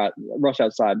rush outside,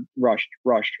 rush,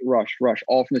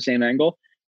 all from the same angle,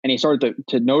 and he started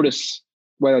to notice,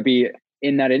 whether it be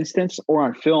in that instance or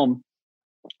on film,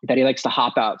 that he likes to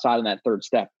hop outside in that third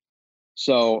step.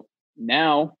 So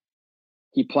now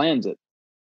he plans it.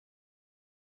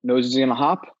 Knows he's going to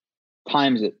hop,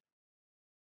 times it.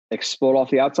 Explode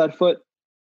off the outside foot,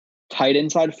 tight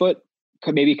inside foot.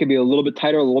 Maybe it could be a little bit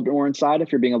tighter, a little bit more inside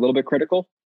if you're being a little bit critical.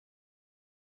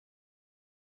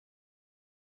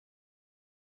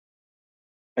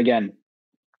 Again,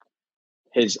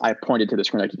 I pointed to the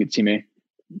screen like you could see me.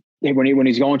 When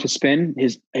he's going to spin,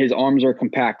 his arms are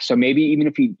compact. So maybe even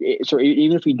if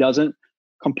he doesn't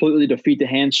completely defeat the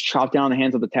hands, chop down the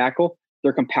hands of the tackle,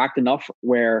 they're compact enough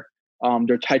where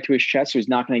they're tight to his chest, so he's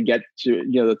not going to get to,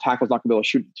 the tackle's not going to be able to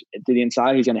shoot to the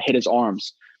inside. He's going to hit his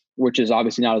arms, which is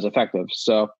obviously not as effective.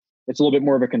 So it's a little bit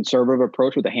more of a conservative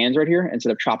approach with the hands right here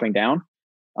instead of chopping down.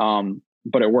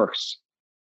 But it works.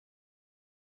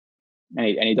 And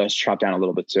he does chop down a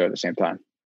little bit too at the same time.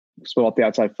 Split off the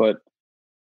outside foot.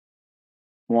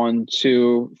 1,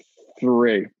 2,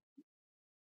 3.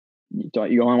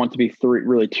 You only want to be 3,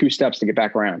 really 2 steps to get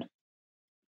back around.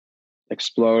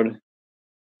 Explode,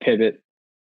 pivot,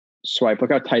 swipe.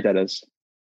 Look how tight that is.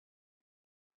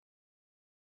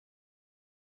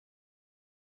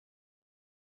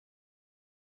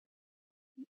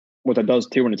 What that does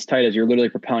too when it's tight is you're literally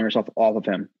propelling yourself off of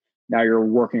him. Now you're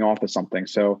working off of something.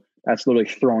 So that's literally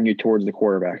throwing you towards the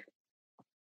quarterback.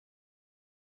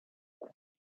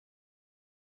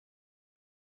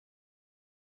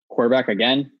 Quarterback,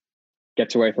 again,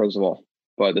 gets away, throws the ball.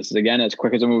 But this is, again, as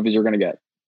quick as a move as you're going to get.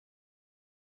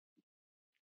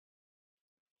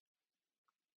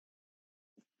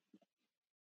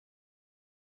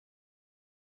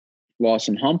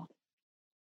 Lawson hump.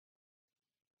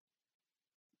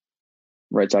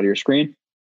 Right side of your screen.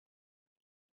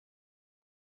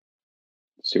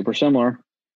 Super similar.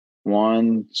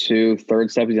 1, 2, third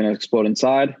step, he's going to explode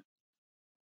inside.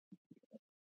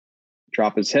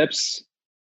 Drop his hips.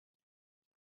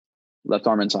 Left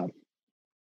arm inside.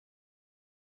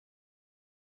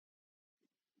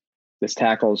 This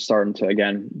tackle is starting to,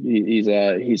 again,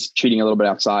 he's cheating a little bit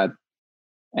outside.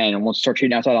 And once you start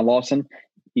cheating outside on Lawson,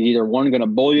 he's either going to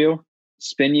bull you,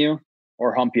 spin you,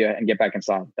 or hump you and get back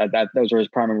inside. Those are his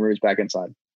primary moves back inside.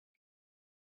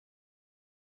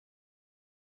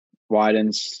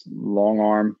 Widens, long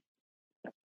arm,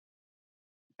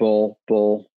 bull.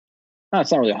 No,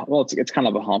 it's not really. Well, it's kind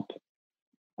of a hump.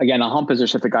 Again, a hump is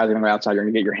just if the guys are going to go outside, you're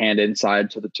going to get your hand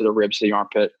inside to the ribs, to the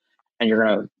armpit, and you're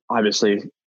going to obviously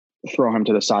throw him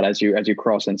to the side as you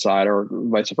cross inside, or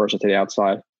vice versa to the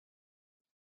outside.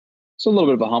 So a little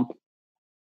bit of a hump.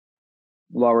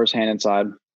 Lowers hand inside.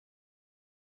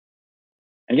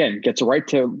 And again, gets right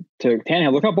to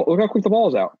Tannehill. Look how quick the ball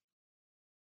is out.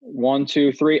 1,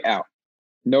 2, 3, out.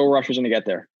 No rusher's going to get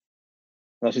there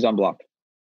unless he's unblocked.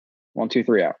 1, 2,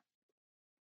 3, out.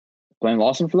 Blame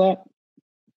Lawson for that?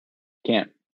 Can't.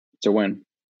 It's a win.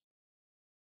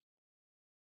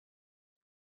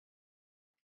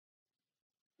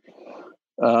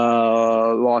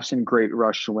 Lawson, great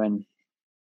rush win.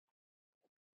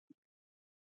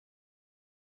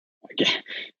 Again,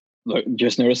 look,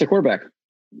 just notice the quarterback.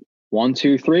 1,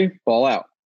 2, 3, ball out.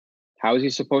 How is he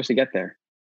supposed to get there?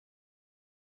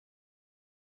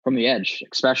 From the edge,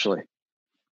 especially.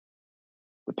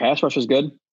 The pass rush is good.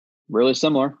 Really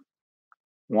similar.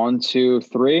 1, 2,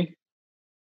 3.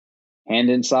 Hand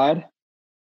inside.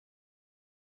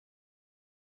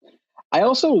 I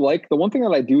also like the one thing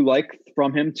that I do like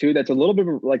from him too. That's a little bit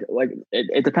like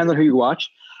it depends on who you watch.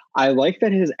 I like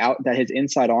that his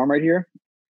inside arm right here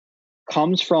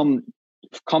comes from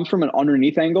an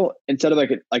underneath angle instead of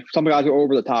like some guys go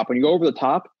over the top. When you go over the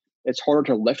top, it's harder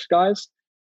to lift guys.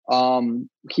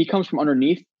 He comes from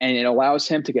underneath, and it allows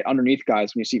him to get underneath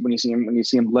guys when you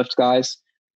see him lift guys,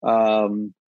 or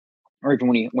even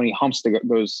when he humps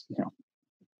those,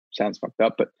 sounds fucked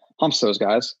up, but humps those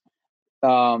guys.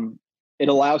 It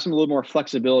allows him a little more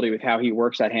flexibility with how he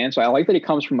works that hand. So I like that he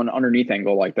comes from an underneath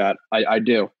angle like that. I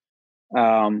do.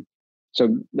 So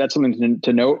that's something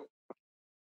to note.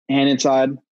 Hand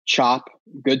inside, chop,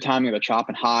 good timing of the chop,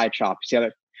 and high chop. See how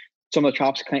some of the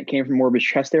chops came from more of his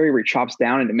chest area where he chops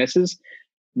down and it misses.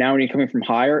 Now when he's coming from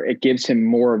higher, it gives him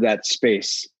more of that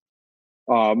space,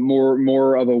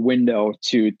 more of a window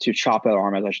to chop that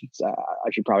arm. As I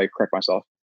should probably correct myself.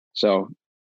 So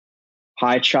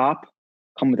high chop,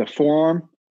 come with a forearm,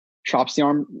 chops the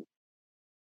arm,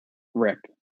 rip.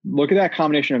 Look at that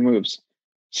combination of moves: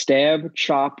 stab,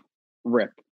 chop,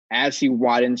 rip. As he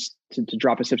widens to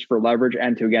drop his hips for leverage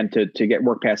and to get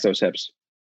work past those hips.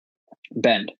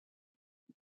 Bend.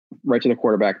 Right to the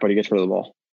quarterback, but he gets rid of the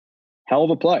ball. Hell of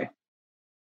a play.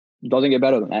 Doesn't get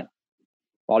better than that.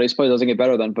 All these plays doesn't get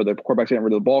better than, but the quarterback's getting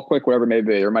rid of the ball quick, whatever it may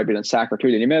be. There might be a sack or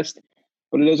two that he missed,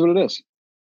 but it is what it is.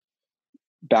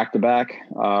 Back to back.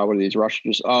 What are these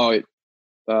rushes?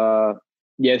 Yeah,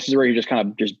 this is where he just kind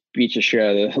of just beats the shit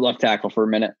out of the left tackle for a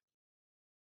minute.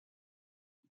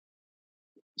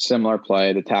 Similar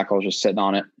play. The tackle is just sitting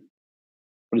on it.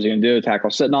 What is he going to do? The tackle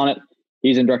sitting on it.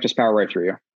 He's in direct his power right through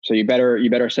you. So you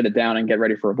better sit it down and get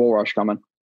ready for a bull rush coming.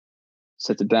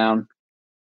 Sits it down.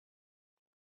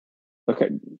 Okay,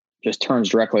 just turns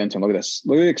directly into him. Look at this.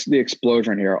 Look at the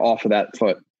explosion here off of that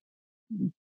foot.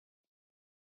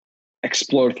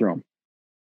 Explode through him.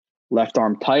 Left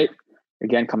arm tight.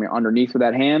 Again, coming underneath with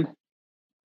that hand.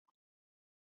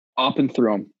 Up and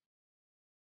through him.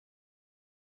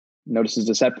 Notices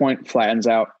the set point, flattens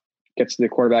out, gets to the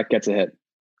quarterback, gets a hit.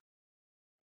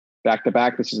 Back to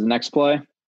back, this is the next play.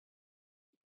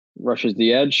 Rushes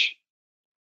the edge.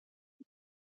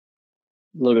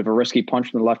 A little bit of a risky punch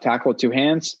from the left tackle with two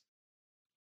hands.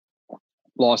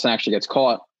 Lawson actually gets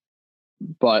caught,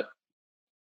 but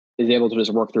is able to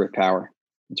just work through with power.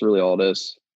 That's really all it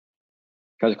is.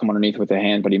 Tries to come underneath with the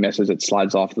hand, but he misses. It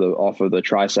slides off of the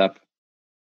tricep,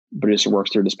 but it just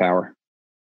works through this power.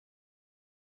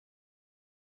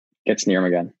 Gets near him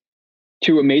again.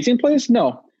 Two amazing plays?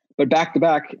 No. But back to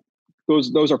back,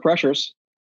 those are pressures.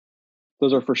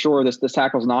 Those are for sure. This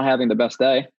tackle's not having the best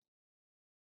day.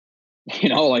 It's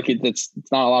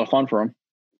not a lot of fun for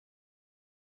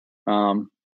him.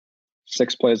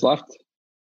 6 plays left.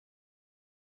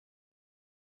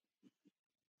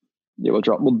 Yeah, we'll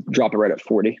drop it right at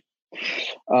 40.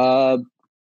 Again,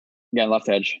 left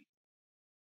edge.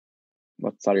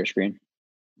 Left side of your screen.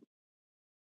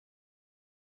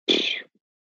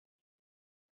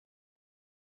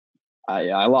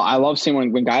 I love seeing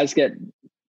when guys get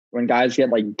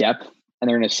like depth and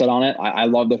they're going to sit on it. I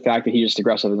love the fact that he's just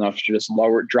aggressive enough to just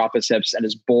drop his hips and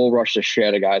just bull rush the shit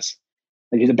out of guys.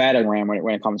 Like he's a battering ram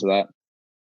when it comes to that.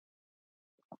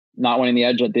 Not winning the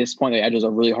edge at this point. The edge is a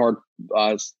really hard.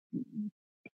 It's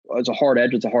a hard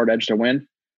edge. It's a hard edge to win.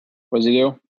 What does he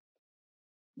do?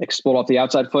 Explode off the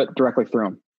outside foot directly through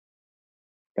him.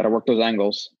 Got to work those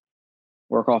angles.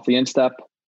 Work off the instep.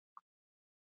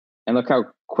 And look how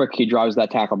quick he drives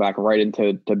that tackle back right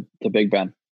into Big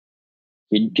Ben.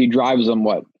 He drives them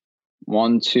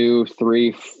 1, 2,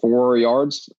 3, 4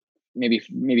 yards,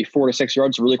 maybe 4 to 6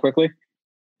 yards really quickly.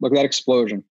 Look at that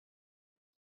explosion.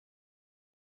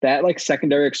 That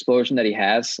secondary explosion that he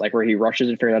has, where he rushes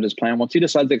and figures out his plan. Once he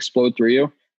decides to explode through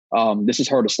you, this is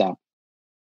hard to stop.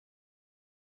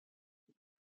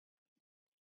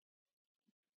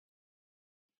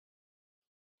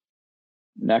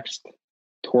 Next,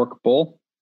 torque bull.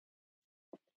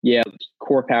 Yeah,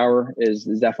 core power is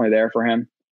definitely there for him.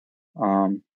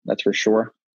 That's for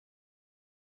sure.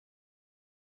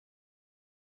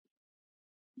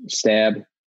 Stab.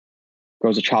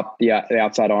 Goes to chop the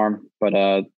outside arm, but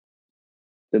the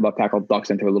left tackle ducks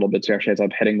into a little bit, so he actually ends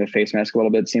up hitting the face mask a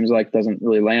little bit. Seems like doesn't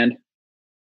really land.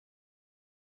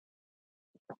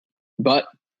 but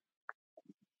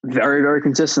very, very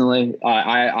consistently,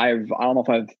 I don't know if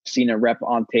I've seen a rep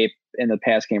on tape in the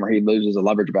past game where he loses a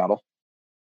leverage battle.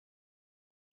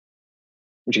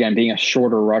 Which again, being a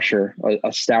shorter rusher,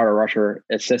 a stouter rusher,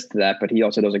 assists to that. But he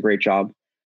also does a great job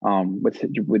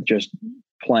with just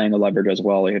playing the leverage as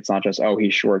well. Like, it's not just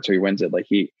he's short so he wins it. Like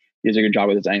he does a good job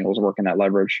with his angles, working that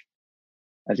leverage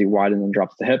as he widens and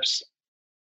drops the hips.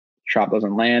 Chop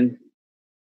doesn't land,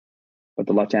 but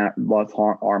the left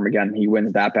arm again, he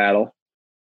wins that battle.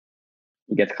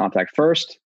 He gets contact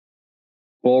first,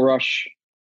 bull rush,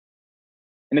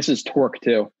 and this is torque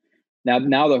too. Now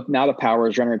the power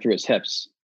is running through his hips.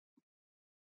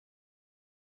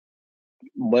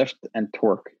 Lift and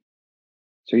torque.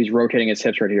 So he's rotating his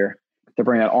hips right here to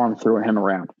bring that arm through and him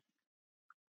around.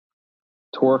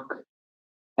 Torque.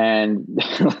 And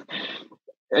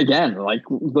again, like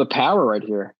the power right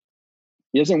here.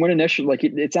 He doesn't win initially. Like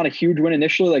it's not a huge win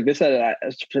initially. Like this,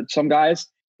 for some guys,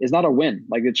 is not a win.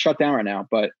 Like it's shut down right now,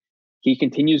 but he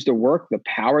continues to work. The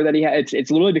power that he has, it's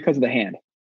literally because of the hand.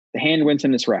 The hand wins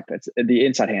him this rep. It's the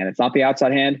inside hand. It's not the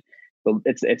outside hand.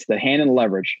 It's the hand and the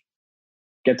leverage.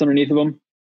 Gets underneath of him,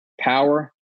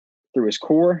 power through his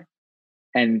core,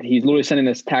 and he's literally sending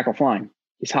this tackle flying.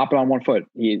 He's hopping on one foot.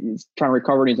 He's trying to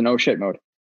recover, and he's in oh shit mode.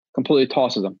 Completely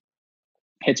tosses him.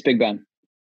 Hits Big Ben.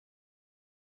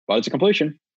 But it's a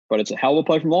completion. But it's a hell of a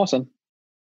play from Lawson.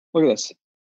 Look at this.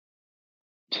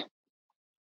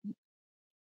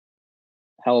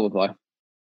 Hell of a play.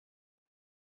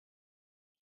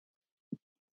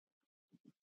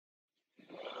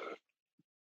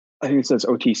 I think it says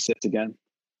OT sits again.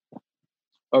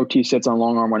 OT sits on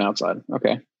long arm, went outside.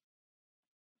 Okay.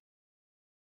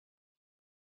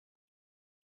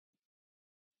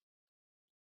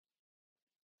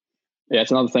 Yeah,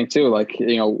 it's another thing too. Like,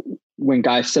 when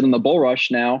guys sit in the bull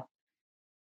rush now,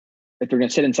 if they're going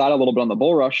to sit inside a little bit on the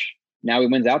bull rush, now he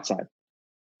wins outside.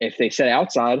 If they sit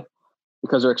outside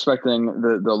because they're expecting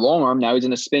the long arm, now he's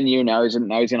going to spin you. Now he's going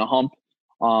to hump.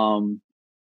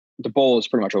 The bull is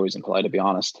pretty much always in play, to be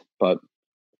honest. But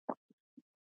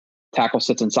tackle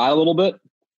sits inside a little bit.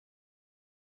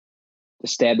 The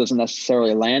stab doesn't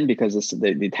necessarily land because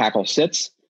the tackle sits.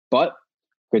 But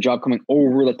good job coming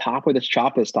over the top with his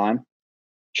chop this time,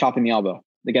 chopping the elbow.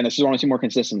 Again, this is what I want to see more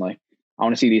consistently. I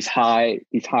want to see these high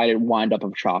wind up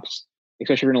of chops,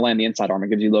 especially if you're going to land the inside arm. It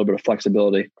gives you a little bit of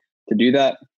flexibility to do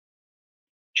that.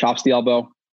 Chops the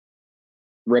elbow,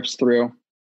 rips through,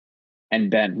 and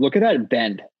bend. Look at that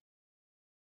bend.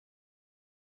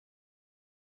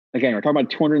 Again, we're talking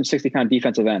about 260-pound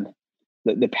defensive end.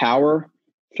 The power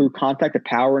through contact, the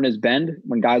power in his bend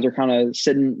when guys are kind of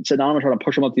sitting on him and trying to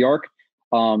push him up the arc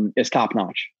is top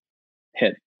notch.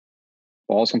 Hit.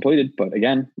 Ball is completed, but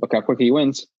again, look how quickly he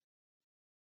wins.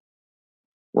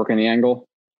 Working the angle.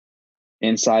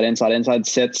 Inside,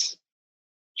 sits.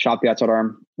 Chop the outside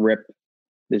arm, rip.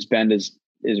 This bend is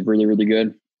really, really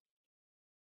good.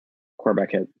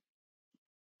 Quarterback hit.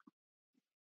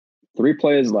 3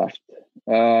 plays left.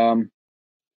 Power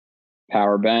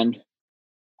bend.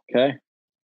 Okay.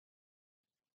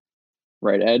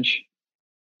 Right edge.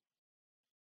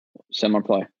 Similar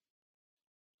play.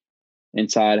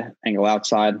 Inside, angle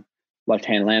outside. Left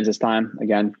hand lands this time.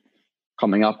 Again,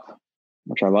 coming up,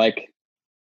 which I like.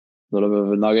 A little bit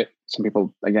of a nugget. Some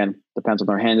people, again, depends on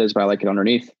their hand is, but I like it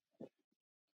underneath.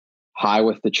 High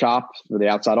with the chop with the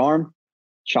outside arm.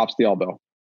 Chops the elbow.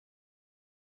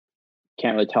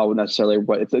 Can't really tell necessarily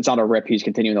what it's not a rip. He's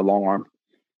continuing the long arm.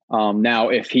 Now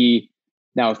if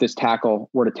this tackle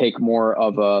were to take more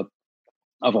of a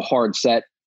hard set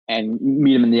and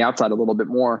meet him in the outside a little bit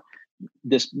more,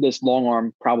 this long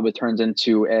arm probably turns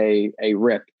into a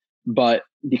rip. But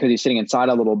because he's sitting inside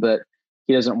a little bit,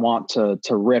 he doesn't want to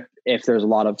rip if there's a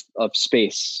lot of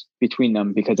space between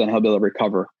them, because then he'll be able to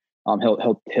recover.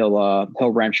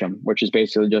 He'll wrench him, which is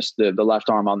basically just the left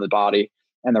arm on the body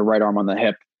and the right arm on the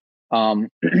hip.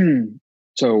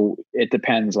 So it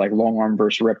depends, like long arm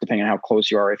versus rip, depending on how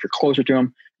close you are. If you're closer to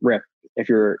him, rip. If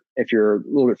you're a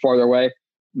little bit farther away,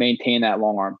 maintain that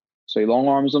long arm. So he long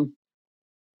arms him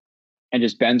and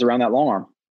just bends around that long arm.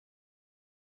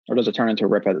 Or does it turn into a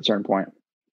rip at a certain point?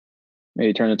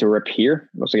 Maybe it turns into a rip here.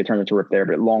 Looks like it turns into a rip there,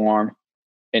 but long arm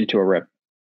into a rip.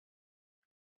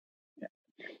 Yeah.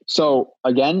 So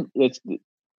again, it's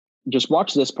just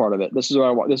watch this part of it. This is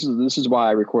why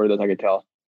I recorded this. I could tell.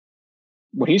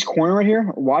 When he's cornering right here,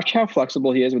 watch how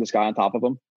flexible he is with this guy on top of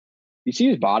him. You see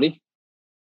his body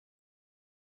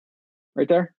right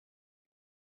there?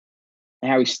 And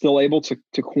how he's still able to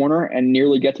corner and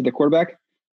nearly get to the quarterback.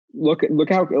 Look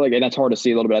how, and that's hard to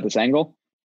see a little bit at this angle,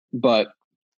 but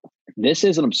this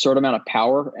is an absurd amount of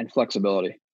power and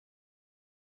flexibility.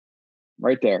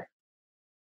 right there.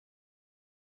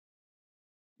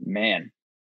 Man.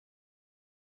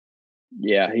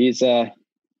 Yeah, he's a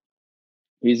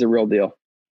real deal.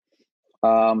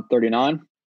 39.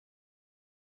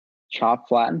 Chop,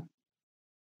 flatten.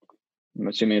 I'm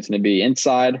assuming it's going to be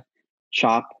inside,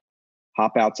 chop,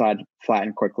 hop outside,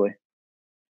 flatten quickly.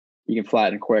 You can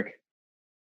flatten quick.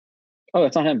 Oh,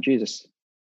 that's not him. Jesus.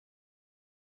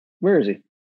 Where is he?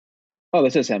 Oh,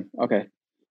 this is him. Okay.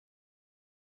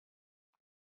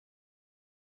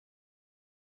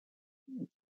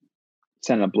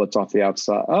 Sending a blitz off the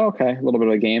outside. Oh, okay. A little bit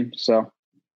of a game. So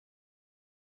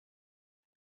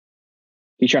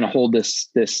he's trying to hold this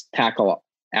tackle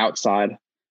outside.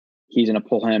 He's going to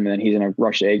pull him, and then he's going to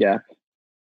rush A gap.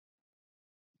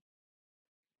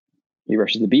 He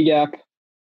rushes the B gap.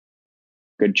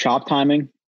 Good chop timing.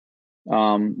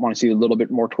 Want to see a little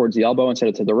bit more towards the elbow instead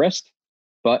of to the wrist,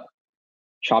 but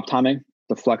chop timing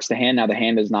deflects the hand. Now the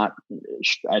hand is not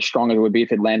as strong as it would be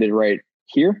if it landed right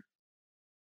here.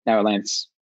 Now it lands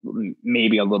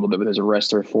maybe a little bit with his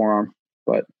wrist or forearm,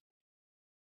 but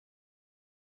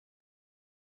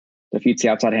defeats the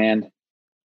outside hand.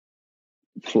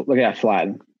 Look at that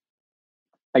flatten.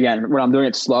 Again, when I'm doing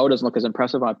it slow, it doesn't look as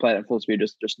impressive. When I play it at full speed,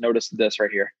 just notice this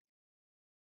right here.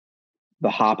 The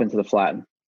hop into the flatten,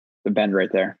 the bend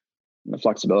right there, and the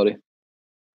flexibility.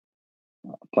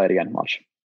 I'll play it again, watch.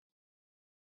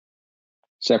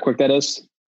 See how quick that is?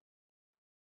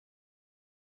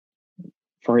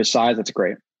 For his size, that's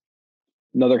great.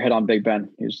 Another hit on Big Ben.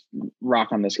 He's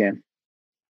rocking on this game.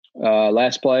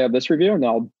 Last play of this review, and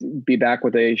I'll be back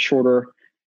with a shorter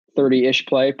 30-ish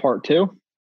play, part 2.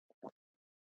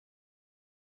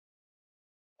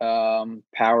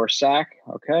 Power sack,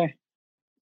 okay.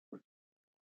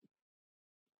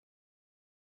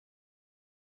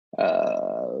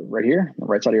 Right here, the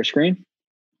right side of your screen.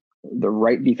 The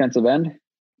right defensive end,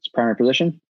 it's primary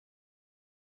position.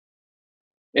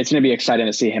 It's going to be exciting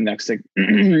to see him next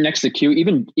to Q.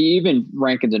 Even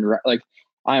Rankins and like,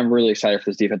 I am really excited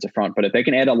for this defensive front. But if they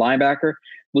can add a linebacker,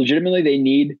 legitimately they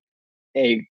need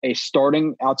a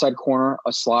starting outside corner,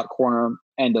 a slot corner,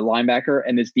 and a linebacker.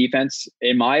 And this defense,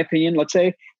 in my opinion, let's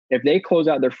say if they close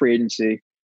out their free agency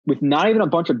with not even a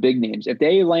bunch of big names, if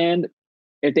they land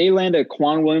a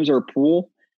Quan Williams or a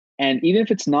Poole, and even if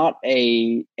it's not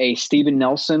a Steven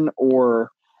Nelson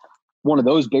or one of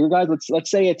those bigger guys,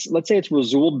 let's say it's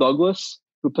Rasul Douglas,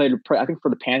 who played, I think, for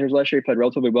the Panthers last year. He played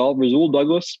relatively well. Rasul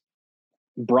Douglas,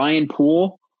 Brian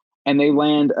Poole, and they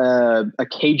land a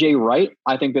KJ Wright.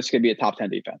 I think this could be a top 10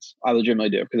 defense. I legitimately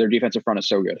do, because their defensive front is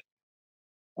so good.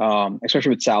 Especially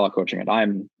with Salah coaching it.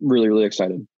 I'm really, really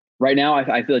excited. Right now,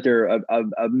 I feel like they're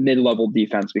a mid-level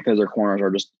defense because their corners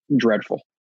are just dreadful.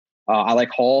 I like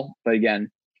Hall, but again,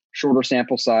 shorter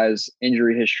sample size,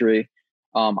 injury history.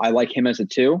 I like him as a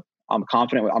 2. I'm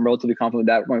relatively confident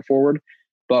that going forward.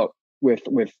 But with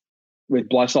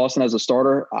Bless Austin as a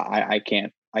starter, I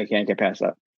can't get past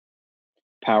that.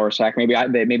 Power sack.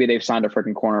 Maybe they've signed a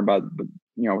freaking corner, but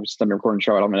it's them recording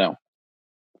show. I don't know.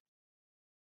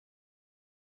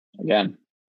 Again,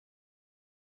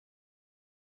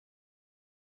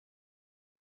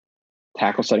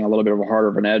 tackle setting a little bit of a harder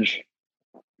of an edge.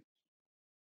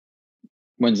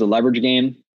 Wins the leverage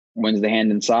game. Wins the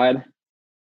hand inside.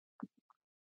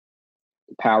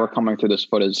 The power coming through this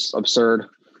foot is absurd.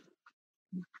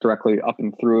 Directly up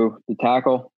and through the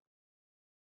tackle.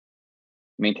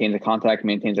 Maintains the contact,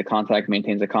 maintains the contact,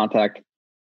 maintains the contact.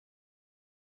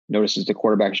 Notices the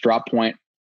quarterback's drop point.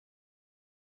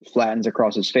 Flattens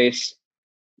across his face.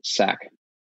 Sack.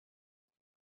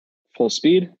 Full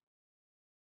speed.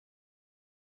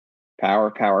 Power,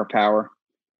 power, power.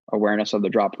 Awareness of the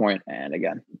drop point, and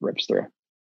again, rips through.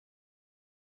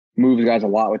 Moves guys a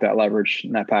lot with that leverage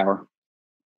and that power.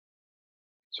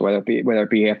 So whether it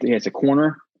be he hits a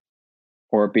corner,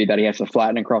 or it be that he has to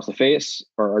flatten across the face,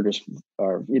 or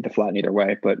either flatten either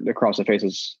way, but across the face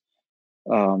is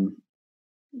what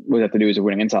you have to do is a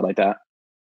winning inside like that.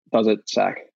 Does it,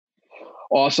 sack.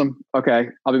 Awesome. Okay,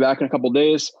 I'll be back in a couple of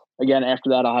days. Again,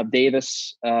 after that, I'll have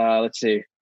Davis. Let's see.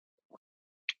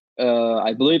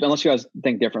 I believe, unless you guys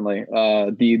think differently, I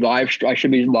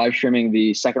should be live streaming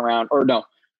the second round, or no,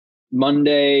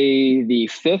 Monday the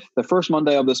 5th, the first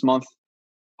Monday of this month.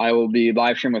 I will be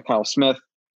live streaming with Kyle Smith.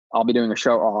 I'll be doing a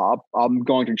show. I'm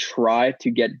going to try to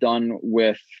get done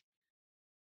with.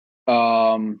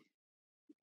 I'm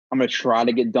going to try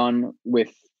to get done with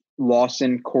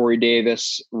Lawson, Corey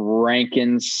Davis,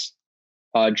 Rankins,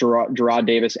 Gerard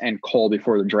Davis, and Cole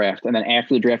before the draft. And then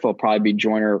after the draft, it'll probably be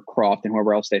Joyner, Croft, and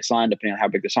whoever else they signed, depending on how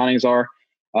big the signings are.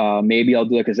 Maybe I'll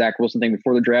do like a Zach Wilson thing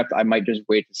before the draft. I might just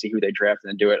wait to see who they draft and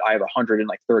then do it. I have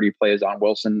 130 plays on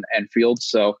Wilson and Fields.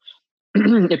 So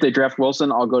if they draft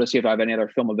Wilson, I'll go to see if I have any other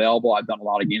film available. I've done a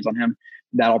lot of games on him.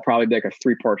 That'll probably be like a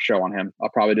 3-part show on him. I'll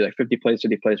probably do like 50 plays,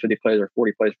 50 plays, 50 plays, or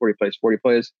 40 plays, 40 plays, 40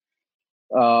 plays.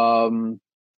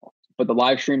 But the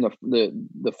live stream,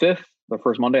 the 5th, the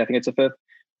first Monday, I think it's the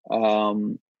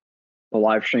 5th. The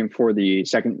live stream for the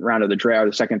second round of the draft, or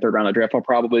the second, third round of the draft, I'll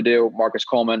probably do. Marcus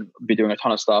Coleman will be doing a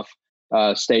ton of stuff.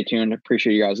 Stay tuned.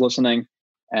 Appreciate you guys listening,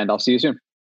 and I'll see you soon.